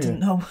on, weren't you? I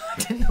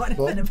didn't know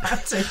anything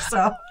about it,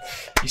 so...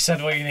 You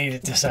said what you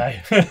needed to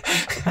say.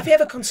 Have you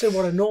ever considered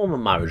what a normal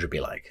marriage would be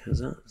like?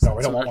 No,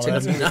 we don't want to.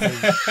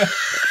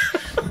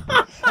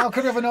 How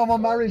could we have a normal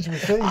marriage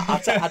with these?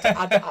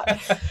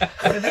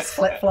 With this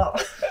flip-flop.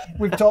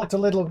 We've talked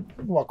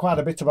quite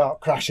a bit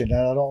about crashing, and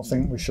I don't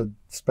think we should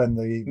spend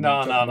the evening.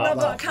 No.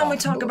 But can we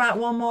talk about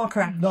one more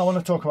crash? No, I want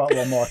to talk about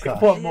one more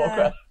crash. One more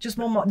crash. Just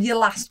one more. Your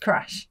last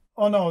crash.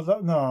 Oh no.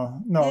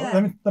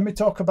 Yeah. Let me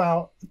talk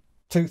about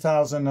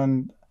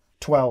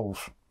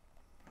 2012.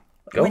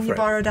 When you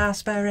borrowed our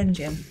spare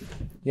engine.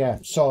 Yeah,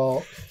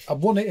 so I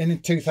won it in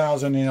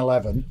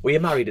 2011. Were you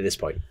married at this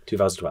point,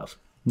 2012?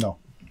 No.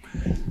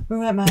 We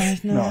weren't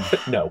married, no.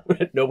 No,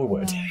 we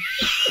weren't.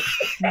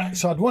 No.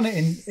 So I'd won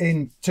it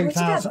in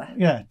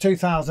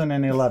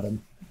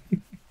 2011.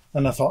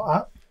 And I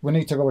thought, we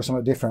need to go with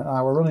something different.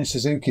 I were running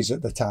Suzuki's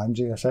at the time,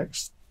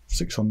 GSX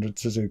 600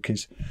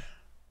 Suzuki's.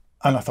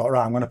 And I thought,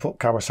 right, I'm going to put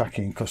Kawasaki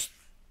in because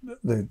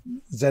the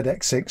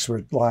ZX6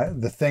 were like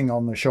the thing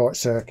on the short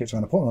circuits. I'm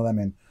going to put one of them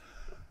in.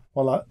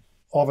 Well,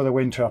 over the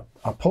winter,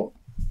 I put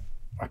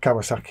a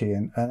Kawasaki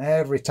in, and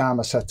every time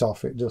I set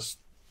off, it just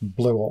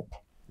blew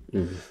up.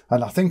 Mm-hmm.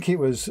 And I think it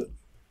was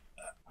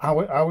how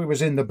it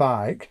was in the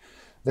bike.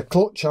 The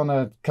clutch on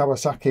a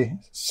Kawasaki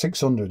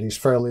 600 is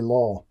fairly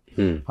low.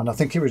 And I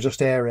think it was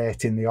just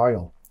aerating the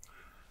oil.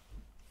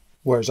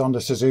 Whereas on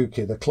the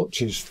Suzuki, the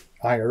clutch is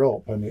higher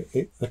up, and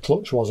the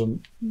clutch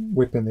wasn't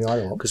whipping the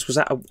oil up. Because was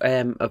that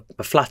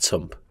a flat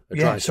sump?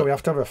 Yeah, so we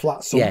have to have a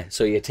flat sump. Yeah,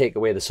 so you take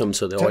away the sump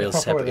so the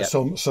oil's separate. The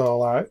sump, so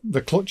like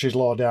the clutch is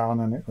low down,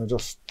 and it was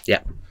just...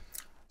 Yeah.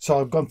 So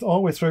I've gone all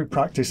the way through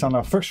practice. On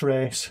our first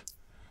race,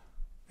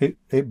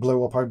 it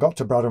blew up. I got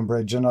to Bradham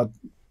Bridge, and I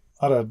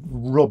had a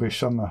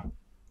rubbish on the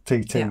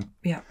TT.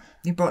 Yeah.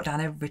 You brought down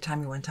every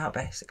time you went out,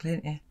 basically,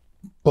 didn't you?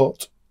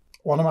 But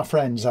one of my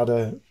friends had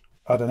an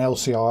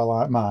LCR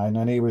like mine,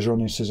 and he was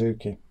running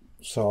Suzuki.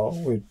 So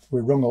we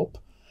rung up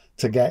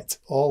to get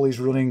all his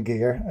running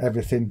gear,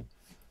 everything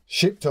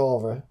shipped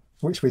over,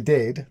 which we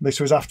did. This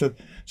was after,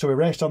 so we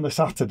raced on the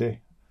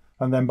Saturday,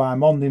 and then by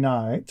Monday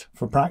night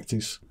for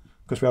practice,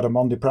 because we had a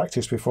Monday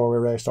practice before we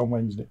raced on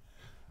Wednesday,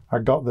 I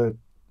got the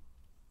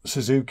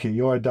Suzuki,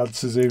 your dad's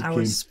Suzuki. I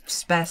was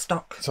spare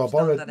stock. So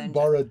I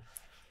borrowed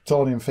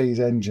Tony and Fee's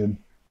engine,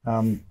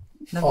 and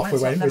off we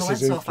went with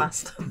Suzuki. So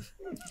fast.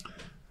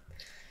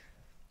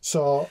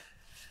 So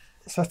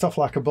set off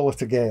like a bull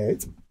at a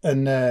gate,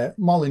 and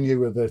Molyneux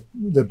were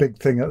the big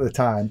thing at the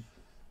time,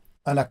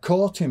 and I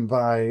caught him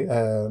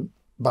by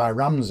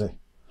Ramsey.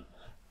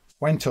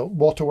 Went up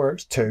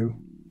Waterworks 2,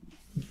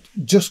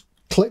 just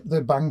clipped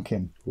the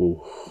banking.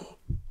 Ooh.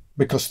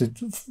 Because they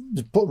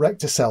put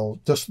Recticel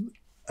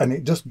and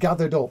it just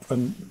gathered up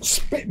and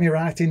spit me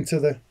right into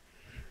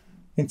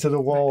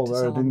the wall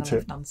there, didn't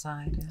it?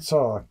 Side, yeah.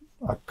 So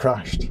I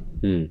crashed,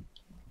 and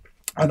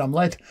I'm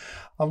led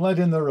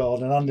in the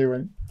road, and Andy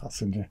went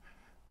passenger,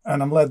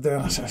 and I'm led there,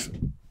 and I says,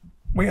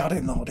 "We had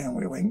him though, didn't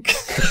we, Wink?"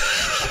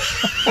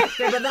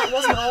 Yeah, but that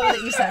wasn't all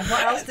that you said.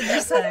 What else did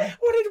you say?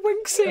 What did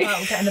Wink say?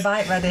 About getting the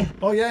bike ready.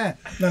 Oh yeah,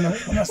 no.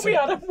 And I said, we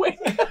had a Wink.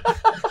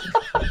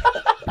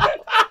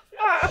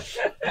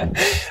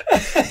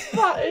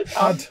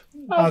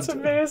 That's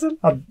amazing.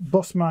 I'd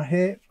bust my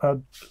hip,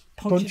 I'd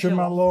punctured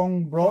my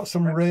lung, brought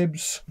some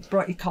ribs.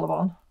 Brought your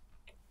collarbone.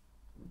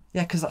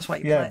 Yeah, because that's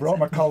what you brought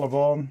my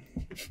collarbone.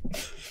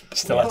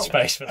 Still had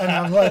space for that. And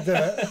I'm led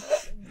there.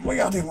 We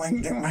had him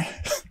Wink, didn't we?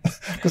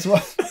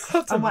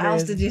 And what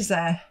else did you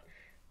say?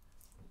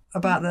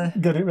 About the...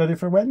 Get it ready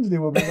for Wednesday,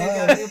 we'll be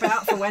right. We'll be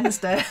out for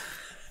Wednesday.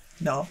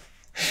 No.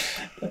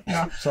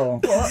 So...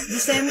 But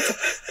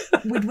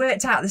we'd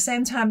worked out the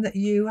same time that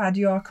you had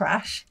your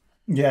crash.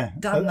 Yeah,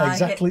 Dad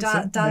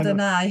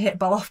and I hit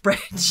Baloff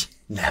Bridge.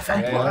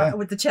 Never.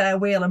 With the chair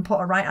wheel and put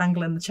a right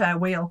angle in the chair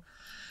wheel.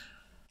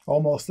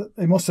 Almost,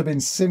 it must have been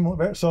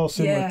similar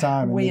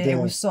time. Weird. It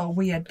was so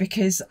weird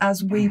because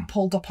as we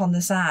pulled up on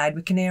the side,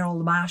 we can hear all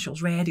the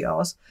marshals'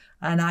 radios,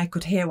 and I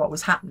could hear what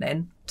was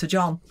happening to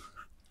John.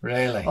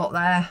 Really? Up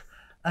there,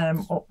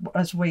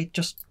 as we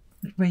just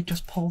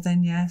pulled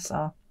in, yeah.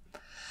 So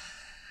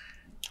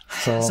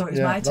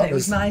it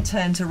was my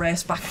turn to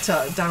race back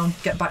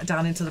get back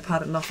down into the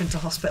paddock and off into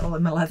hospital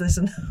in my leathers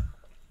and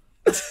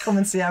to come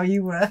and see how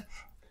you were.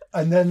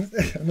 And then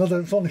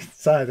another funny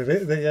side of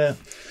it,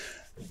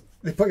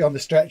 they put you on the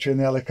stretcher in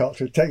the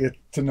helicopter, take you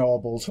to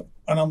Nobles,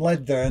 and I'm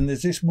led there, and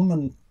there's this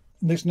woman,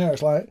 this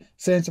nurse, like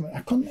saying to me,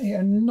 I couldn't hear,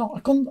 I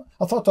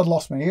thought I'd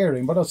lost my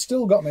hearing, but I'd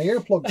still got my ear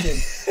plugged in.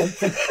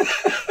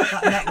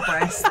 That neck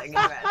brace thing,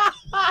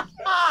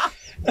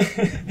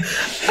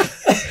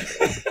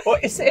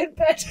 What you saying,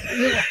 Pet?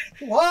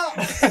 What?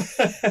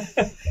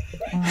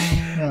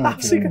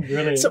 Absolutely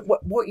brilliant. So,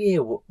 what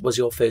year was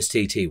your first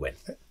TT win?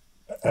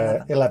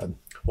 11.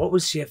 What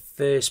was your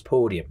first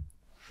podium?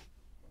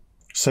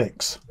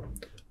 6.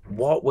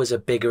 What was a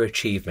bigger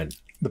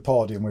achievement? The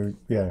podium.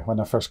 When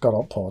I first got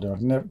on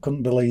podium, I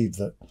couldn't believe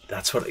that.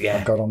 That's what.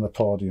 I got on the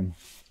podium,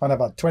 and I've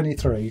had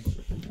 23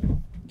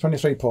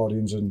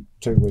 podiums and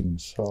 2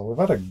 wins. So we've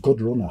had a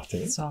good run at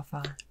it so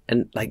far.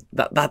 And like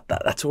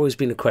that's always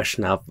been a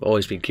question I've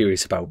always been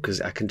curious about,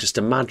 because I can just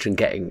imagine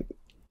getting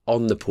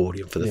on the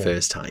podium for the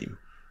first time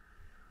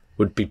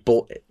would be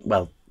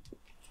was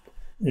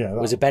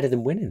it better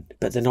than winning?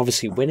 But then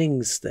obviously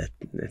winning's tell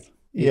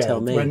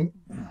me.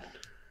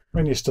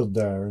 When you stood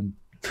there and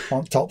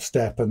on top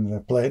step and they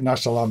played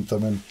national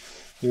anthem and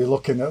you're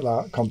looking at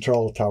that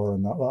control tower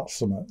and that's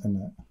something, isn't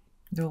it?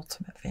 The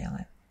ultimate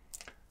feeling.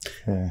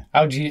 Yeah.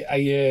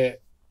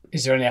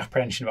 Is there any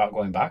apprehension about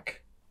going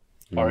back?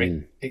 Or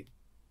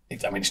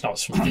it's not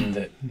something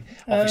that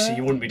obviously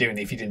you wouldn't be doing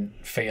if you didn't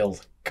feel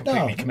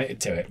completely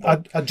committed to it.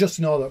 I just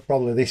know that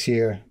probably this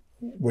year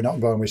we're not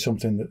going with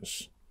something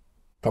that's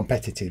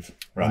competitive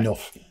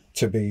enough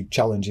to be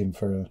challenging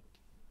for a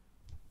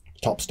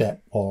top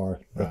step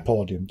or a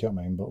podium. Do you know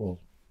what I mean?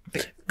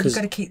 But you've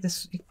got to keep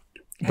this.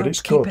 But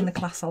it's keeping the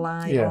class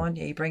alive, aren't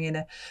you? You bring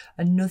in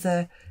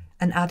an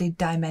added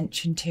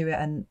dimension to it,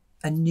 and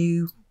a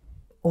new,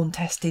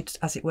 untested,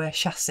 as it were,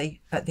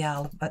 chassis at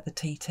the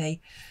TT.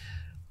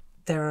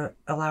 They're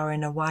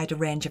allowing a wider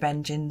range of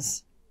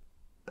engines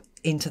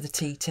into the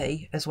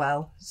TT as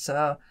well.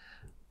 So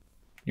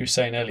you were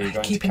saying earlier you're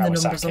going keeping to the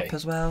Kawasaki. numbers up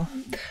as well.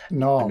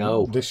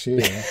 No. This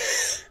year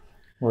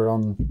we're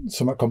on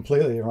something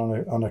completely. We're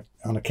on a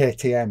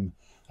KTM.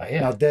 Oh,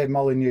 yeah. Now Dave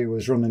Molyneux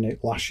was running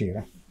it last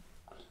year,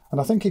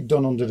 and I think he'd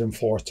done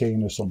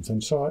 114 or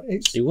something. So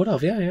he would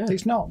have, yeah.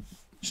 It's not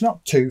it's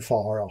not too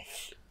far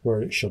off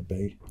where it should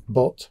be,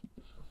 but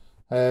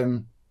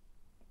it'll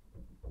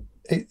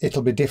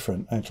be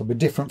different. And it'll be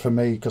different for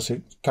me because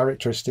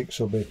characteristics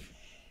will be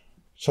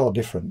so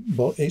different.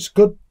 But it's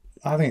good.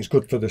 I think it's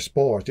good for the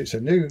sport. It's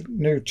a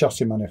new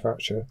chassis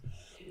manufacturer.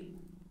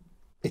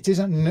 It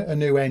isn't a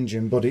new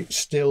engine, but it's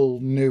still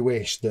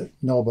newish that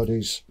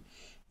nobody's,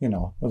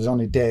 there's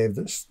only Dave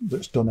that's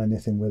done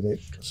anything with it.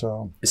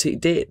 So see,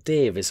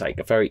 Dave is like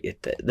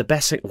the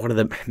best thing. One of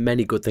the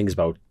many good things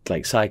about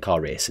like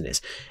sidecar racing is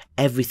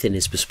everything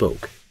is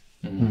bespoke.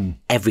 Mm-hmm.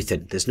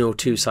 Everything. There's no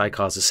two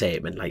sidecars the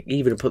same, and like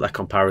even to put that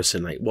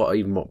comparison, like what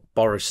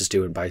Boris is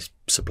doing by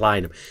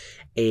supplying them,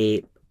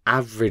 a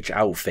average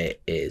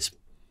outfit is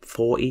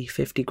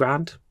 40-50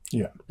 grand.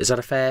 Yeah, is that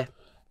a fair?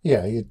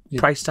 Yeah,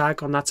 price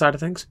tag on that side of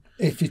things.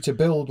 If you're to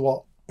build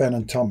what Ben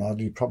and Tom had,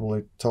 you're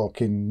probably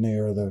talking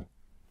near the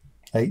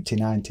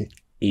 80-90.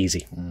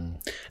 Easy.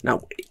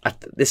 Now,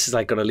 this is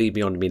like going to lead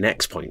me on to my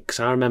next point, because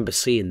I remember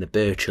seeing the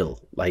Birchall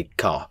like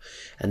car,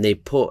 and they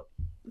put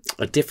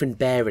a different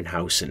bearing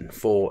housing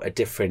for a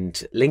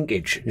different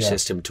linkage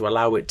system to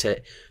allow it to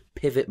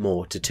pivot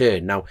more to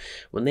turn. Now,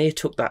 when they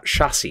took that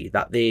chassis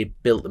that they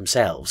built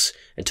themselves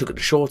and took it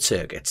to short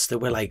circuits, they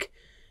were like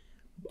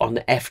on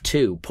the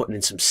F2 putting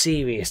in some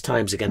serious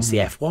times against the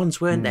F1s,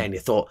 weren't they? And you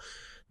thought,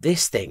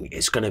 this thing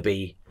is going to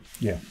be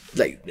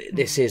like,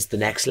 this is the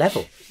next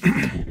level.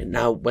 And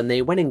now, when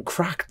they went and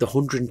cracked the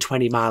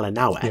 120 mile an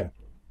hour,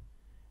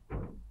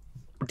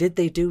 did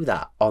they do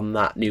that on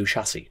that new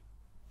chassis?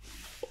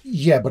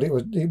 Yeah, but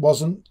it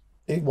wasn't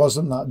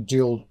that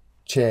dual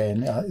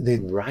chain.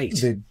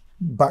 They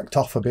backed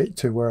off a bit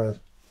to where.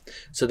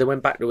 So they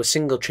went back to a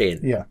single chain.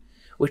 Yeah.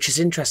 Which is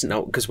interesting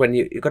now, because when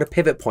you've got a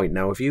pivot point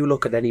now, if you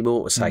look at any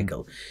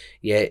motorcycle,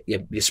 your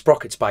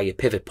sprocket's by your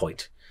pivot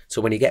point.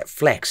 So when you get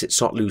flex, it's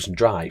not losing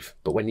drive.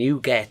 But when you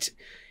get,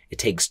 it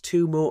takes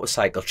two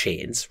motorcycle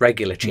chains,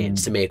 regular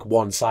chains, to make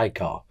one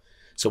sidecar.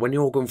 So when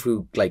you're going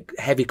through like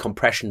heavy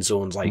compression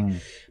zones, like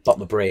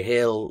bottom of Bray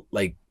Hill,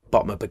 like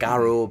bottom of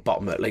Bagaro,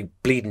 bottom of like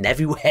bleeding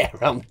everywhere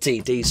around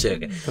the TT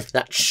circuit,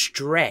 that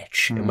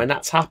stretch, and when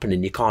that's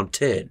happening, you can't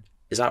turn.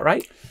 Is that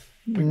right?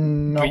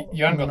 No, but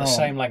you haven't got the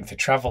same length of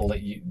travel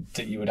that you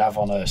would have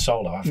on a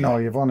solo, have you? No,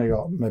 you've only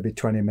got maybe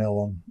 20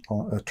 mil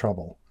on a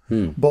travel.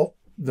 But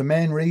the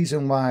main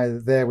reason why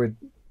they were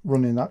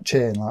running that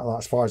chain like that,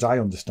 as far as I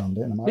understand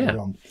it, and I might be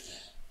wrong,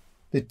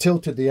 they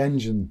tilted the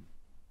engine,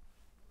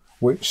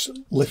 which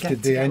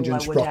lifted the engine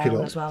sprocket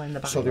up. Well in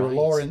the back. So they were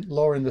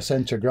lowering the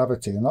centre of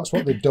gravity, and that's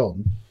what they've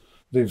done.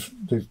 They've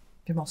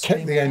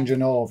kept the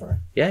engine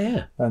over.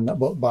 Yeah.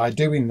 But by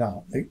doing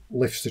that, it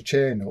lifts the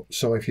chain up.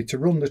 So if you're to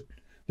run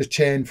the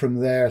chain from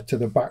there to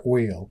the back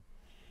wheel,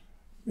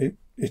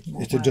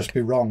 it'd just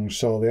be wrong.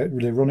 So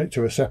they run it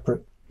to a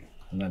separate,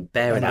 and then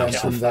bearing out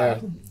from there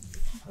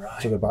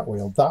to the back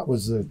wheel. That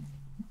was the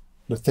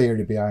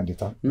theory behind it,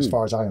 as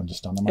far as I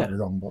understand. I might be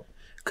wrong, but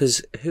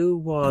because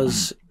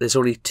there's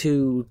only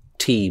two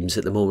teams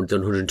at the moment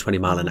done 120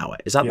 mile an hour.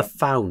 Is that the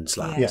Founds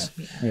lads?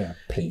 Yeah.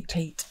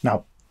 Pete.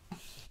 Now,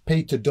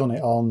 Pete had done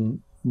it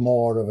on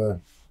more of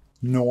a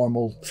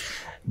normal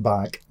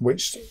bike,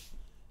 which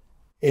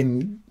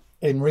in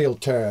real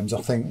terms,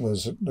 I think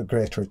was a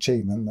greater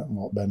achievement than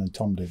what Ben and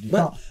Tom did.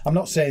 I'm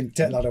not saying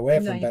take that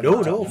away from Ben.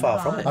 No, far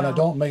from it. And I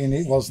don't mean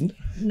it wasn't.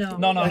 No.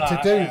 To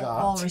do that.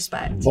 All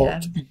respect.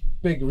 But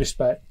big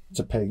respect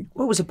to Pete.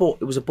 Well,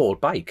 it was a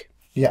board bike.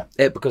 Yeah.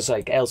 Because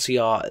like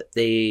LCR,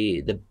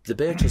 the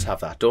Birchalls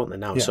have that, don't they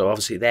now? Yeah. So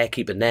obviously they're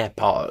keeping their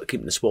part,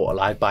 keeping the sport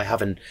alive by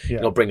having,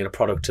 bringing a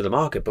product to the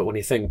market. But when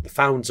you think the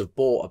Founds have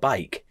bought a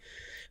bike,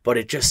 but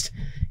it just,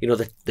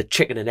 the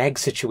chicken and egg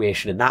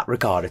situation in that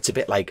regard, it's a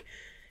bit like,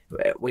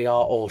 we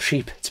are all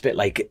sheep. It's a bit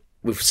like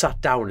we've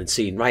sat down and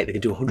seen, right, they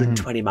can do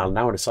 120 mile an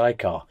hour in a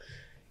sidecar.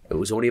 It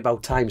was only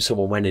about time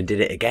someone went and did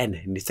it again.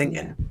 And you're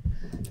thinking...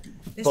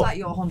 It's like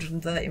your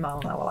 130 mile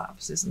an hour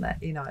laps, isn't it?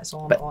 It's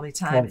only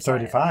time.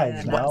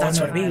 135 now. That's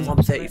what I mean,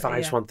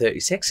 135s,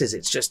 136s.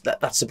 It's just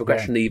that's the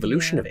progression, the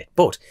evolution of it.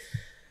 But...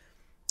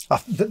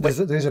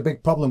 There's a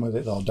big problem with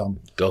it though, Dom.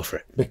 Go for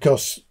it.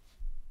 Because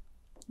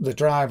the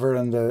driver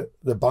and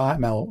the bike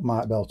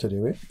might be able to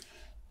do it.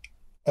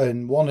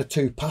 And one or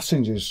two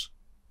passengers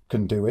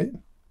can do it.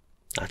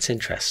 That's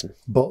interesting.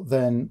 But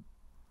then,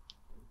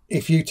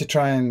 if you to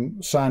try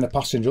and sign a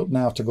passenger up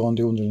now to go and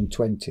do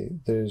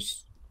 120,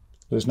 there's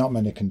not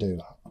many can do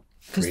that.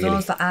 Because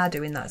those that are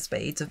doing that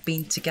speed have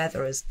been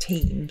together as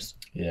teams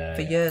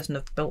for years and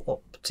have built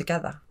up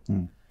together.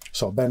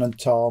 So Ben and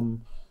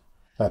Tom,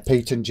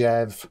 Pete and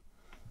Jev,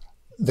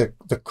 the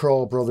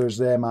Crow brothers,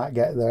 they might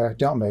get there.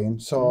 Do you know what I mean?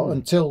 So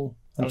until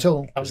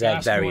I was going to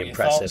ask very what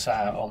impressive. Your thoughts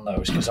are on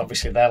those, because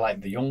obviously they're like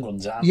the young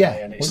ones, aren't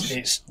they? And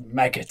it's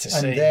mega to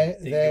see the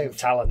young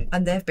talent.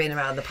 And they've been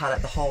around the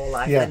paddock the whole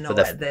life. They know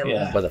where they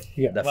live. Well, they've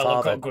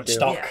got good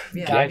stock.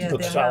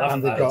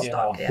 And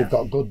they've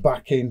got good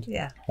backing.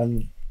 Yeah.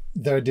 And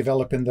they're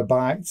developing the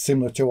bike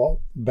similar to what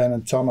Ben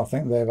and Tom, I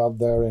think they've had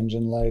their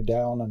engine laid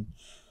down. And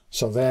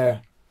so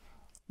they're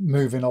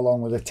moving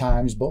along with the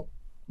times. But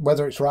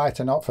whether it's right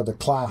or not for the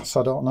class,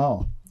 I don't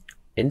know.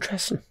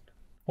 Interesting.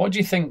 What do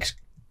you think's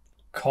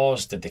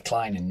caused the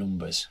decline in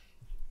numbers,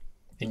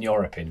 in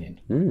your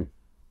opinion?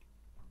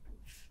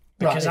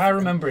 Because I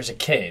remember as a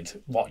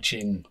kid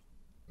watching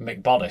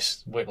Mick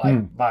Boddice.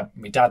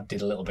 My dad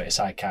did a little bit of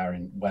sidecar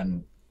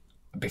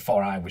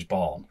before I was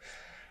born,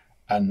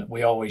 and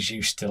we always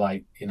used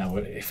to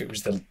if it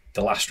was the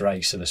last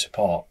race of the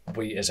support,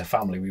 we as a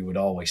family we would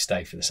always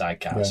stay for the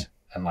sidecars,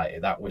 and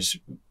that was.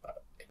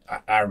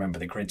 I remember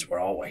the grids were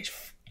always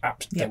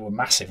they were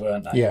massive,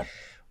 weren't they? Yeah.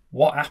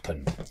 What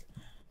happened?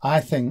 I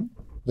think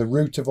the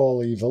root of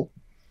all evil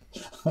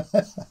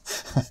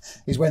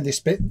is when they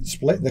split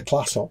the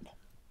class up.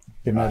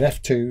 They made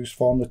F2s,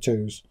 formed the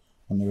 2s,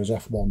 and there was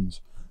F1s.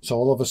 So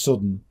all of a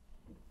sudden,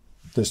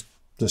 there's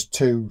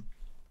 2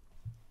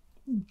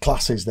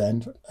 classes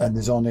then, and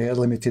there's only a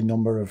limited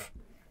number of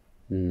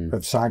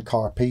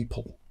sidecar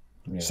people.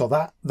 Yeah. So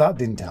that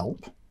didn't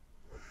help.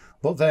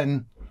 But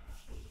then,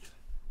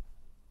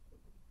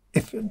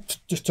 if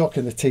just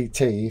talking the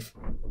TT, if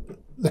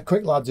the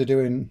quick lads are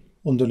doing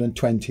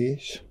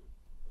 120-ish,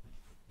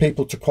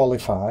 people to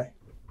qualify,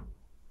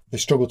 they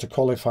struggle to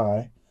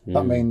qualify.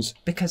 That means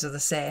because of the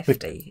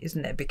safety,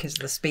 isn't it? Because of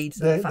the speeds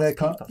that they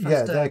can't.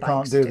 Yeah, they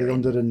can't do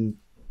the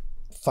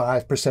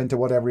 105% or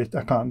whatever. I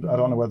don't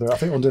know whether I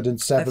think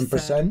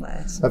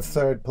 107% of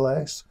third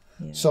place.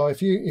 Yeah. So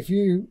if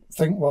you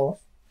think,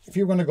 well, if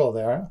you're going to go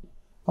there,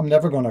 I'm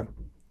never going to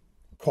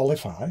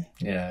qualify.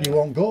 Yeah, you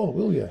won't go,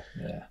 will you?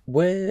 Yeah.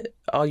 Where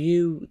are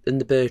you in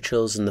the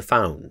Birchells and the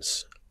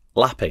Founds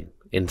lapping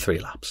in 3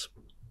 laps?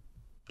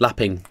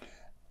 Lapping?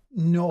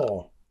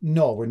 No,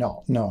 we're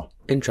not. No.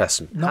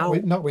 Interesting.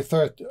 Not with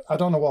 30. I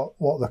don't know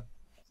what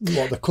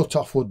the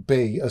cut-off would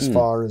be as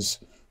far as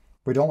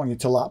we don't want you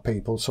to lap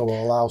people, so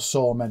we'll allow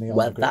so many on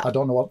the grid. I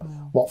don't know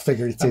what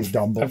figure it is,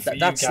 Don, but for you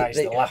guys,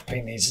 the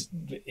lapping is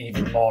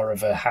even more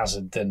of a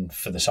hazard than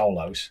for the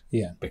solos.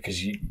 Yeah,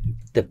 because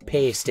the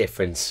pace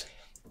difference.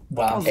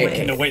 Well,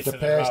 the width the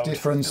of pace the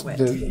difference,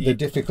 the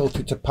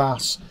difficulty to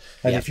pass,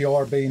 and if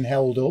you're being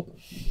held up,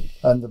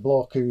 and the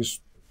bloke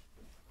who's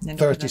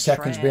 30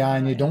 seconds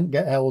behind you don't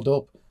get held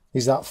up,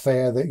 is that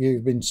fair that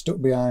you've been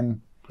stuck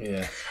behind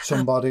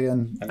somebody?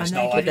 And it's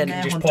not like you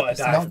can just put a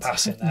dive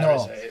pass in there,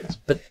 is it?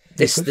 But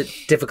this the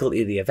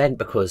difficulty of the event,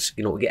 because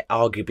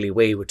arguably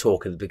we were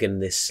talking at the beginning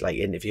of this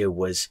interview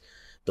was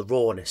the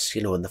rawness,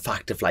 and the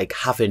fact of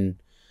having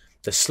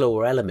the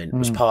slower element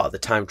was part of the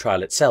time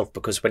trial itself.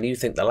 Because when you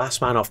think the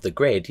last man off the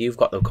grid, you've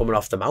got them coming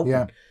off the mountain.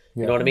 Yeah.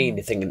 You know what I mean?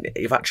 You're thinking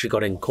you've actually got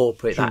to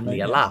incorporate that into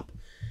your lap.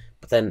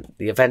 But then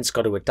the event's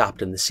got to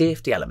adapt in the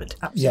safety element.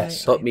 Absolutely.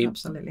 Yes. But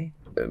absolutely.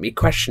 Me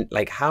question,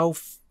 how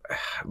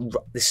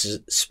this is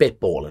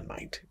spitballing,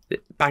 mind,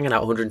 banging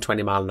out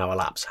 120 mile an hour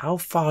laps. How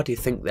far do you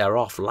think they're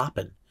off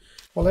lapping?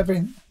 Well,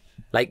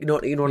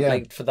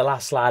 like for the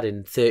last lad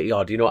in 30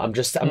 odd. I'm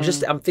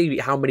thinking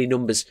how many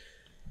numbers.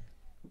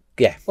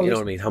 Yeah, well, you know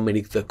what I mean. How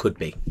many there could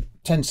be?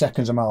 10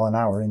 seconds a mile an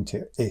hour into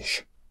it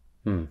ish.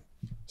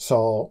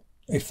 So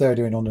if they're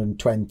doing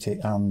 120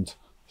 and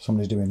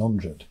somebody's doing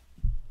 100,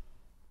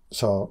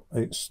 so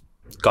it's.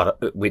 God,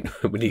 we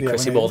need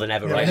Chrissy more than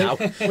ever right now.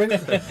 we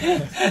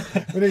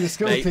need a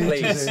school teacher.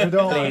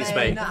 Please,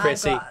 mate.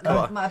 Chrissy, come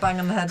on. My bang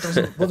on the head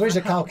doesn't. Well, there is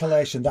a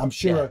calculation that I'm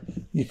sure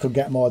you could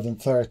get more than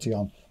 30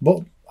 on.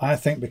 But I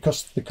think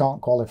because they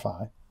can't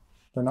qualify,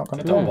 they're not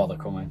going to don't bother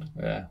coming.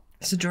 Yeah.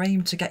 It's a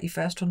dream to get your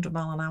first 100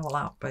 mile an hour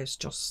lap, but it's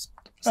just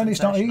and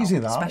it's not easy.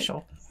 That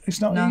special. It's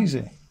not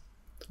easy.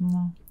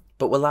 No.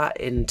 But will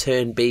that in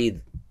turn be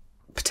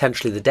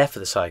potentially the death of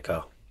the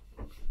sidecar?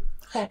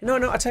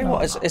 No. I tell you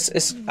what,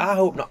 it's. I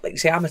hope not. Like,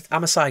 see, I'm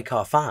a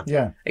sidecar fan.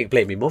 Yeah, you can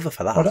blame my mother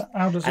for that. But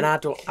how does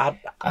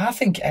I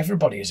think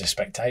everybody is a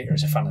spectator,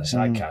 is a fan of the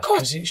sidecar,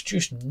 because it's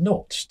just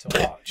nuts to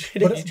watch.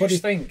 But you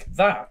think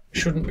that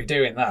shouldn't be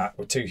doing that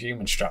with 2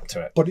 humans strapped to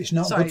it. But it's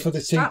not good for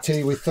the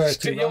TT with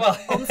 30.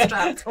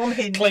 Unstrapped,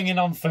 unhinged, clinging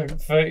on for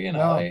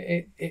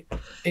it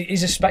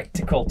is a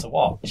spectacle to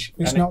watch.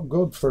 It's not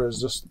good for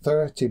us. Just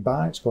 30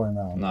 bikes going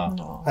around.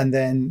 No. And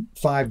then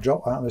 5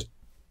 drop out. There's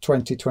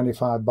 20,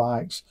 25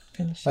 bikes,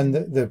 and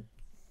the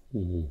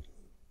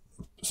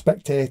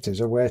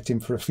spectators are waiting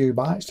for a few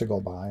bikes to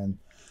go by, and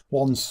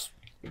once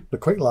the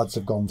quick lads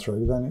have gone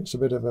through, then it's a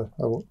bit of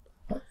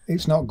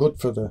it's not good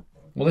for the.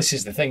 Well, this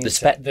is the thing. The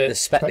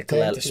spectacle.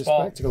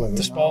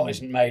 The sport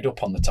isn't made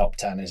up on the top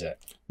 10, is it?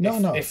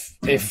 No.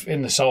 If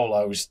in the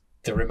solos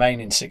the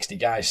remaining 60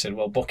 guys said,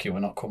 "Well, Bucky,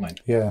 we're not coming,"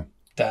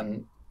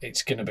 then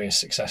it's going to be as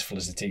successful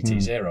as the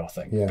TT0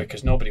 thing,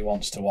 because nobody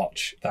wants to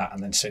watch that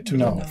and then sit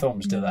twiddling their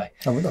thumbs, do they?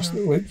 And that's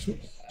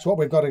what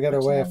we've got to get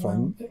away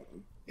from.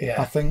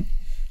 Yeah. I think.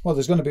 Well,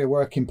 there's going to be a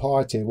working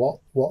party.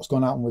 What's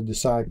going to happen with the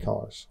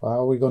sidecars? What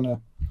are we going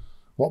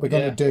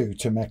to do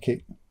to make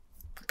it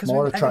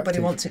more attractive? Everybody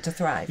wants it to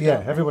thrive.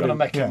 Yeah, everybody. Going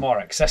to make it more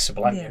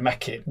accessible and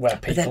make it where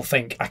people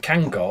think I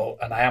can go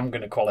and I am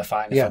going to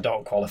qualify, and if I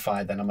don't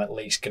qualify, then I'm at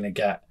least going to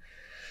get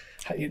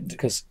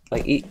Because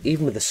like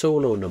even with the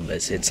solo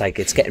numbers, it's like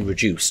it's getting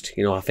reduced.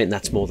 You know, I think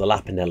that's more the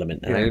lapping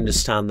element, and I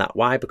understand that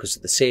why, because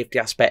of the safety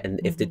aspect.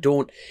 And if they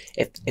don't,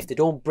 if they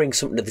don't bring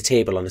something to the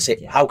table and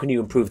say, how can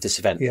you improve this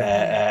event?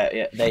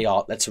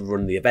 Let's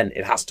run the event.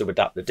 It has to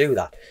adapt to do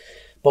that.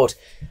 But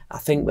I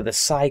think with the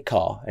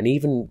sidecar and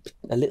even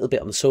a little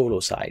bit on the solo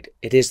side,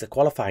 it is the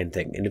qualifying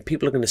thing. And if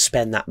people are going to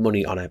spend that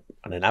money on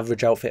an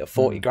average outfit of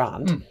 40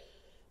 grand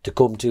to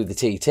come to the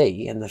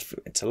TT, and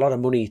it's a lot of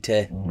money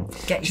to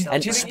get yourself.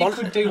 And do you think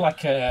you could do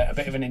like a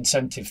bit of an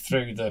incentive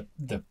through the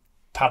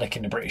paddock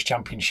in the British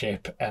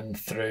Championship and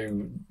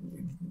through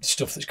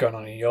stuff that's going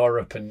on in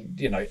Europe, and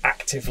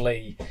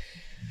actively,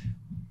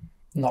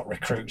 not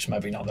recruits,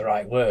 maybe not the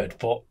right word,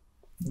 but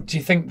do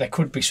you think there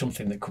could be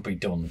something that could be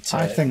done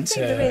I think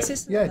there is,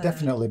 isn't there?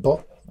 definitely,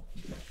 but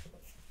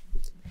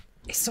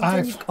it's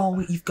something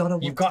you've got to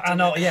want. You've got, I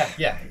know,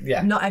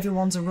 yeah. Not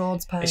everyone's a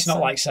roads person. It's not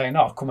like saying,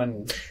 come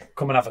and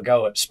have a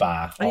go at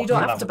Spa. And you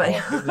don't have to be.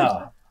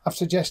 No. I've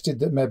suggested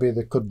that maybe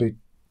there could be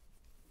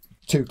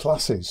 2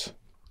 classes.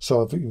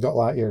 So if you've got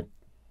like your,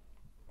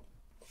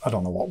 I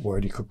don't know what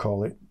word you could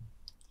call it.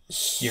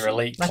 Your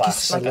elite like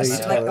class.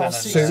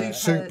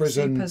 Supers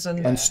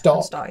and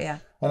stock. Yeah.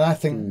 And I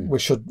think we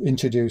should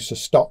introduce a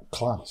stock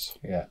class.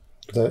 Yeah.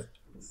 That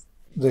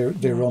they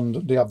have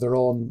their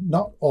own,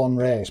 not own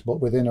race, but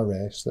within a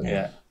race. You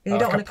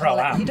don't want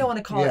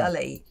to call it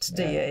elite,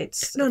 do you?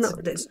 It's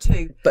it's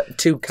 2. But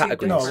 2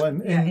 categories. No,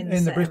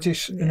 in the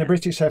British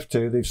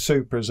F2, they've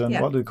supers and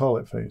what do they call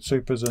it for you?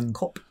 Supers and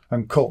cup.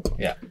 And cup.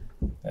 Yeah.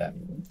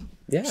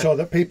 So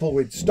that people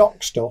with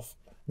stock stuff,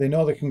 they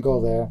know they can go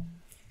there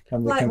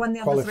and they can when they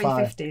have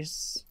qualify. the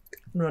 350s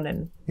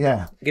running.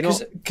 Yeah.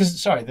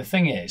 Because sorry, the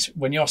thing is,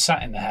 when you're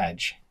sat in the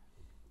hedge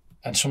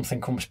and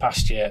something comes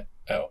past you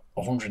at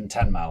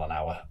 110 mile an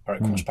hour, or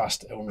it comes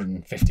past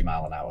 150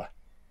 mile an hour,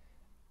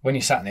 when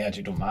you're sat in the edge,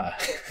 it doesn't matter.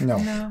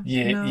 No.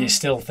 You're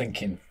still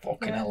thinking,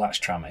 fucking hell, that's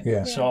tramming.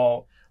 Yeah.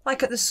 So,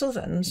 like at the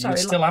Southern, you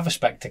still have a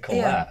spectacle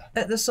there.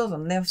 At the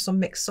Southern, they have some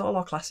mixed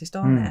solo classes,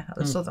 don't they? At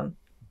the Southern,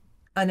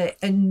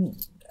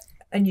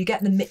 and you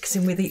get them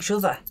mixing with each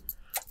other,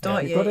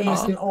 don't you?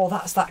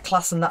 That's that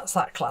class and that's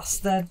that class.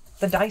 They're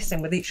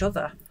dicing with each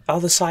other. Are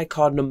the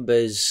sidecar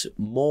numbers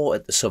more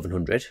at the Southern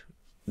 100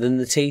 than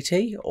the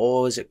TT,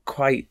 or is it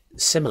quite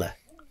similar?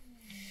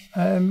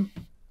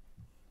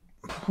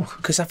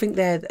 Because I think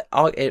they're,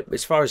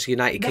 as far as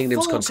United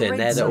Kingdom's concerned,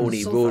 they're the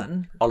only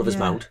road. Oliver's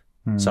Mount.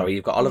 Sorry,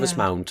 you've got Oliver's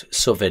Mount,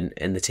 Southern,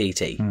 and the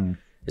TT.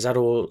 Is that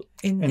all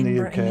in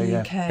the UK?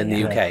 In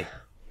the UK.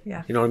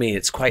 Yeah. You know what I mean?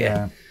 It's quite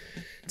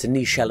it's a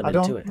niche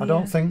element to it. I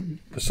don't think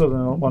the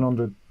Southern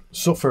 100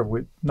 suffer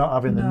with not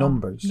having the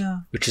numbers.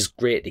 No. Which is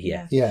great to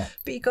hear. Yeah.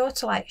 But you go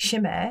to like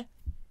Chimay,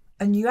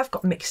 and you have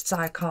got mixed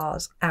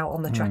sidecars out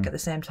on the track at the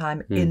same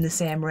time in the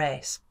same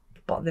race,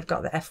 but they've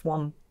got the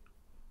F1.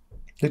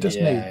 They just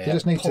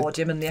need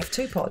podium and the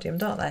F2 podium,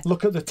 don't they?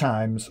 Look at the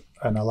times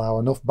and allow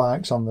enough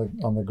bikes on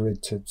the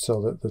grid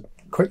so that the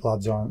quick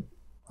lads aren't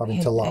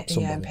having to lap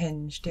somebody. Yeah,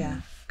 impinged,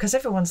 because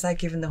everyone's there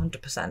giving the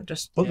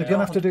 100%. But they're going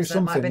to have to do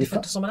something. Might be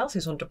different to someone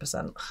else's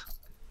 100%.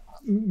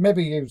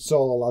 Maybe you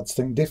solo lads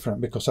think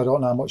different, because I don't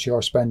know how much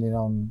you're spending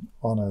on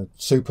a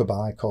super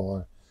bike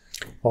or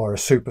a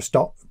super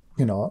stock.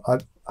 I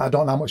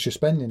don't know how much you're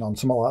spending on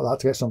something like that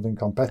to get something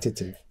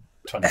competitive.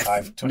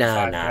 25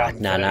 Nah.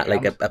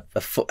 Like a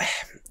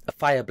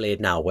Fireblade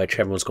now, where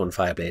everyone's going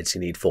Fireblades,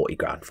 you need 40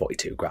 grand,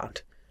 42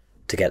 grand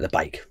to get the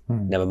bike.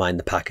 Never mind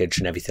the package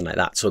and everything like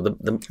that. So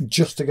the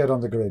just to get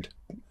on the grid.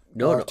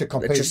 No, to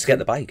compete, just to get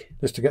the bike.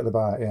 Just to get the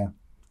bike, yeah.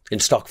 In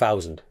stock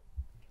 1,000.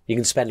 You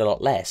can spend a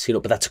lot less,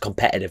 but that's a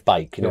competitive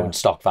bike, in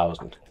stock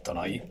 1,000. I don't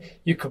know.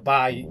 You could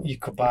buy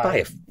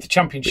the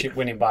championship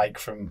winning bike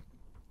from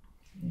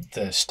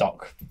the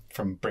stock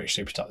from British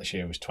Superstock this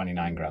year was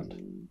 29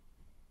 grand.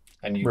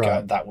 And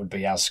that would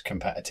be as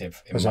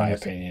competitive, in my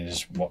opinion,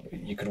 as what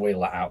you could wheel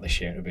that out this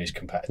year. It would be as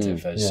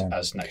competitive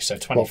as next. So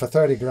 20. Well, for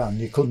 30 grand,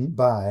 you couldn't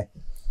buy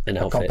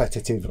a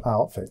competitive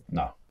outfit.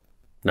 No.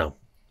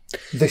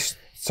 This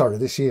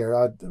year,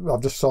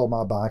 I've just sold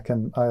my bike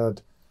and I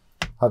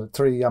had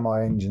 3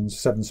 Yamaha engines,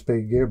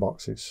 7-speed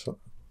gearboxes. So,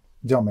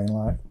 do you know what I mean?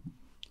 Like,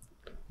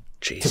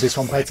 Jesus,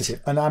 to be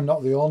competitive, and I'm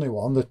not the only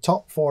one. The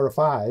top 4 or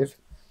 5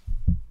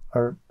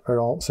 are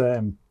all the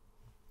same,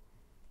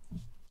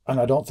 and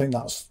I don't think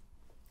that's.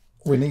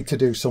 We need to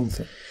do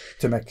something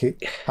to make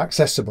it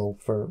accessible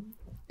for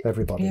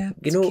everybody. Yeah,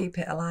 to keep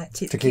it alive.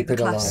 To keep it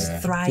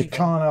alive. Thriving. You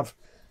can't have.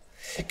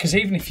 Because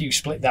even if you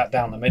split that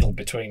down the middle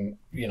between,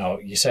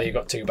 you say you've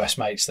got 2 best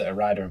mates that are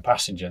rider and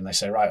passenger, and they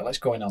say, right, let's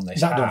go in on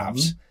this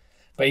halves.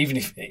 But even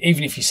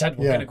if you said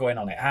we're going to go in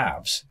on it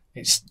halves,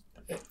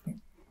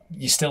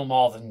 you're still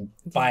more than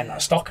buying that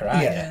stocker,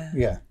 aren't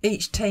you? Yeah.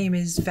 Each team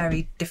is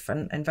very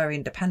different and very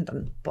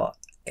independent, but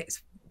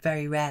it's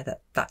very rare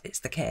that it's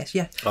the case.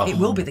 Yeah, it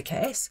will be the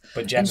case.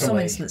 But generally, in some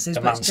instances,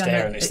 the man's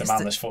steering, it's the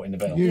man that's footing the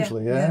bill.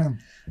 Usually,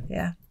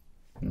 yeah.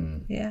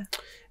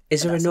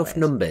 Is there enough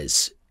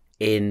numbers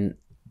in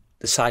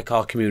the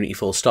sidecar community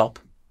full stop?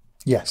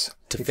 Yes.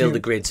 To fill the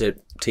grids at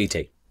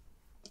TT?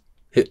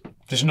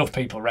 There's enough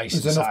people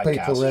racing There's enough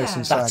people sidecars.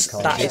 racing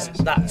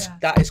sidecars.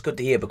 That is good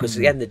to hear, because at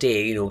the end of the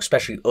day, you know,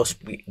 especially us,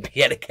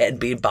 yet again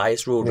being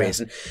biased road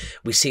racing,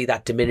 we see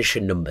that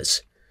diminishing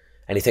numbers,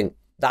 and you think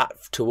that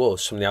to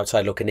us from the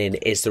outside looking in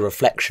is the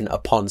reflection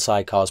upon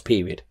sidecars.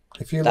 Period.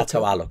 That's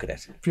how I look at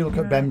it. If you look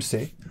at Bennetts,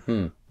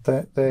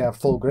 they have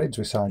full grids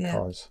with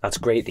sidecars. That's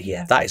great to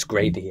hear. That is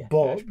great to hear.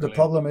 But the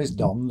problem is,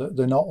 Dom, that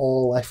they're not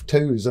all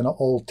F2s. They're not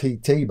all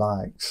TT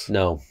bikes.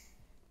 No.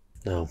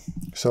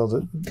 So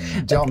do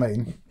you know what I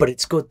mean? But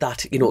it's good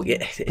that, you know,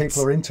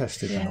 people are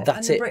interested in it.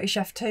 That's and the British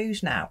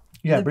F2s now.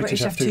 Yeah, the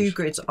British F2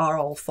 grids are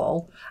all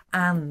full,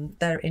 and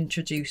they're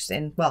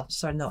introducing. Well,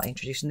 sorry, not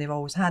introducing. They've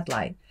always had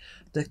like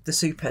the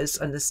supers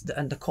and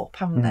the cup,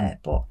 haven't they?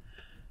 But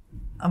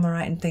am I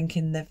right in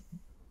thinking they've?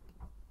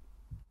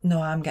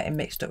 No, I'm getting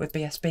mixed up with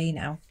BSB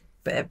now.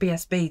 But at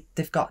BSB,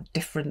 they've got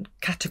different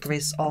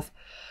categories of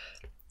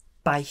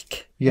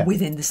bike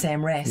within the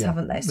same race,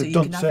 haven't they? So they've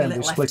you can have your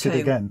little split it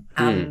again.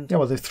 And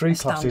well, there's 3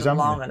 classes,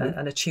 haven't they?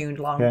 And a tuned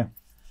long. Yeah.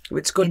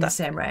 It's good in that, the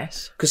same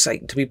race. Because,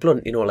 like, to be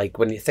blunt, you know, like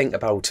when you think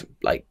about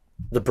like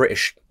the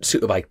British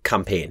Superbike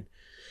campaign,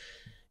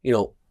 you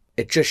know,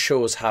 it just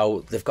shows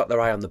how they've got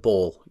their eye on the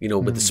ball, you know,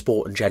 with the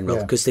sport in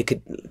general. Because they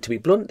could, to be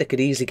blunt, they could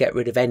easily get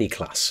rid of any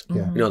class.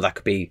 You know, that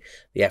could be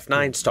the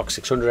F9, Stock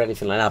 600,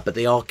 anything like that. But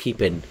they are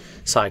keeping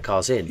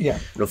sidecars in. Yeah.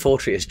 And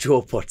unfortunately, as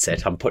Joe puts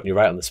it, I'm putting you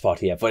right on the spot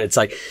here, but it's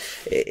like,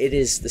 it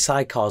is, the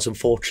sidecars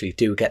unfortunately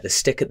do get the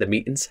stick at the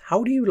meetings.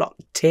 How do you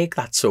take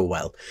that so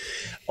well?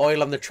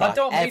 Oil on the track. I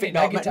don't mean it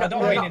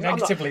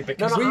negatively,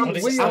 because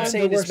I'm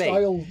saying it's me.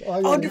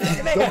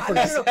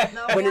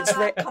 When it's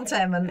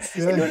containment.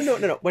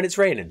 No. When it's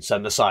raining,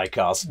 send the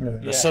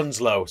sidecars. The sun's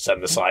low,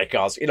 send the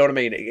sidecars. You know what I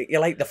mean?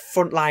 You're like the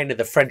front line of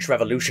the French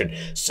Revolution.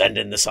 Send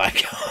in the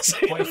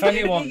sidecars. Well, if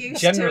anyone,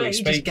 generally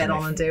speaking, just get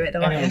on and do it.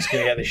 Anyone's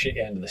going to get the shitty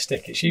end of the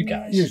stick, it's you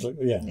guys. Usually,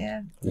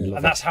 yeah.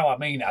 And that's how I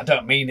mean it. I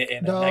don't mean it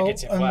in a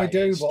negative way. We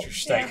do, it's but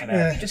just stating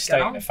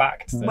a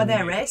fact. When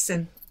they're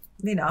racing,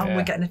 you know,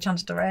 we're getting a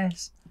chance to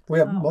race. We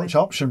haven't much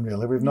option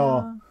really. We've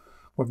no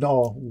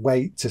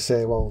weight to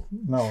say, well,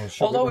 no,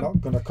 we're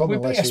not going to come with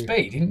unless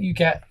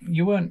BSB,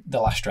 you weren't the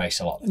last race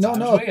a lot of the times,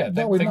 were you?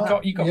 we've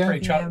not. You got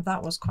pretty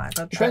that was quite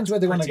good. Depends whether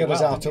they want to get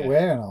us out at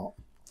wear or not.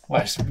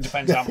 Well, it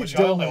depends how much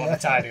oil they want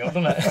to tidy up,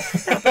 doesn't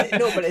it?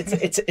 No, but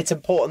it's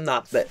important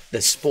that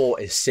the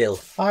sport is still.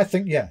 I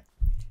think,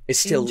 it's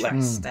still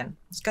interesting.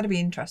 It's got to be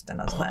interesting,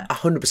 hasn't it?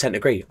 100%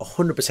 agree.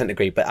 100%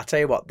 agree. But I tell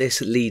you what,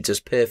 this leads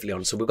us perfectly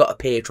on. So we've got a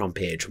Patreon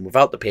page, and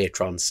without the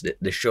patrons,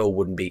 the show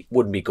wouldn't be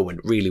going.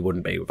 Really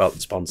wouldn't be without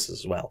the sponsors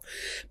as well.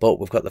 But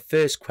we've got the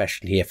first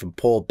question here from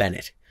Paul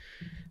Bennett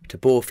to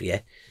both of you.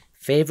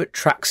 Favourite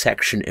track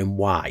section and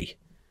why,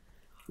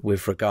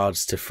 with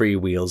regards to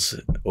freewheels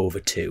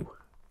over 2?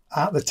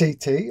 At the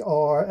TT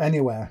or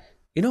anywhere?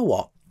 You know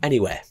what?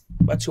 Anywhere.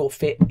 What's your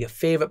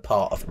favourite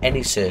part of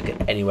any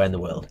circuit anywhere in the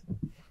world?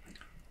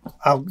 Do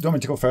you want me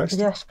to go first?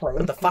 Yes, please.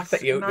 But the fact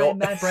that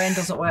my brain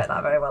doesn't work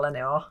that very well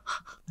anymore.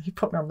 You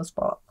put me on the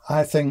spot.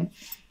 I think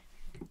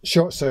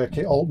short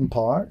circuit, Alton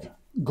Park,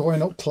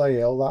 going up Clay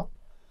Hill,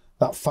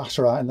 that fast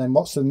right, and then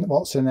what's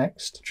the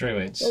next?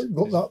 Druids.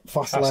 That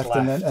fast left,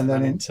 and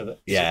then into the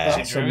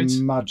That's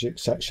a magic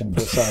section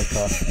for a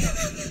sidecar.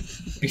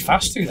 Be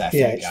fast through there for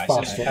you guys,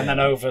 fast, and then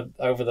over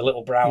the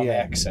little brown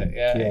exit.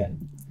 Yeah.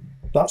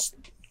 That's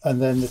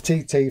and then the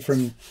TT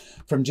from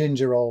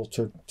Ginger Hall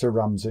to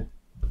Ramsey.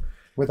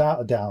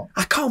 Without a doubt.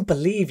 I can't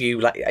believe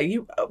you. Like, are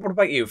you? What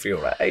about you,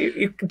 Fiona? Are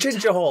you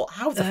Ginger Hall?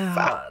 How the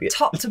fuck?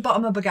 Top to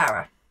bottom of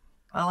Bagara.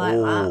 I like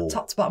that.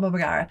 Top to bottom of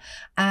Bagara.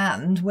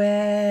 And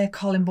where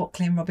Colin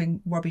Buckley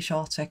and Robbie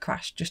Shorter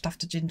crashed just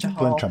after Ginger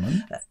Hall.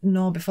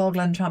 No, before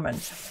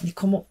Glentrammon. You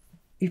come up.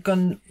 You've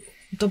gone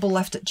double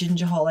left at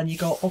Ginger Hall, and you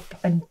go up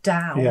and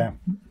down. Yeah.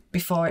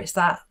 Before it's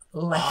that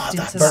left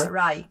into that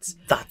right.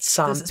 That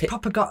sounds. It's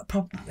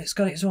it's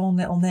got its own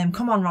little name.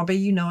 Come on, Robbie.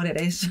 You know what it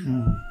is.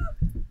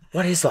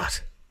 What is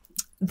that?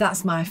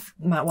 That's my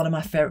one of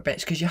my favourite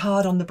bits, because you're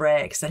hard on the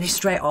brakes, then you're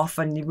straight off,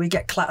 and we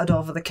get clattered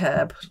over the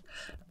curb,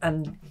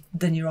 and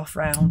then you're off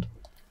round.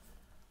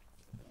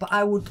 But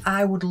I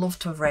would love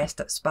to have raced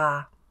at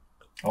Spa.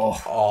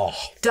 Oh.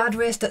 Dad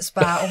raced at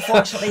Spa.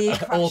 Unfortunately, he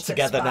crashed all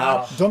together at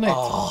Spa. now. Done it.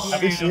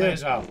 Have you done it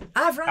as well?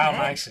 I've run How it.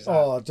 nice is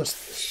that?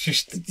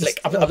 Just like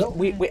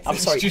I'm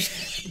sorry.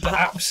 Just the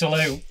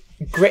absolute.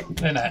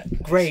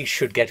 Gray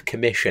should get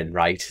commission,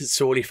 right?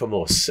 Solely from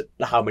us.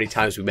 How many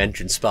times we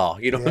mentioned Spa?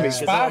 You know what I mean?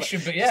 Spa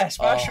should be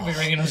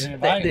ringing us in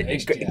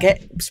the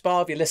Get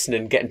Spa if you're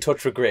listening. Get in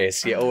touch with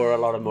Grace. You owe her a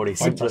lot of money.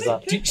 Simple as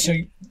that. So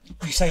you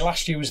say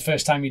last year was the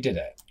first time you did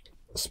it?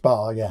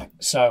 Spa, yeah.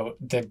 So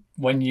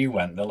when you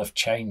went, they'll have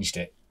changed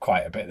it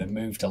quite a bit. They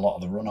moved a lot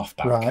of the runoff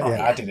back. Right,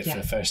 yeah. I did it for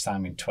the first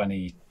time in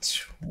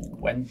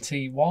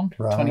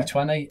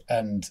 2020,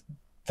 and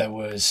there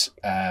was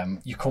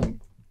you come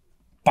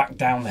back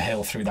down the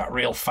hill through that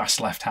real fast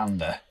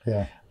left-hander,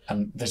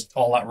 and there's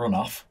all that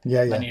runoff.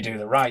 Then you do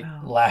the right,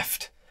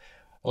 left,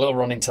 a little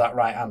run into that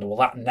right-hander. Well,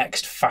 that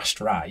next fast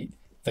right,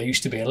 there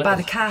used to be a little... By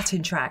the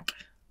karting track.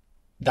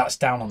 That's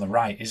down on the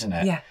right, isn't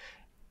it? Yeah.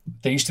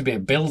 there used to be a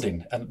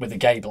building with a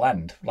gable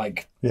end,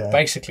 like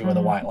basically where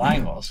the white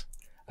line was.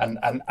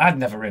 And I'd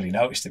never really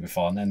noticed it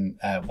before. And then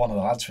one of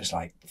the lads was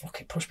like, "Look,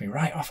 it pushed me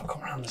right off. I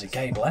come around, there's a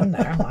gable end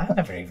there." I'm like, I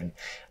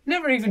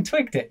never even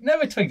twigged it.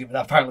 Never twigged it,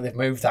 but apparently they've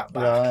moved that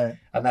back. Right.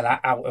 And then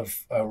out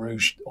of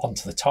Rouge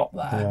onto the top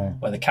there,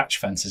 where the catch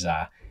fences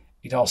are,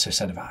 he'd also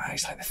said about,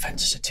 it's like the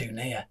fences are too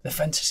near. The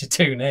fences are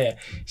too near.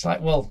 It's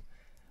like, well,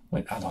 I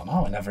don't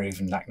know. I never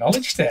even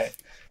acknowledged it.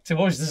 To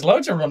us, there's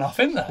loads of runoff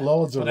in there.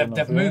 But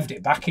they've moved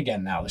it back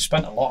again now. They've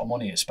spent a lot of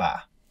money at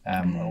Spa.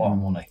 A lot of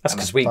money. That's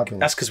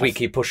because we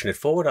keep pushing it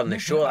forward on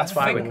this show. That's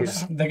why they're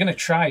going to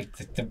try.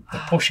 They're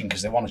pushing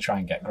because they want to try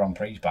and get Grand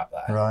Prix back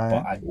there. Right.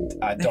 But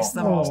I don't It's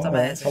the know. most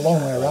amazing. It's a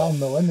long way around,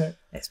 though, isn't it?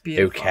 It's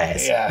beautiful. Who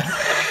cares? Yeah.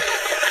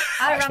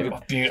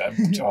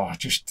 I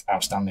Just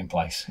outstanding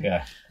place.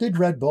 Yeah. Did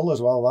Red Bull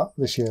as well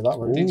this year? That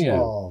was, Did you?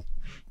 Oh,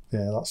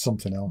 yeah, that's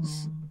something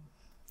else.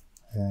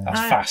 Yeah. That's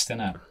fast,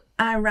 isn't it?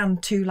 I ran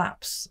 2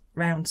 laps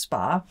round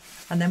Spa,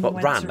 and then we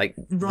went ran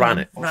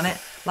it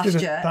last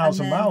Did year.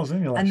 1,000 miles,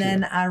 didn't you? And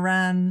then I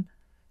ran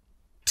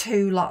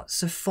 2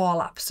 lots of 4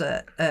 laps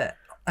at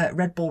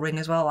Red Bull Ring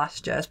as well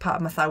last year as part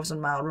of my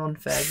 1,000-mile run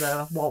for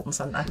the Walton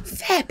Centre.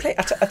 Fair play.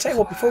 I tell you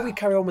what, before we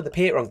carry on with the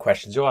Patreon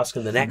questions, you're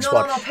asking the next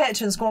one. No,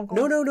 patrons, go on.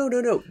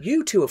 No.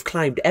 You two have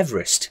climbed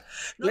Everest.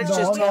 Let's No,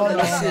 just no, tell the no,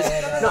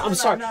 listeners. no, I'm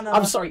sorry. no.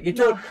 I'm sorry. You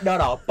don't.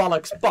 No,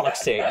 bollocks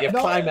to it. You've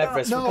climbed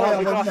Everest.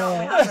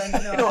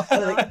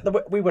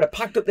 We would have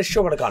packed up the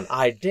show and have gone,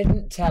 I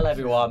didn't tell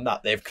everyone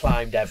that they've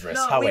climbed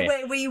Everest.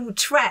 We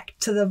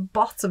trekked to the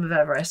bottom of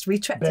Everest. We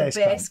trekked to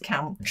base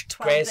camp.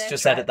 Grace,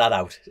 just edit that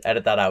out.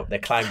 They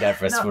climbed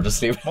Everest. No. We'll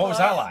just leave. What was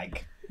that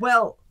like?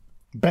 Well,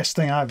 Best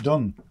thing I've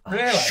done.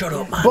 Really? Shut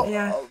up, man. But,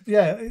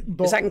 yeah.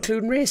 But Is that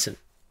including racing?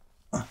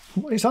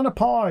 it's on a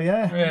par,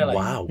 yeah. Really?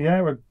 Wow.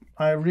 Yeah,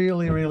 I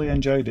really, really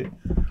enjoyed it.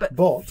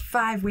 But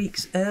 5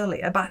 weeks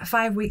early, about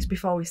 5 weeks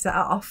before we set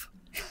off,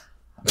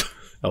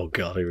 Oh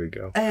God, here we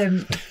go.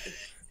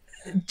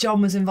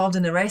 John was involved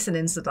in a racing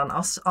incident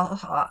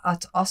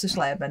at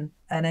Ossusleben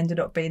and ended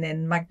up being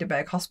in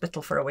Magdeburg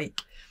Hospital for a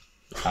week.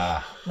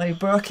 He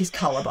broke his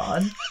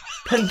collarbone,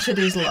 punctured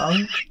his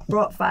lung,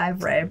 broke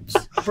 5 ribs,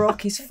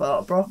 broke his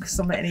foot, broke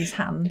something in his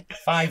hand.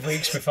 5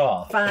 weeks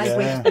before. 5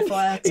 weeks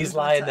before. He's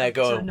lying there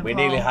going, we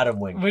nearly had him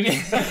winged.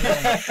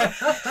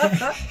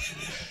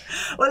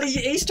 Well,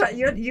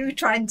 you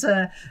trying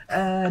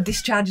to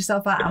discharge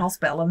yourself out of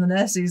hospital, and the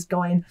nurse is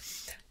going,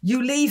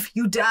 "You leave,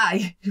 you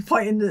die."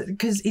 Pointing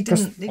because he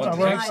didn't. Never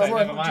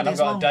mind, I've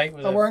got a date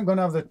with I him. weren't going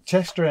to have the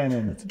chest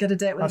training. Get a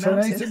date with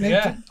I him.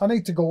 said, I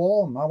need to go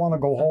home. I want to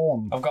go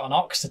home. I've got an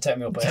ox to take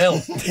me up a hill.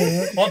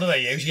 What do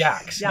they use?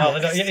 Yaks? No,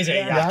 they don't. Is it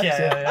yak?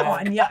 Yeah. Oh,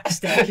 and yak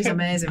steak is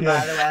amazing,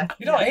 by the way.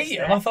 You don't eat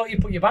them. I thought you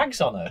put your bags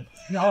on it.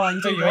 No,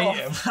 you Do don't you eat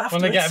them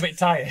when they get a bit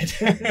tired?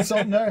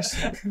 So nurse,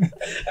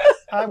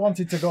 I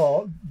wanted to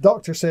go.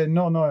 Doctor said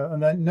no,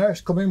 and then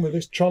nurse come in with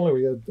this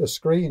trolley with a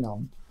screen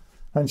on,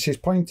 and she's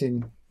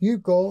pointing. You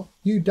go,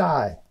 you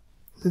die.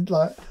 It's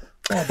like,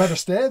 I better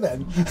stay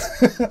then.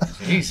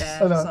 Jeez.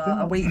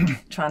 A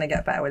week trying to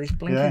get better with his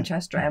blinking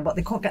chest drain, but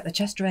they couldn't get the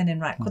chest drain in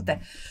right, could they?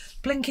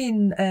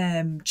 Blinking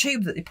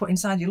tube that they put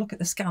inside you. Look at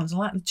the scans,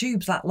 like the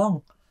tube's that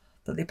long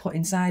that they put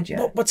inside you.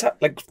 What's that?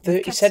 Like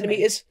 30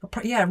 centimetres?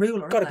 Yeah, a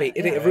ruler. Got to be.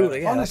 Is it a ruler?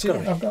 Yeah. Honestly,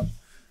 that's gotta be. I've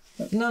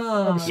got.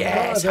 No.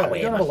 Yes, how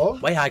Have a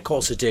look. way high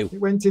course to do. It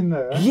went in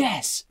there.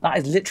 Yes,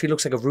 that literally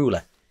looks like a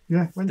ruler.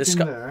 Yeah, went in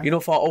there. You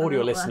know, for our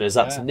audio listeners,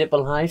 that's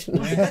nipple height.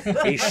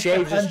 He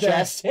shaves his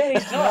chest. Yeah,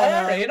 he's not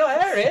hairy. You're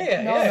not hairy, are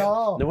you?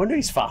 No. No wonder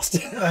he's fast.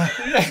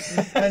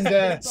 And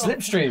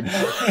Slipstream.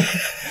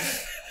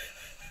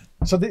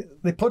 so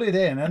they put it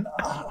in, and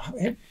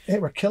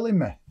it were killing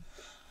me.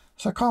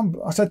 So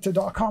I said to the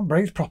doctor, I can't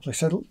breathe properly. I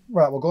said,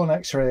 right, we'll go on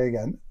X-ray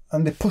again.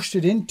 And they pushed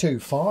it in too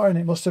far, and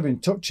it must have been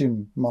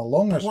touching my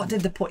lung. What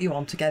did they put you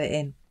on to get it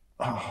in?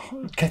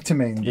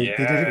 Ketamine. They did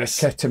it with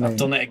ketamine. I've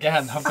done it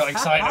again. I've got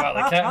excited about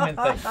the ketamine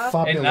thing.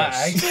 Fabulous. Isn't that,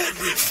 eh?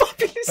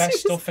 Fabulous. Best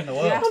stuff in the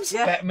world.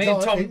 Yeah. Me and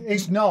No, Tom.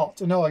 it's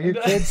not. No, you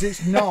kids,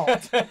 it's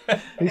not.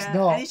 It's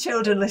not. Any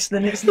children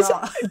listening, it's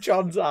not.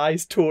 John's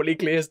eyes totally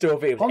glazed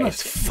over.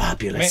 It's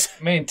fabulous.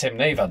 Me and Tim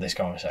Neve had this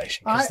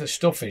conversation because the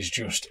stuff is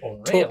just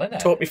unreal, isn't it?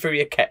 Talk me through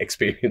your ket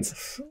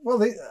experience. Well,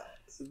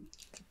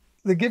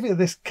 they give you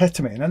this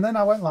ketamine, and then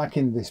I went like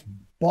in this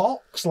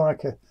box,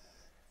 like a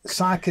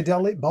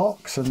psychedelic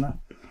box, and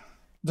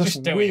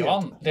Just do what you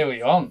want. Do what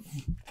you want.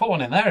 Put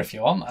one in there if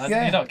you want.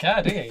 Yeah. You don't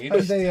care, do you? You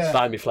And just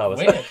Buy me flowers.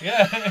 weird.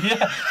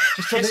 Yeah.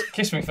 Just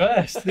kiss me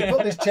first. they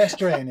put this chest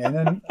drain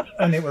in,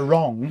 and it were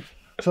wrong.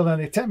 So then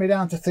they take me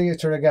down to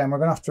theatre again. We're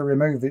going to have to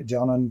remove it,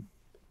 John,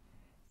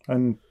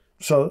 and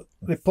so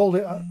they pulled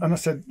it, and I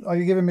said, "Are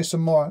you giving me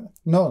some more?"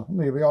 No,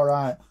 you'll be all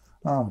right.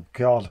 Oh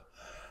God,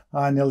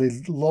 I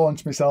nearly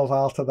launched myself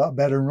out of that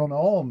bed and run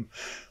home,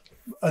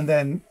 and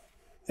then.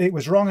 It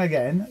was wrong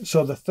again,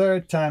 so the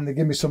third time they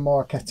give me some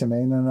more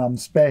ketamine and I'm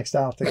spaced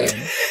out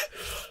again.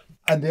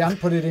 And they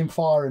hadn't put it in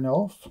far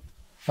enough.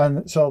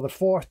 And so the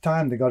fourth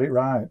time they got it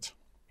right.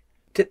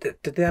 Did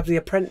they have The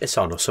Apprentice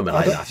on or something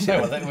like that?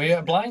 No, we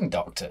were blind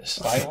doctors.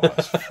 Like,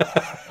 what?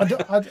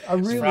 I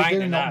really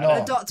do not know.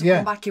 The doctor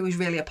come back, he was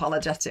really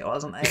apologetic,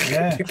 wasn't he?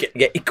 Yeah.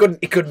 Yeah, he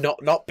could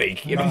not be.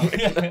 You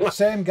know?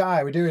 Same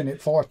guy, we're doing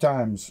it 4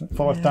 times.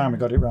 Fourth time we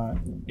got it right.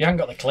 You haven't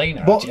got the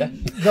cleaner, But, had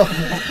you?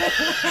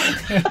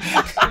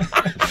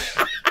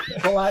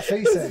 but like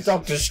he says,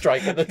 Doctor's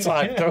strike at the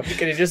time.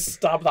 Can you just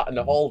stab that in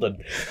the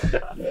Holden?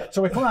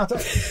 so we come out.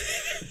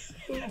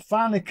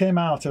 Finally came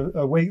out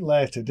a week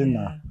later, didn't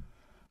I?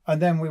 And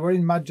then we were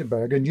in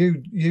Magdeburg, and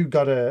you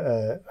got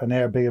an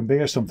Airbnb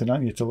or something,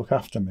 hadn't you, to look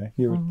after me?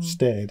 You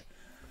stayed.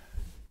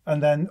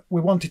 And then we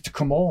wanted to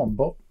come home,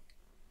 but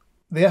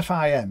the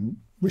FIM,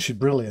 which is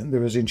brilliant, there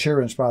was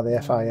insurance by the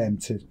FIM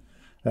to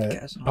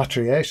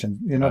repatriation,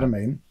 you know what I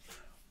mean?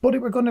 But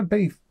it were going to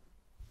be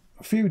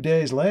a few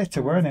days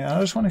later, weren't it? I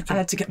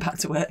had to get back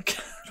to work.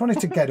 just wanted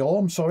to get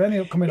home, so we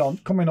ended up coming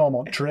home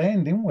on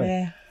train, didn't we?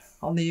 Yeah.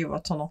 On the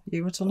Eurotunnel.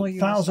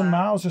 1,000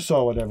 miles or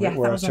so, whatever it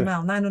was. 1,000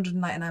 miles,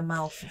 999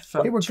 miles.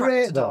 It was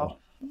great, though.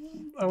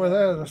 I was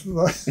there.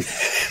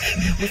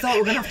 We thought we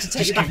were going to have to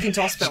take you back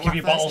into hospital. Just give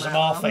you bottles of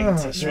morphine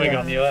to swing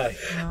on your way.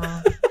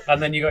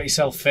 And then you got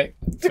yourself fit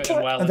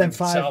and well. And then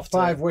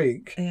 5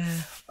 weeks. Yeah.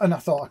 And I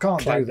thought, I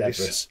can't do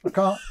this. I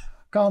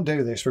can't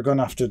do this. We're going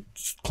to have to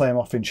claim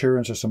off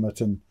insurance or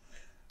something. And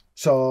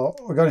so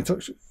we got in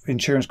touch with the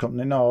insurance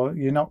company. No,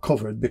 you're not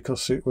covered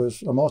because it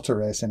was a motor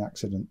racing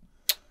accident.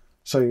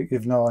 So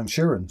you've no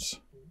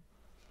insurance.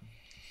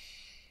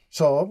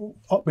 So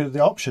up with the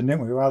option,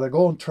 didn't we? We either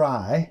go and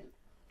try,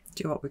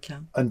 do what we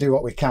can,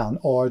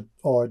 or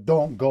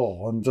don't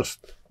go and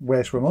just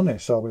waste our money.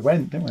 So we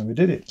went, didn't we? We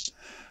did it.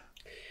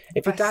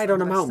 If you died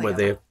on a mountain, were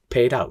they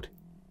paid out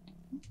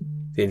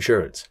the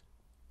insurance?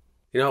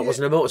 You know, it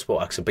wasn't a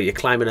motorsport accident, but you're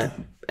climbing at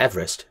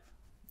Everest.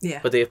 Yeah.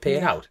 But they have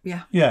paid out.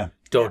 Yeah. Yeah.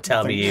 Don't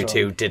tell me you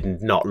two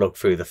didn't not look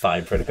through the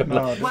fine print.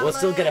 We'll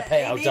still get a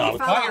payout, darling.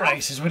 Bike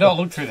races, we don't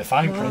look through the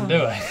fine print, do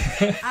we?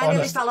 I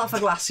nearly fell off a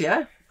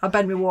glacier. I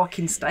bent my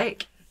walking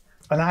stick.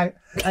 And I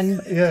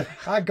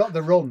got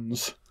the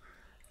runs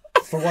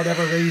for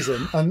whatever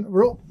reason. And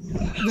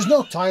there's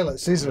no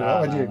toilets, is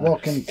there, when you're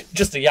walking?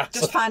 Just a yak.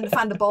 Just find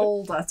a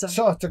boulder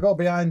to go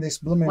behind this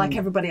blooming... Like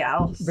everybody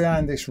else.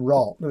 Behind this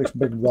rock, this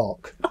big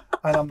rock.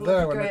 And I'm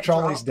there when the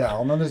trolley's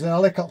down, and there's an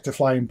helicopter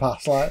flying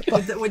past, like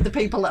with the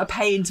people that are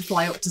paying to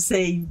fly up to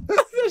see.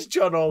 There's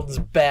John Holden's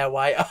bare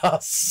white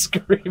ass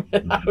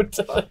screaming out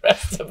to the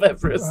rest of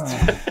Everest.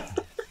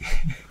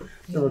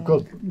 They were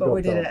good, but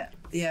we did it.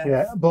 Yeah.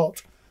 Yeah,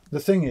 but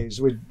the thing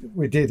is, we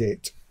did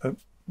it.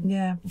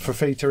 For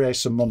Fee to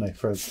raise some money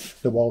for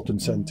the Walton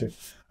Centre,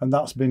 and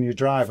that's been your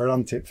driver,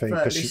 hasn't it, Fee?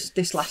 For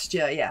this last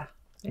year, yeah.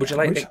 Would you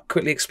like to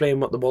quickly explain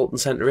what the Walton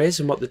Centre is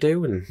and what they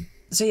do?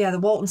 So the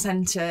Walton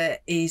Centre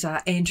is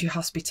our Aintree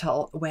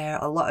hospital where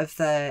a lot of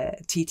the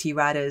TT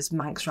riders,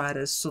 Manx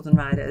riders, Southern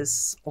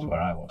riders... where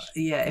I was.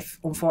 Yeah,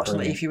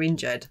 if you're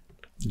injured,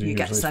 you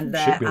get sent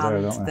there,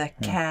 and the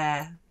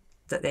care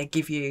that they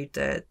give you,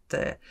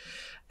 the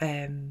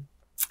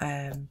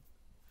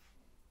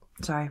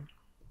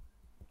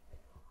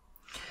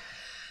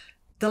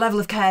level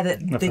of care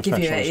that they give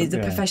you, the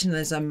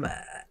professionalism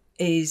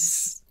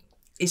is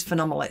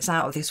phenomenal. It's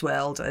out of this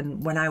world.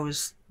 And when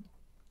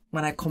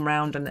I come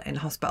round in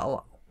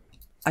hospital,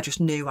 I just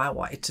knew I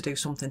wanted to do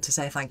something to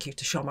say thank you,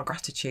 to show my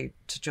gratitude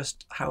to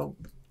just how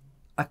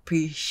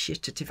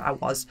appreciative I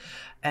was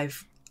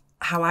of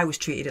how I was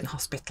treated in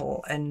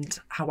hospital and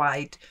how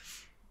I'd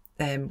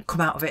come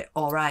out of it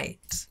all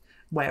right,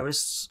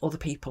 whereas other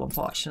people,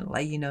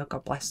 unfortunately,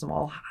 God bless them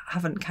all,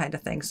 haven't, kind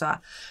of thing. So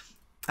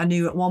I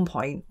knew at one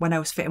point when I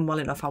was fitting well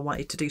enough, I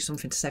wanted to do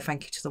something to say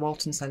thank you to the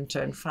Walton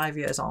Centre, and 5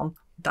 years on,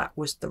 that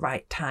was the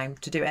right time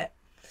to do it.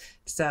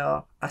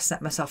 So I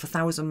set myself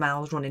 1,000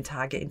 miles running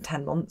target in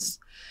 10 months.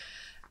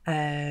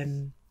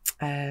 I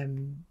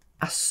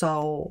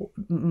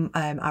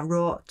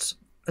wrote,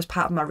 as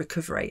part of my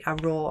recovery, I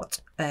wrote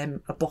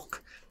a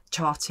book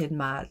charting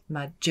my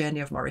journey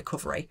of my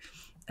recovery,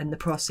 and the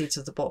proceeds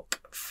of the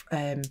book,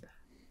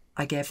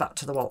 I gave that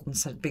to the Walton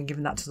Centre, been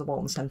giving that to the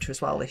Walton Centre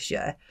as well this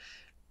year.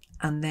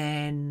 And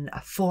then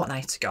a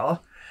fortnight ago,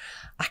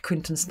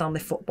 Accrington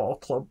Stanley Football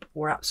Club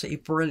were absolutely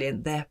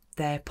brilliant. They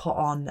put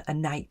on a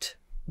night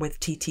with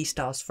TT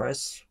stars for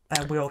us.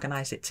 We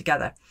organised it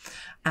together.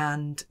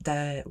 And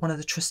one of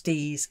the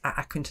trustees at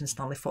Accrington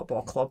Stanley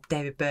Football Club,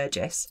 David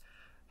Burgess,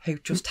 who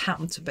just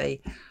happened to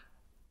be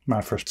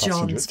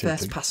John's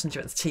first passenger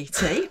at the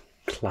TT.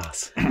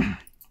 Class.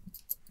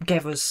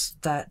 Gave us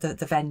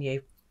the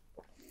venue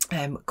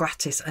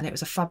gratis, and it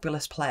was a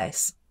fabulous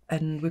place.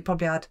 And we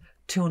probably had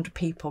 200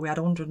 people. We had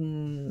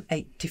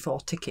 184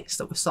 tickets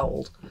that were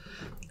sold,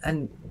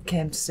 and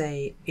came to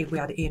see. We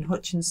had Ian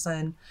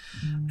Hutchinson,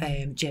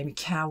 Jamie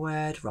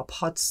Coward, Rob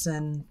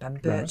Hodgson, Ben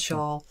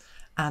Birchall,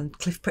 and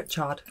Cliff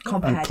Pritchard.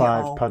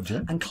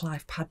 And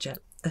Clive Paget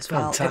as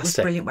well. Fantastic. It was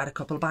brilliant. We had a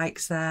couple of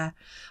bikes there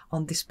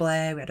on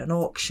display. We had an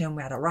auction.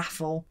 We had a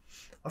raffle.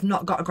 I've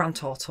not got a grand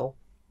total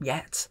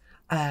yet,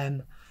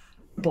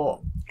 but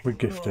we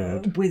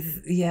gifted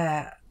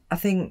I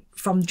think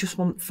from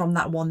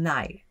that one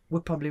night, we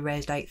probably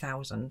raised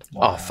 8,000.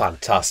 Oh,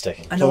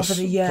 fantastic! And plus, over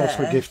the year, plus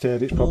we gift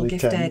aid, it's probably we'll 10.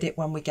 gift aid it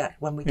when we get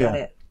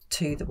it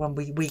to the when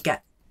we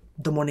get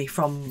the money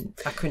from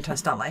Accrington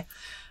Stanley,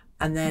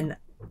 and then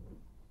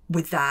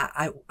with that,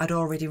 I'd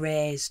already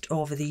raised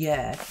over the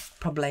year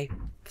probably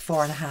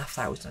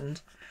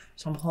 4,500.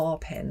 So I'm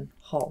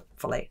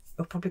hopefully,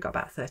 we've probably got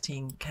about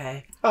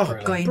 13k. Oh,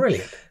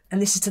 brilliant! And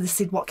this is to the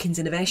Sid Watkins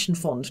Innovation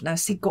Fund. Now,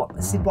 Sid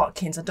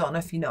Watkins, I don't know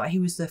if you know, he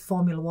was the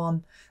Formula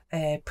One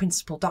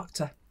principal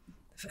doctor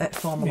at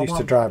Formula One. He used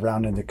to drive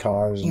around in the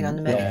cars, you know,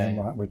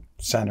 like with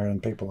Senna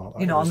and people like that.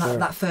 You know, on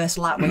that first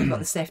lap where you've got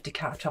the safety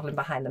car travelling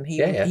behind them,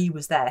 he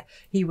was there.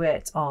 He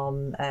worked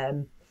on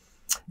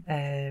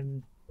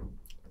Ayrton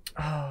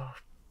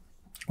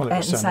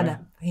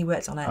Senna. He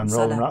worked on Ayrton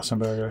Senna. And Roland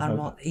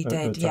Ratzenberger. He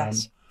did,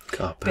 yes.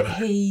 God, but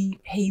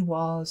he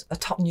was a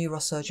top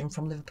neurosurgeon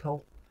from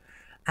Liverpool,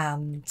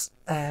 and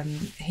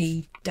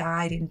he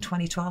died in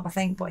 2012, I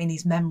think. But in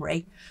his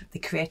memory, they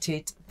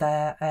created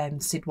the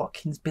Sid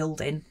Watkins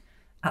building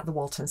at the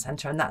Walton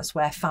Centre, and that's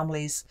where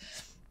families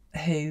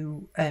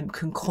who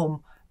can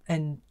come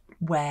and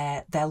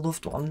where their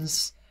loved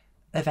ones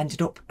have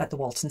ended up at the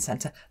Walton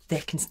Centre,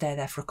 they can stay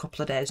there for a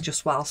couple of days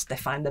just whilst they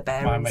find their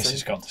bearings. My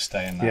missus got to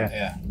stay in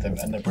that,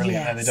 and they're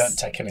brilliant, and they don't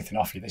take anything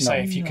off you. They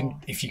say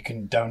if you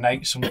can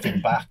donate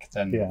something back,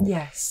 then they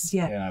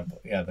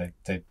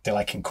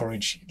like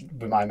encourage.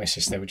 With my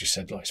missus, they would just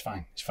said, look, it's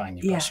fine,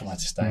 you've got somewhere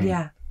to stay.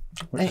 Yeah.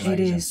 It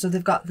is. So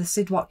they've got the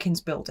Sid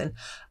Watkins building,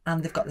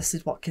 and they've got the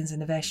Sid Watkins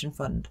Innovation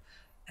Fund,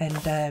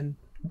 and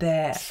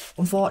they're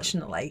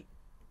unfortunately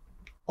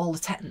all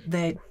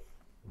the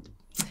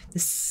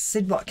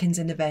Sid Watkins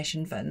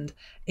Innovation Fund,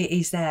 it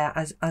is there,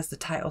 as the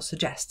title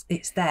suggests,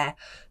 it's there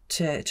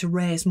to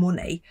raise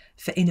money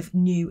for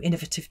new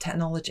innovative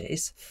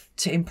technologies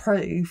to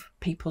improve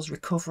people's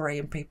recovery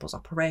and people's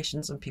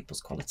operations and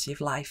people's quality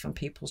of life and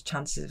people's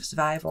chances of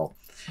survival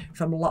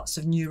from lots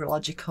of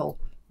neurological,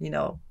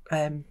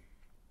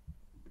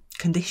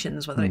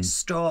 conditions, whether it's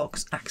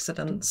strokes,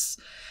 accidents,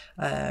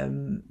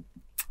 brain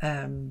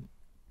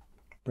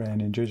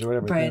injuries or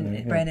whatever.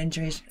 Brain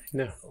injuries.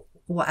 No.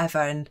 Whatever,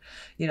 and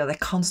they're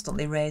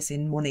constantly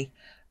raising money,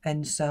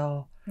 and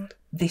so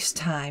this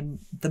time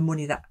the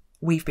money that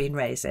we've been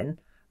raising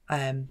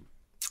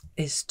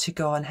is to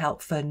go and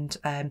help fund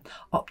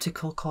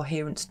optical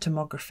coherence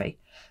tomography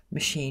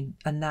machine,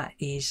 and that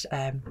is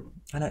I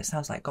know it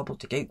sounds like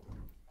gobbledygook,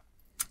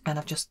 and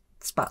I've just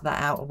spat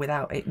that out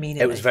without it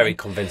meaning it was very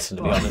convincing,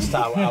 to be honest.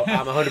 I'm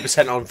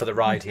 100% on for the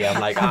ride here. I'm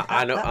like,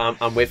 I know,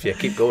 I'm with you,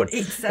 keep going.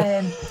 It's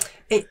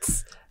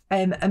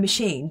a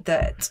machine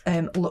that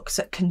looks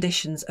at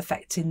conditions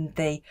affecting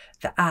the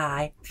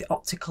eye, the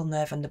optical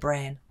nerve, and the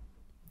brain.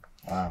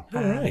 Wow!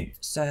 All right.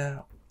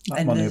 So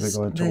that money will be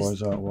going towards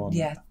that one.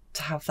 Yeah,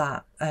 to have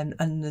that,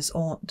 and there's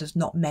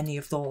not many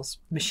of those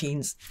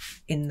machines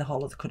in the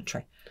whole of the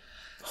country.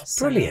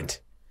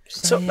 Brilliant.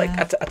 So like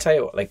I tell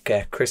you what, like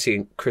Chrissy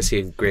and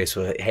Grace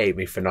will hate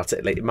me for not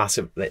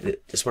massive.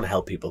 Just want to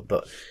help people,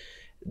 but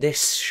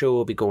this show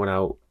will be going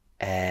out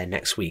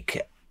next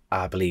week,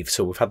 I believe.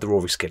 So we've had the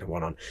Rory Skinner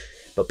one on,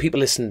 but people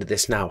listening to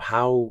this now,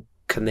 how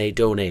can they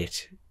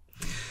donate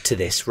to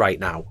this right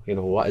now?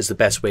 What is the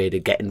best way to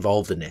get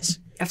involved in this?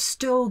 I've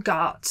still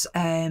got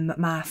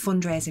my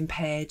fundraising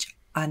page,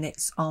 and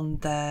it's on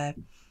the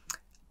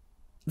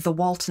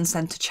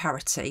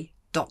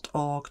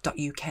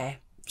waltoncentrecharity.org.uk.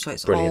 So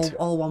it's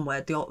all one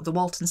word, the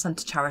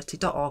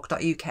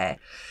waltoncentrecharity.org.uk.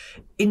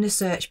 In the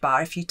search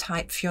bar, if you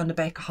type Fiona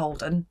Baker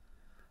Holden,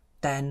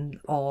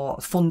 or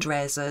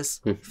fundraisers,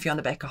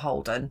 Fiona Baker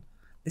Holden,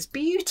 this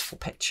beautiful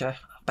picture,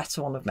 a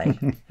better one of me,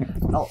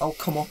 I'll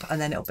come up,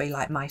 and then it'll be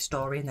like my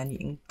story, and then you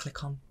can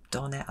click on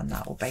donate, and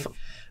that will be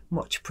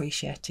much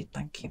appreciated.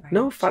 Thank you very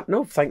much.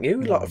 Thank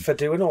you a lot for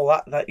doing all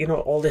that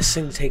all this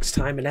thing takes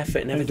time and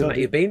effort and everything that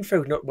you've been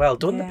through. Well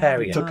done, the pair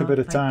of you. It took a bit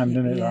of time,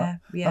 didn't it?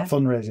 That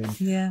fundraising.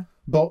 Yeah.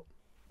 But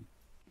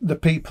the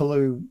people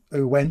who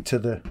went to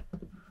the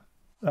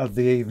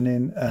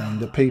evening,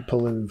 and the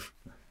people who've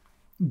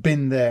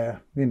been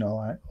there,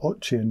 like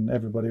Uchi and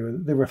everybody,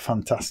 they were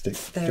fantastic.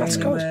 It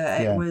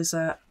was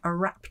a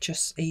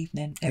rapturous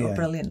evening. It was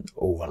brilliant.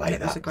 Oh, I like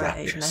that. It was a great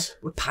evening. Rapturous.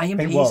 With pie and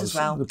peas as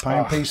well. The pie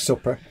and peas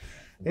supper.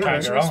 It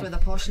was with a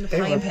portion of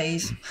pie and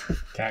peas.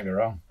 Can't go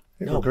wrong.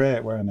 It was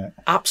great, weren't it?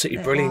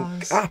 Absolutely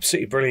brilliant.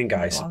 Absolutely brilliant,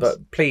 guys.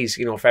 But please,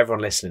 for everyone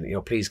listening,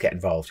 please get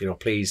involved.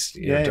 Please,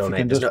 donate. If you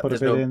can just put a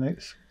bit in,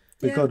 it's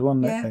a good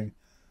one.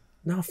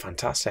 No,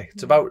 fantastic.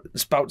 It's about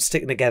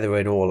sticking together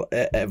in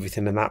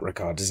everything in that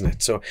regard, isn't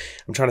it? So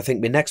I'm trying to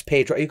think. My next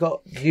page, what you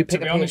got? Did you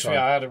pick? To be honest with you,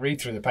 I had a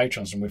read through the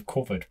patrons, and we've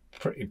covered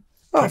pretty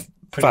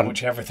pretty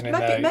much everything in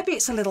there. Maybe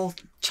it's a little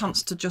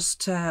chance to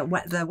just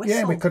wet the whistle.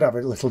 Yeah, we could have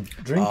a little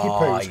drinky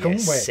poos, couldn't we?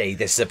 See,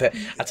 this is a bit.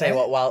 I tell you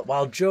what,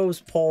 while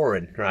Joe's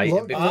pouring, right?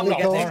 Look, I'm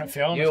not pouring,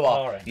 Fiona's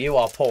pouring. You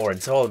are pouring.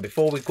 So hold on,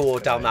 before we go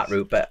down that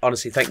route, but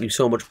honestly, thank you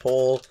so much,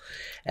 Paul.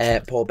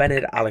 Paul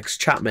Bennett, Alex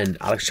Chapman.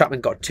 Alex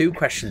Chapman got 2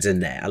 questions in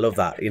there. I love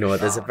that. You know,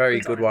 there's a very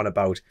good one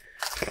about.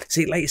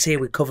 See, like you say,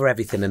 we cover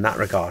everything in that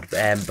regard.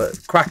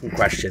 But cracking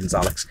questions,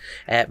 Alex.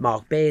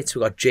 Mark Bates.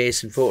 We got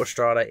Jason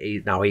Photostrada.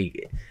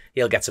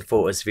 He'll get some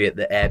photos for you at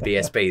the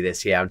BSB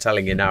this year. I'm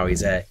telling you now,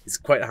 he's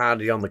quite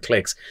handy on the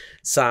clicks.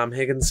 Sam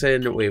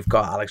Higginson, we've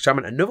got Alex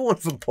Chapman. Another one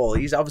from Paul.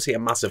 He's obviously a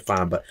massive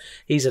fan, but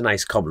he's a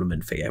nice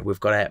compliment for you. We've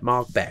got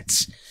Mark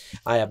Betts.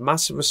 I have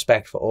massive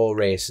respect for all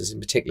racers, in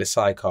particular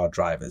sidecar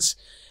drivers,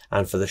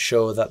 and for the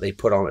show that they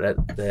put on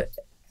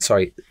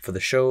for the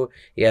show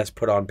he has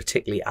put on,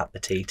 particularly at the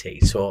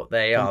TT. So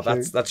there you are.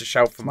 That's a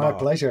shout from Mark. My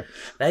pleasure.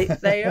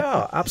 They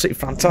are absolutely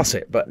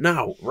fantastic. But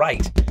now,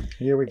 right.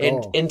 Here we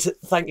go.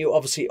 Thank you,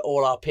 obviously,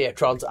 all our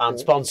patrons and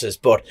sponsors.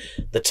 But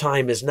the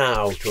time is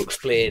now to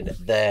explain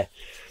the.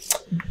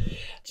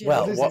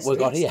 What we've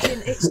got here.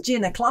 It's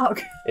gin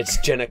o'clock. It's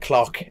gin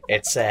o'clock.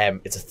 It's a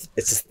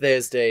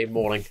Thursday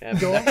morning.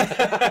 Don't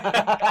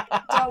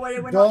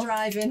worry, we're not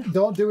driving.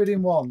 Don't do it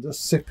in one.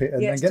 Just sip it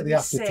and then get the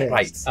aftertaste.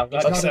 Right. I'm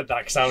glad you said that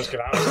because I was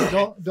going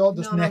to. Don't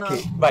just neck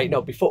it. Right.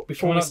 No. Before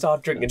we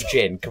start drinking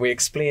gin, can we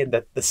explain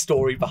the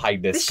story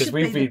behind this? Because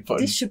we've been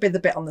putting. This should be the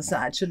bit on the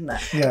side, shouldn't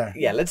it? Yeah.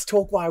 Yeah. Let's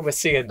talk why we're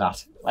saying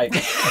that. Like,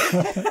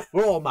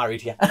 we're all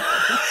married here.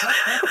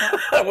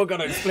 We're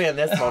going to explain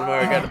this one.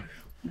 We're going.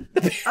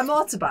 A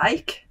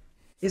motorbike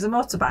is a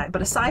motorbike,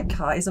 but a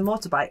sidecar is a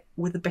motorbike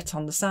with a bit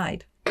on the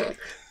side. It's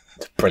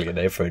a brilliant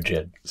name for a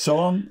gin.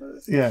 So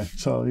you're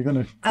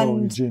going to call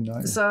it gin,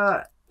 aren't you?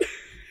 So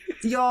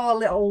your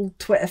little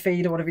Twitter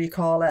feed or whatever you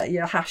call it,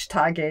 your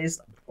hashtag is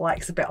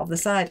likes a bit on the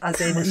side,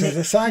 as in Which is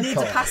a sidecar.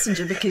 needs a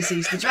passenger because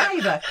he's the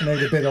driver.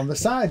 Need a bit on the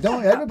side,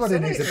 don't you? Everybody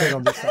needs a bit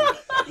on the side.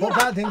 But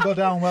that didn't go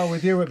down well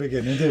with you at the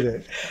beginning, did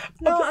it?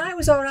 No, I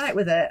was all right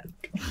with it.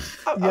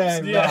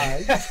 Right.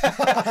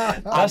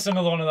 That's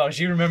another one of those.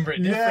 You remember it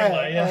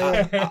differently.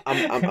 Yeah.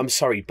 I'm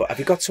sorry, but have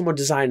you got someone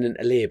designing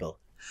a label?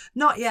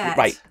 Not yet.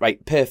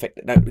 Right,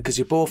 perfect. Now, because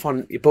you're both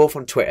on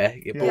Twitter.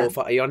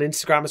 Are you on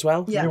Instagram as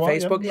well? Yeah.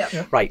 Facebook.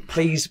 Yeah. Right,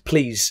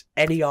 please,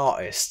 any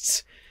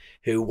artists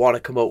who want to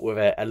come up with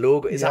a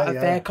logo, is that a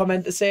fair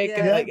comment to say?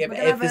 Yeah. We're going to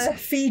have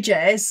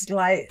Fijs,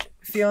 like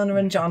Fiona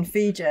and John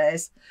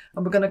Fijs,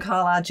 and we're going to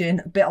call our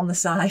gin a bit on the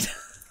side.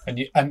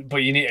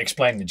 But you need to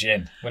explain the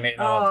gin. We need to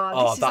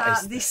know.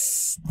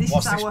 This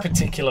what's is this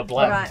particular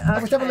blend? Right,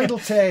 Let's have a little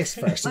taste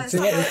first. Let's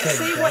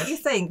see what you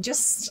think.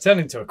 Just It's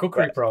turned into a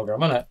cookery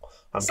program, isn't it?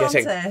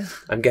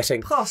 I'm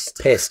getting Prost.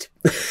 pissed.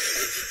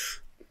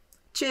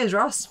 Cheers,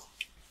 Ross.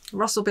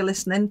 Ross will be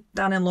listening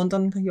down in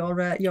London. Your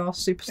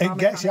superstar. It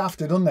gets you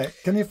after, doesn't it?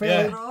 Can you feel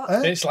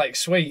it? It's like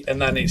sweet, and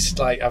then it's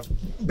like a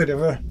bit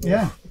of a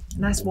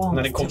nice warm. And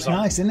then it comes on.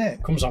 Nice, isn't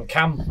it? Comes on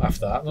cam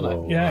after that,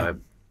 doesn't it? Yeah.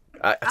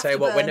 I tell you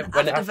what, we're never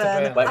going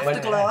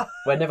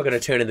to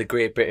turn in the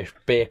Great British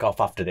Bake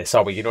Off after this,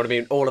 are we? You know what I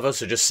mean? All of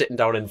us are just sitting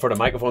down in front of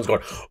microphones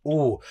going,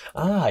 "Ooh,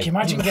 aye." Can you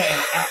imagine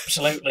getting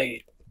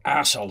absolutely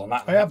arsehole on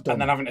that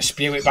and then having to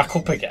spew it back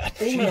up again?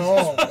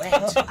 No.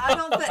 I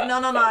don't think.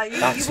 No.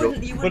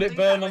 You wouldn't. Would it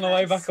burn on the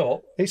way back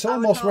up? It's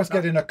almost worth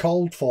getting a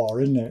cold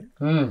for, isn't it?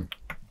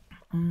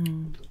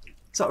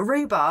 So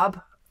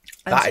rhubarb.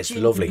 That is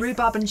lovely.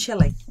 Rhubarb and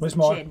chili. What's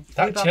more? Gin.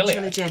 That Rhubarb chili.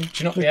 and chili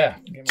gin.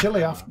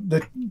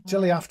 The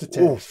chili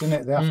aftertaste, isn't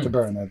it? The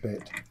afterburn a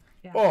bit.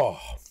 Yeah. Oh,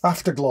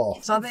 afterglow.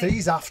 So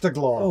These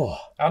afterglow.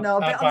 No,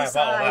 a bit on the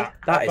side.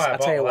 that is. I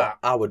tell you what,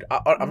 I would.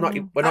 I'm not.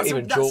 We're not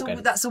even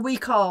joking. That's a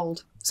week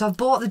old. So I've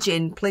bought the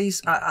gin.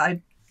 Please,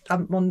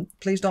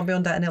 please don't be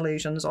under any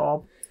illusions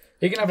or.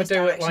 You can have a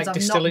do it like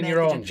distilling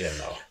your own gin,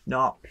 though.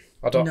 No.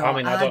 I don't know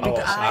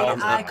what's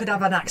I could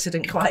have an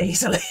accident quite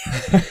easily.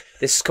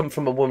 This has come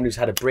from a woman who's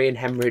had a brain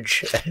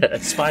hemorrhage, a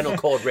spinal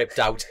cord ripped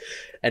out,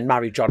 and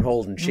married John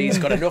Holden. She's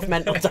got enough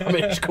mental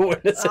damage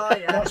going.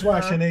 That's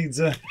why she needs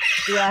a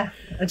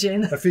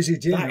gin, a fizzy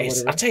gin. That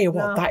is, I tell you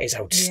what, that is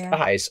outstanding.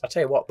 That is, I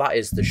tell you what, that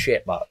is the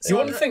shit. That you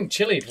wouldn't think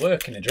chili'd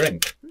work in a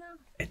drink. No.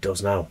 It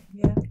does now.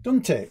 Yeah.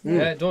 Doesn't it?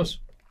 Yeah, it does.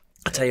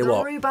 I tell you the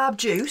what, rhubarb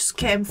juice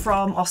came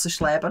from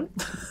Ossersleben,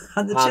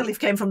 and the chili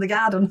came from the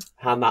garden.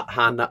 Hand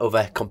that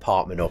other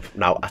compartment up.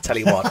 Now I tell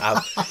you what,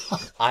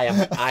 I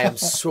am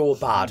so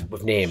bad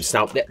with names.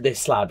 Now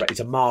this lad, right, he's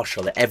a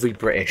marshal at every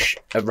British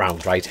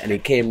around, right, and he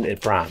came to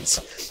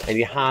France, and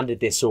he handed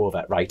this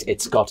over, right.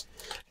 It's got.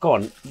 Go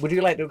on. Would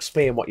you like to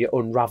explain what you're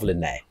unravelling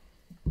there?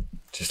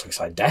 Just looks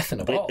like death in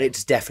a bottle.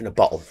 It's death in a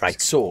bottle,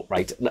 right? So,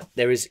 right,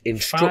 there is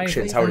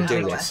instructions how to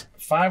do this.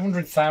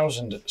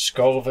 500,000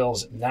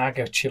 Scoville's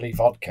Naga chili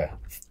vodka.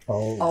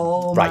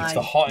 Oh, right. my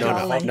The hot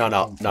golly.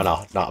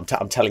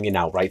 I'm telling you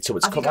now, right? So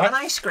it's Have you got an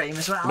ice cream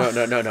as well?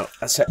 No.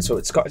 So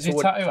it's got. Is it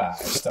tattoo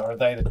artist, or are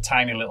they the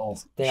tiny little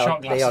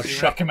shot they glasses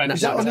you recommend?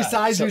 Is that on the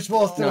size you're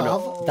supposed to have?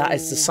 No, that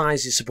is the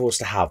size you're supposed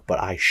to have, but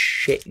I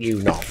shit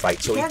you not,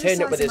 right? So Yeah, he the turned it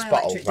size with of his my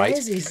bottle, electric right?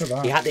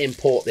 daisies. He had to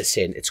import this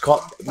in. It's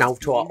got, now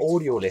to our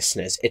audio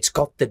listeners, it's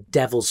got the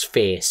devil's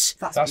face.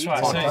 That's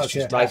what I say. It's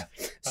just Right.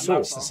 So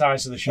that's the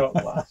size of the shot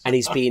glass. And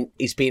he's been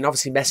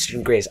obviously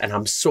messaging Grace, and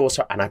I'm so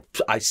sorry, and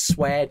I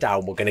swear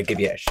down we're going to give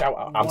you a shout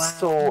out. I'm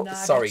so Naga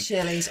sorry.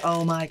 chilies.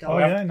 Oh my god. Oh,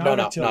 yeah, No.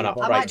 I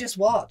Right. might just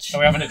watch. Are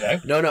we having a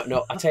do?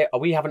 No. I tell you, are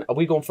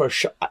we going for a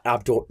shot? I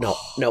don't know.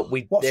 No,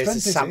 we. What There's a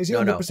strength is it?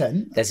 Is it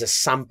 100%? There's a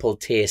sample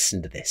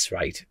tasting to this,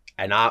 right?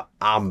 And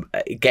I'm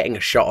getting a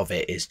shot of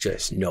it is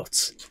just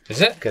nuts.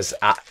 Is it? Because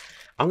I'm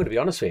going to be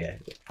honest with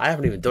you, I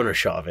haven't even done a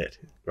shot of it,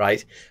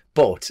 right?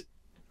 But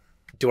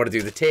do you want to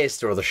do the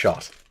taste or the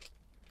shot?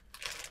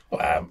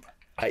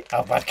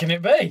 How bad can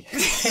it be?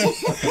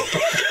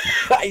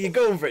 Are you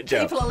going for it,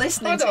 Joe? People are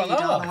listening I to you. don't You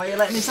know. don't know what you're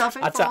letting yourself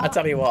in I for.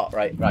 tell you what,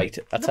 right. I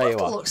The tell you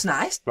bottle what. looks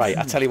nice. Right,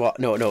 I tell you what.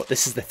 No.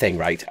 This is the thing,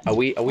 right? Are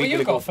we Well, going you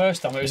to got go?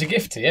 first time. It was a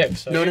gift to you.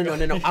 So No.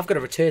 I've got to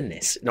return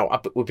this. No,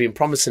 we've been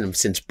promising them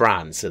since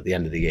brands at the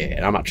end of the year,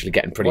 and I'm actually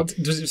getting pretty. What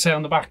does it say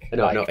on the back?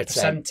 No, Like, no, it's,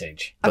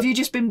 percentage. Have you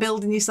just been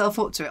building yourself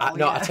up to it?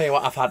 No, I tell you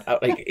what. I've had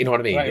you know what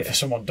I mean. Waiting for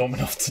someone dumb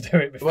enough to do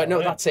it before. Well, no,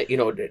 me. that's it. You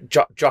know,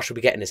 Josh will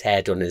be getting his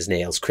hair done and his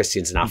nails.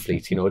 Christian's an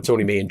athlete. You know, it's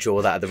only me and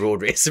Joe that are the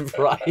road racing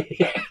variety.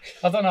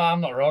 I don't know.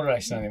 I'm not road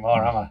racing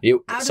anymore, am I?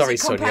 You, How does sorry, it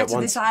son. compare You to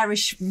want this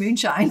Irish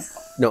moonshine?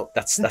 no?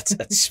 That's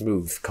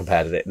smooth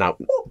compared to it. Now,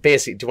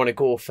 basically, do you want to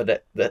go for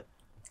the?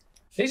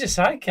 He's a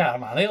sidecar,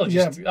 man. He'll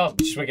just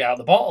swig it out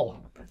the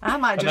bottle I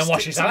might and just then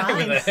wash his stick to eye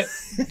mine. with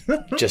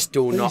it. Just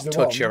do not the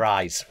touch one. your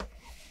eyes.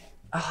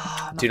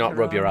 Do not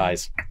rub your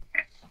eyes.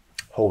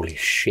 Holy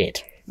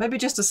shit! Maybe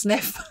just a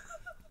sniff.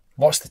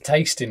 What's the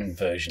tasting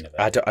version of it?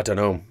 I don't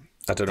know.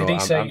 I don't know. Did he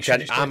say you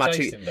should just do I'm a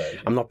actually. tasting version?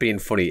 I'm not being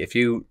funny. If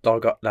you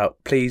log up now,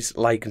 please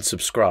like and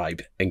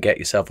subscribe and get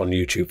yourself on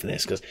YouTube for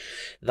this because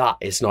that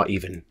is not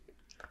even.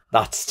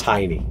 That's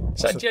tiny.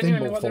 Is that a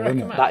genuinely thimble what they full, isn't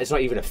it? recommend? That is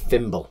not even a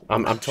thimble.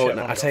 I'm talking.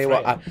 I've I tell you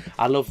got what.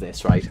 I love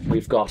this. Right,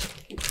 we've got.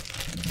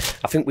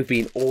 I think we've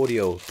been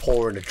audio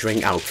pouring a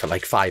drink out for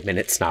like 5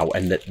 minutes now,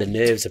 and the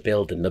nerves are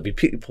building. There'll be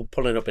people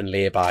pulling up in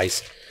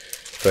lay-bys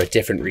for a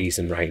different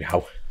reason right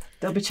now.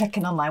 They'll be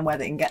checking online where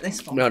they can get this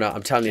from. No,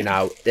 I'm telling you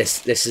now.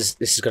 This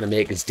is going to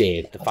make us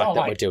day. The fact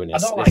that we're doing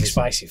this. I don't This like is-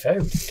 spicy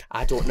food.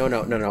 I don't.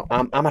 No.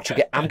 I'm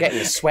actually. I'm getting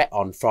a sweat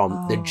on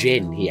from the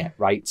gin here,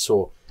 right?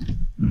 So.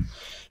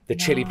 The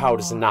chili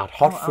powders and that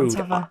hot food.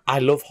 I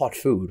love hot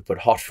food, but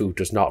hot food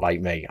does not like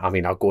me. I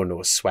mean, I'll go into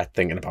a sweat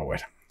thinking about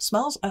it.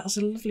 Smells. It's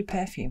a lovely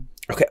perfume.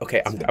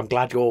 Okay. I'm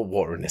glad you're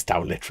watering this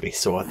down, literally.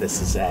 So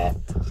this is.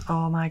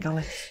 Oh my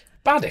golly.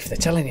 Bad if they're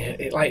telling you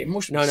it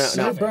must be No. Did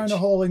savage. it burn a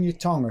hole in your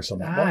tongue or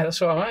something? Aye,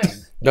 that's what I mean.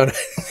 No.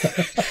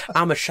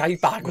 I'm a shy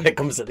bag when it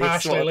comes to this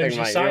Partially sort of lose thing,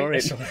 your mate. sight You know or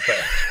what something.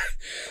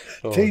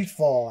 Teeth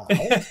fall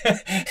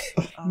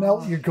out.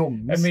 Melt your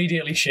gums.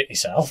 Immediately shit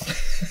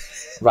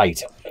yourself.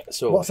 Right.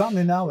 So. What's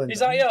happening now then? Is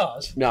that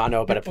yours? No, I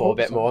know. I better pour a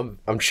bit more.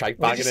 I'm shy Did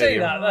bagging you it see here.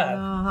 that there?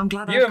 I'm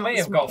glad You I've and me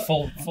this have got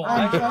one. full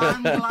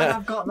I'm mic. glad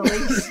I've got the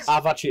least.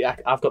 I've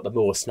got the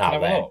most now.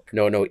 Can I have a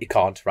There. look? No, you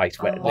can't. Right.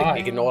 why?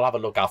 You can all have a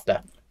look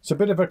after. It's a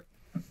bit of a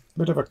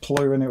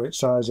clue in it which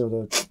size of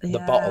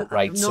the. bottle,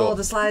 right, No, so-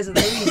 the size of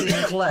these in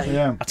the clay.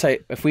 Yeah. I tell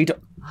you, if we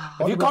don't.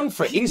 Have you gone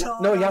for it?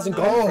 No, he hasn't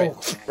gone for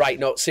it. Right,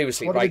 no,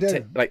 seriously, What do we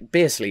right. do? Like,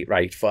 basically,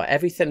 right, for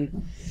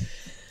everything.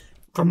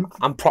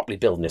 I'm properly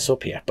building this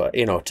up here, but,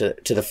 you know, to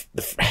the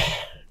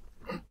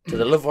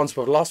loved ones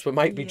we've lost, we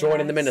might be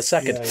joining them in a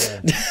second.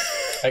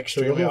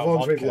 Extremely The hot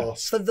ones we've vodka.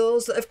 lost. For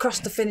those that have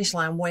crossed the finish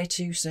line way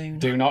too soon.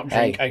 Do not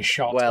drink Hey, a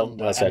shot well,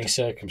 under that's any it.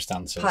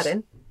 circumstances.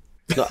 Pardon?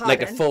 Not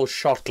like a Pardon? full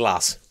shot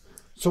glass.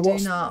 So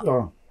what's not.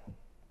 Oh,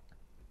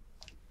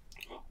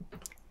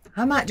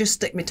 I might just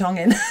stick my tongue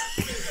in.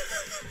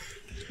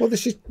 well,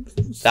 this is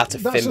That's a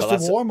that's thimble.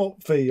 just a warm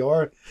up for you,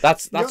 or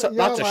That's You're a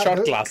like shot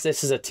the- glass.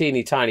 This is a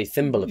teeny tiny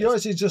thimble of it.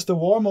 yours is just a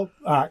warm up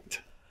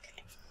act.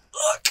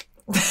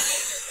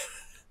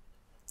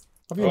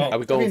 Have you, Well, Are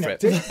we going for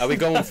nipped it? Are we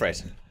going for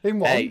it? In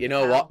one. Hey, you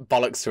know what?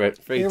 Bollocks to it.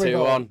 3, Here we 2,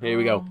 go. 1. Here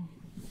we go.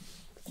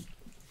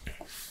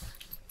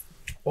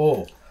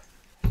 Oh,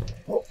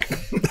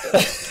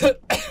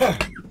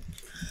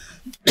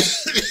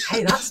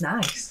 Hey, that's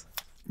nice.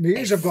 My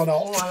ears have gone Oh,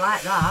 off. I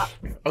like that.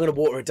 I'm going to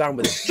water it down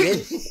with this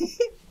gin.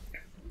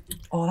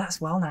 Oh, that's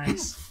well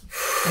nice.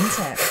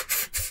 Isn't it?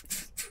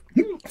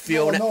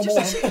 Fiona. No more.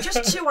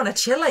 Just chew on a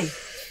chili.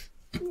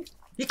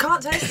 You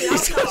can't taste the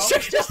alcohol.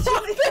 Just chew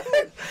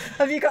it.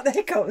 Have you got the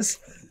hiccups?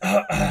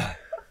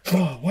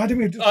 Oh, why do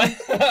we just... I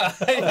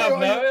have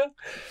no.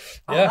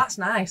 Oh, Yeah. that's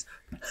nice.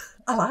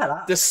 I like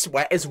that. The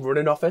sweat is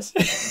running off us.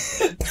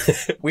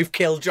 We've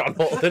killed John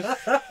Holden.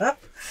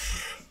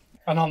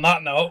 And on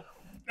that note,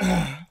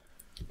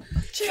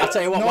 I'll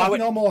tell you what.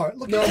 No more.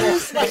 Look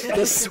at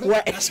the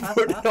sweat is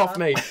running off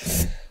me.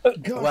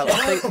 God. Well,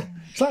 I think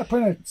It's like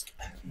putting a...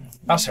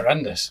 That's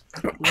horrendous.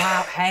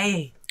 Wow,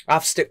 hey.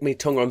 I've stuck my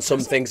tongue on some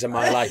things in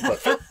my life,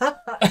 but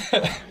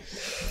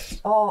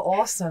Oh,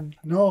 awesome.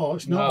 No,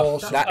 it's not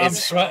awesome. I'm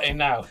sweating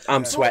now.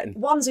 I'm sweating.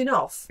 One's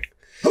enough.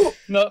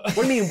 No, What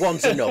do you mean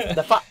one's enough?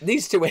 The fact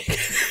these two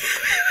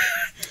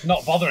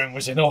not bothering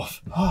was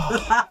enough.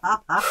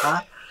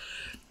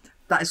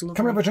 That is lovely.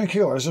 Can we have a drink of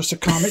yours just to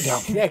calm it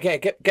down? Yeah,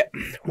 get.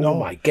 No. Oh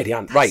my giddy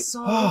aunt. Right.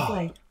 So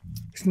lovely.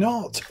 It's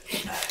not.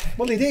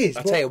 Well, it is.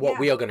 I'll tell you what,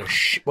 we are gonna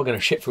we're gonna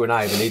shit through an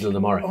eye of a needle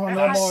tomorrow. Oh,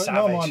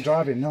 no more I'm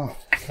driving, no.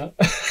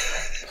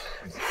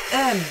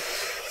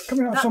 Come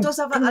here, That does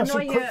have a- I know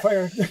some you- quick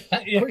fire.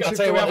 Yeah, I'll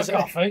tell you what,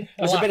 coffee.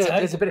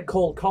 There's a bit of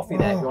cold coffee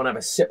there. If you want to have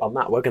a sip on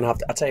that, we're gonna have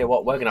to. I tell you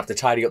what, we're gonna have to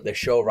tidy up this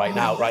show right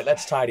now. Right,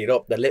 let's tidy it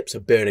up. The lips are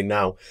burning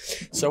now.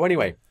 So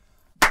anyway,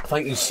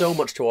 thank you so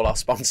much to all our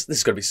sponsors. This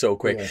is going to be so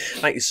quick. Yeah.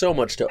 Thank you so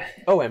much to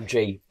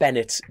OMG,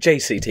 Bennetts,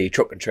 JCT,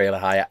 Truck and Trailer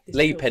Hire.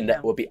 Lee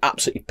Pinder will be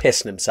absolutely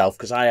pissing himself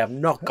because I have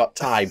not got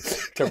time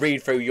to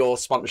read through your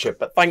sponsorship.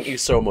 But thank you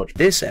so much.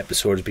 This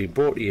episode has been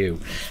brought to you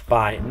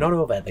by none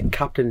other than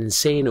Captain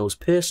Insano's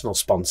personal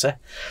sponsor,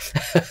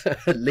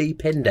 Lee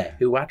Pinder,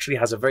 who actually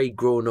has a very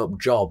grown-up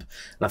job.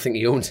 And I think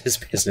he owns his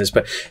business,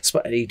 but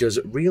he does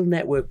Real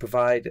Networks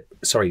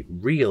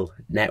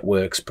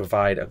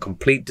provide a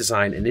complete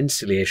design and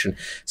installation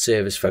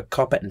service for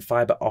copper and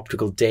fibre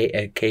optical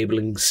data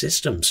cabling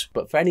systems.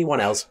 But for anyone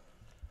else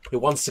who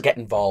wants to get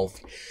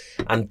involved,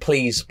 and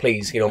please,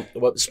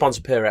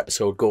 sponsor per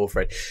episode, go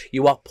for it.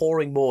 You are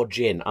pouring more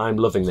gin. I'm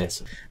loving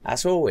this.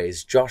 As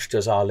always, Josh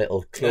does our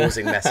little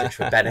closing message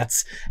for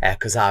Bennetts,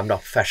 because I'm not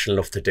professional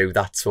enough to do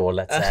that, so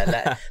let's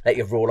let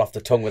you roll off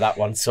the tongue with that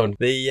one, son.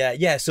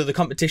 So the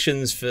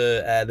competitions for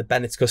the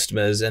Bennetts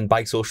customers and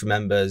Bike Social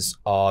members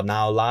are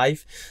now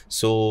live.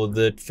 So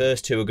the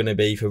first two are going to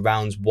be for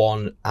rounds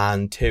 1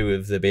 and 2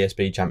 of the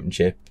BSB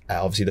Championship.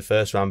 Obviously, the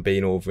first round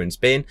being over in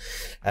Spain.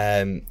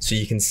 So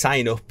you can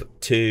sign up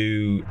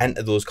to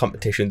enter those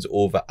competitions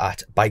over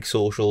at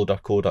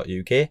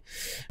bikesocial.co.uk.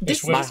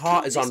 My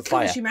heart is on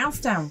fire. Your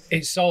mouth down.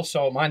 It's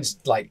also, mine's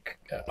like,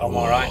 I'm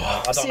all right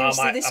now. I don't know,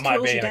 I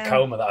might be in a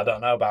coma that I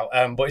don't know about.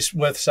 But it's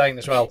worth saying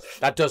as well.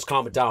 That does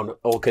calm it down,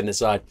 all kidding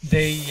aside.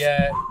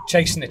 The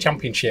Chasing the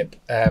Championship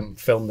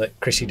film that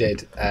Chrissy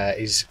did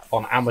is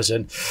on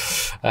Amazon.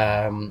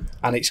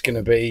 And it's going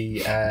to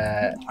be,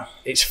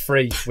 it's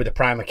free with a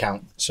Prime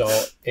account. So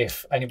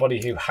if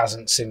anybody who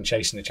hasn't seen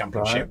Chasing the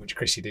Championship, which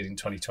Chrissy did in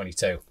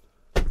 2020,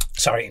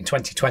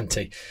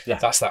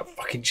 that's that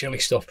fucking chilly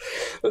stuff.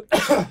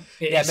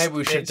 Maybe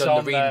we should have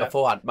done the reading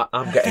beforehand.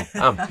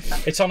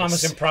 It's on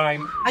Amazon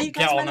Prime. Are you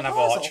guys Get on and have a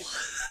watch.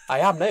 I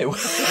am now.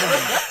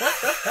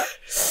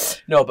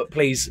 No, but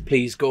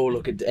please go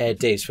look at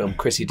Dave's film.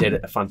 Chrissy did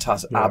a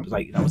fantastic.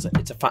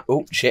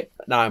 Oh shit!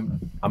 Now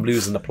I'm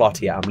losing the plot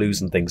here. I'm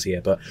losing things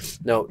here. But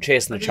no,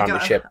 Chasing the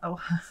Championship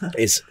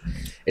it's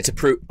a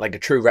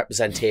true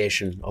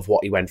representation of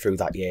what he went through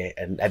that year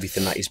and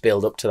everything that he's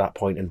built up to that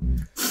point.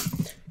 And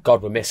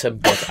God, we miss him.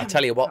 But I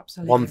tell you what,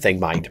 one thing,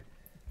 mind.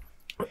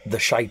 The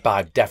shite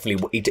bag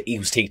definitely. He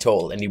was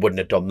teetotal, and he wouldn't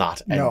have done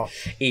that. And no,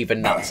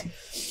 even that.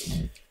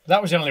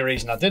 That was the only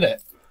reason I did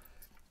it.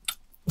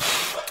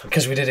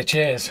 Because we did a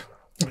cheers.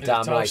 We did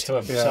Damn a toast to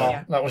him.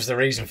 Yeah. So that was the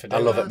reason for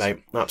doing it. I love it,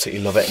 mate.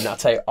 Absolutely love it. And I'll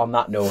tell you, on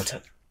that note,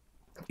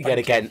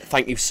 again,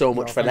 thank you so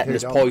much for letting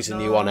us poison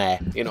you on air.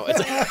 You know, I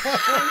think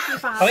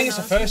it's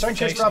the first time.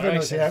 Thanks for having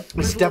us here.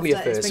 It's definitely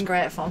a first. It's been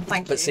great fun.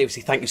 Thank you. But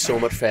seriously, thank you so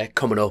much for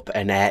coming up.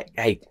 And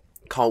hey,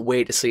 can't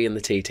wait to see you in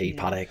the TT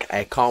paddock.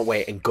 I can't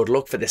wait. And good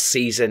luck for this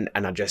season.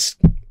 And I just...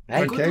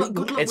 Hey, good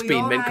luck it's with been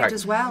your mint ride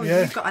as well.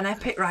 Yeah. You've got an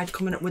epic ride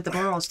coming up with the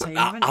Burrows team,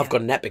 haven't you? I've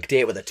got an epic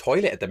date with a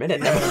toilet at the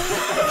minute.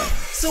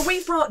 So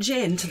we've brought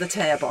gin to the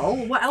table.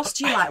 What else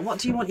do you like? What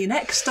do you want your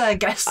next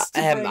guest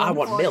to bring I on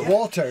want for milk. you?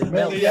 Water,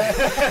 milk, yeah.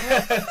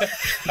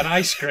 An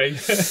ice cream.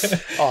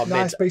 Oh,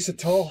 Nice piece of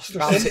toast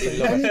or Absolutely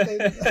something. love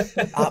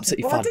it.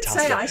 Absolutely Well, I did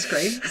fantastic. say ice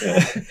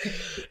cream.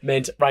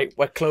 Mint. Right,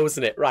 we're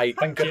closing it. Right.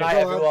 Good night,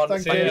 everyone.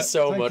 Thank Thank you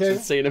so Thank much. you. And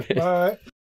see you in a minute. Bye.